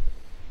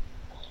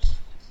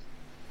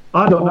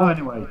 I don't know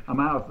anyway. I'm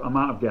out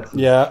of guessing.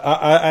 Yeah,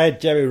 I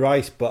had Jerry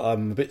Rice, but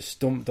I'm a bit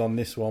stumped on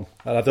this one.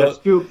 And I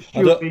don't. We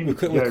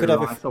could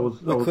have a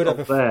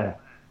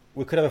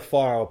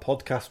 4-hour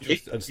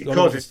podcast.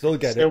 And still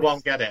get it.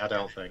 Won't get it. I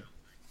don't think.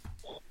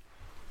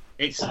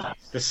 It's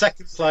the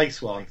second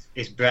place one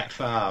is Brett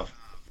Favre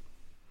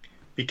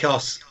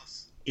because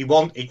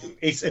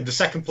the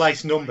second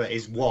place number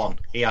is 1.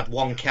 He had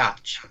 1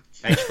 catch.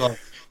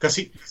 Because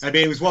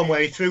it was one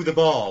where he threw the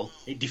ball,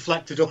 it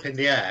deflected up in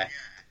the air,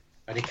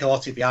 and he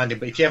caught it behind him.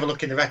 But if you ever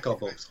look in the record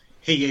books,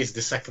 he is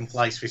the second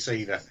place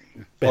receiver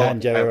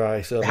behind Jerry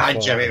Rice.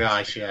 Behind Jerry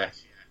Rice, yeah.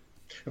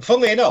 And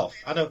funnily enough,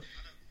 I know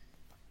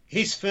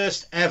his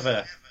first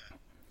ever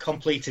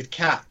completed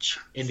catch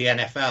in the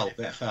NFL,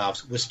 Brett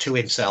Favre's, was to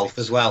himself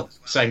as well.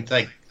 Same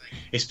thing.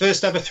 His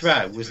first ever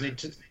throw was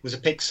a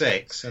pick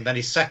 6, and then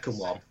his second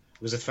one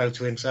was a throw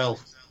to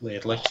himself.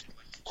 Weirdly.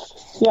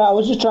 Yeah, I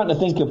was just trying to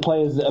think of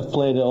players that have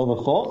played at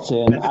over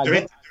 40. And how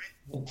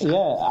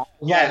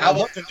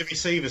often do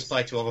receivers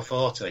play to over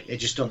 40? It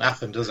just doesn't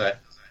happen, does it?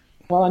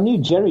 Well, I knew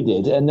Jerry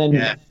did, and then,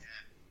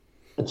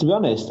 to be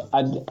honest,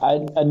 I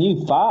knew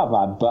Favre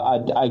had,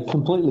 but I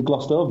completely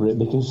glossed over it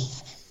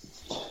because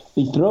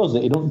he throws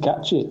it, he don't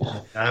catch it.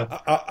 No.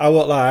 I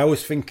won't lie, I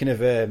was thinking of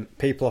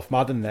people off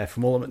Madden there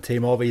from Ultimate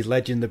Team, all these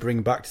legends they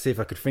bring back to see if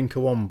I could think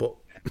of one, but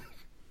I've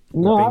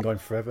been going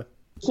forever.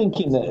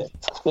 Thinking that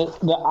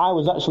I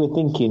was actually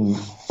thinking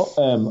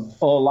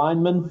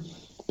O-linemen,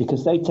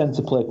 because they tend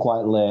to play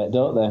quite late,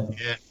 don't they?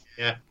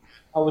 Yeah.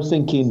 I was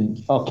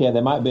thinking, okay,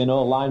 there might be an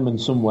O-lineman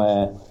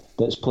somewhere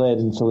that's played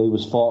until he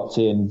was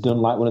 40 and done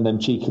like one of them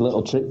cheeky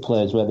little trick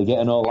plays where they get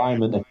an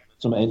O-lineman to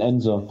something in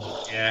end zone.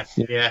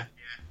 Yeah.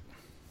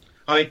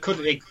 Oh, it could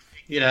have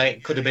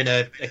been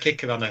a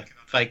kicker on a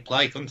fake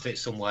play, couldn't it,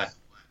 somewhere?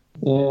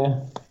 Yeah.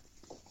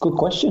 Good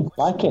question.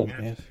 Like it.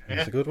 Yeah,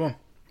 it's a good one.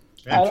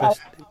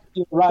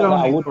 You're right.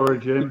 Don't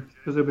encourage him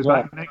because he'll be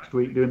back next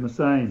week doing the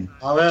same.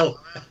 I will.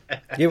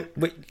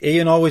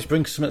 Ian always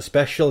brings something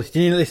special. Did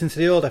you listen to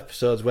the old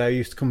episodes where he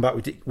used to come back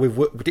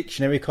with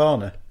Dictionary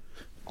Corner?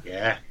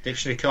 Yeah,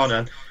 Dictionary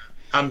Corner,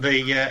 and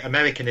the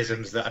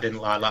Americanisms that I didn't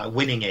like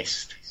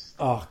winningist.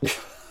 Oh,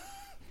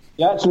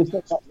 you actually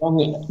said that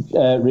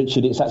wrong,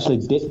 Richard. It's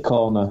actually Dick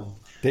Corner.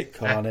 Dick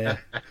Corner.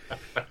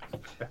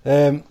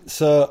 Yeah.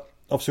 So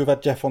obviously we've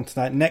had Jeff on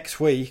tonight. Next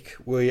week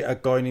we are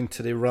going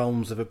into the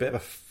realms of a bit of a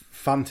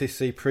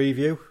fantasy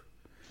preview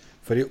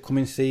for the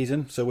upcoming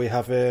season. So we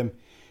have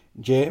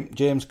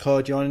James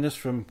Corr joining us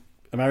from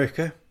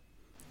America.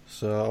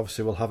 So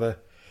obviously we'll have a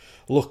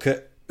look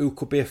at who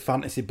could be a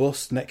fantasy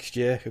bust next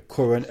year,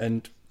 current,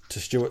 and to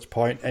Stuart's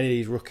point, any of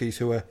these rookies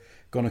who are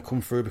going to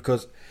come through,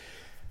 because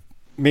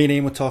me and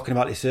Ian were talking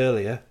about this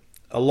earlier.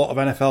 A lot of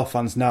NFL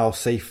fans now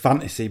see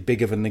fantasy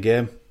bigger than the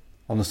game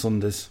on the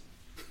Sundays.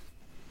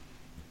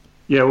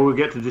 Yeah, well, we'll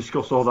get to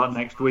discuss all that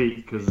next week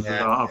because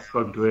I've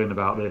spoken to Ian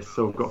about this,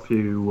 so I've got a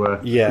few.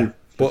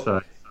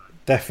 But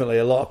definitely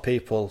a lot of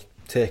people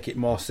take it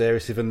more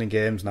seriously than the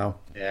games now.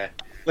 Yeah.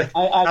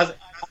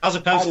 As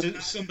opposed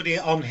to somebody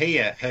on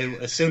here who,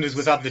 as soon as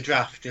we've had the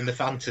draft in the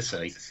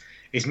fantasy,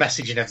 is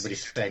messaging everybody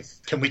saying,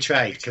 "Can we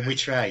trade? Can we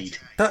trade?"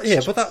 But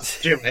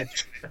that's do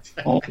it.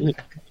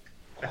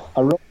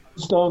 A rolling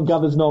stone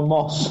gathers no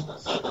moss.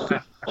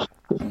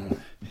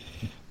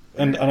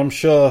 and I'm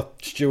sure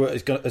Stuart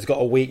has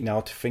got a week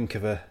now to think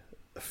of a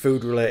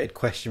food-related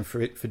question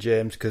for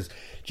James, because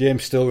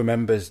James still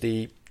remembers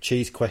the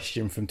cheese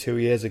question from 2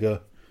 years ago.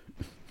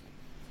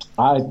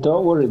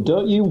 Don't worry.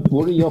 Don't you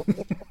worry your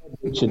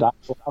Richard. I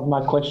will have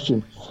my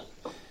question.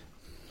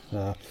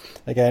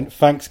 Again,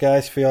 thanks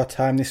guys for your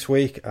time this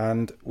week,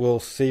 and we'll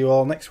see you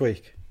all next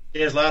week.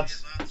 Cheers,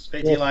 lads.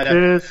 Speak to you later.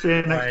 Cheers. See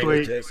you next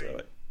week. Cheers.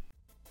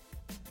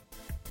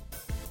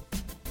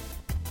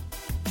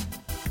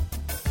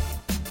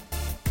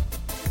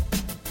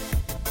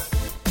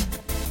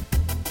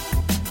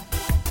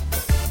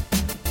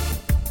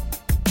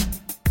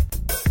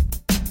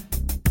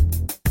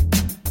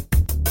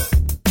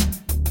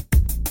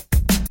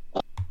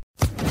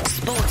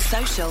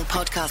 Social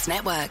Podcast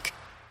Network.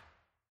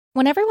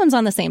 When everyone's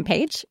on the same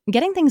page,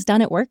 getting things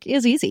done at work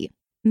is easy.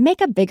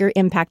 Make a bigger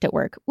impact at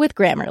work with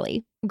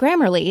Grammarly.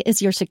 Grammarly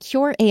is your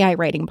secure AI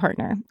writing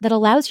partner that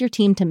allows your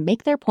team to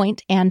make their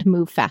point and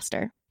move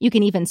faster. You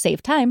can even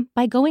save time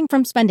by going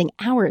from spending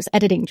hours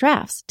editing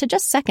drafts to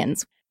just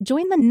seconds.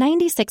 Join the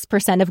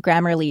 96% of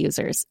Grammarly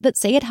users that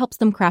say it helps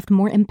them craft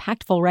more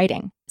impactful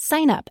writing.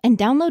 Sign up and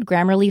download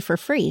Grammarly for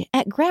free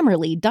at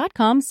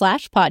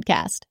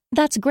Grammarly.com/podcast.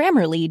 That's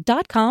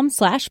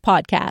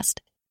Grammarly.com/podcast.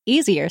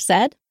 Easier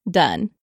said, done.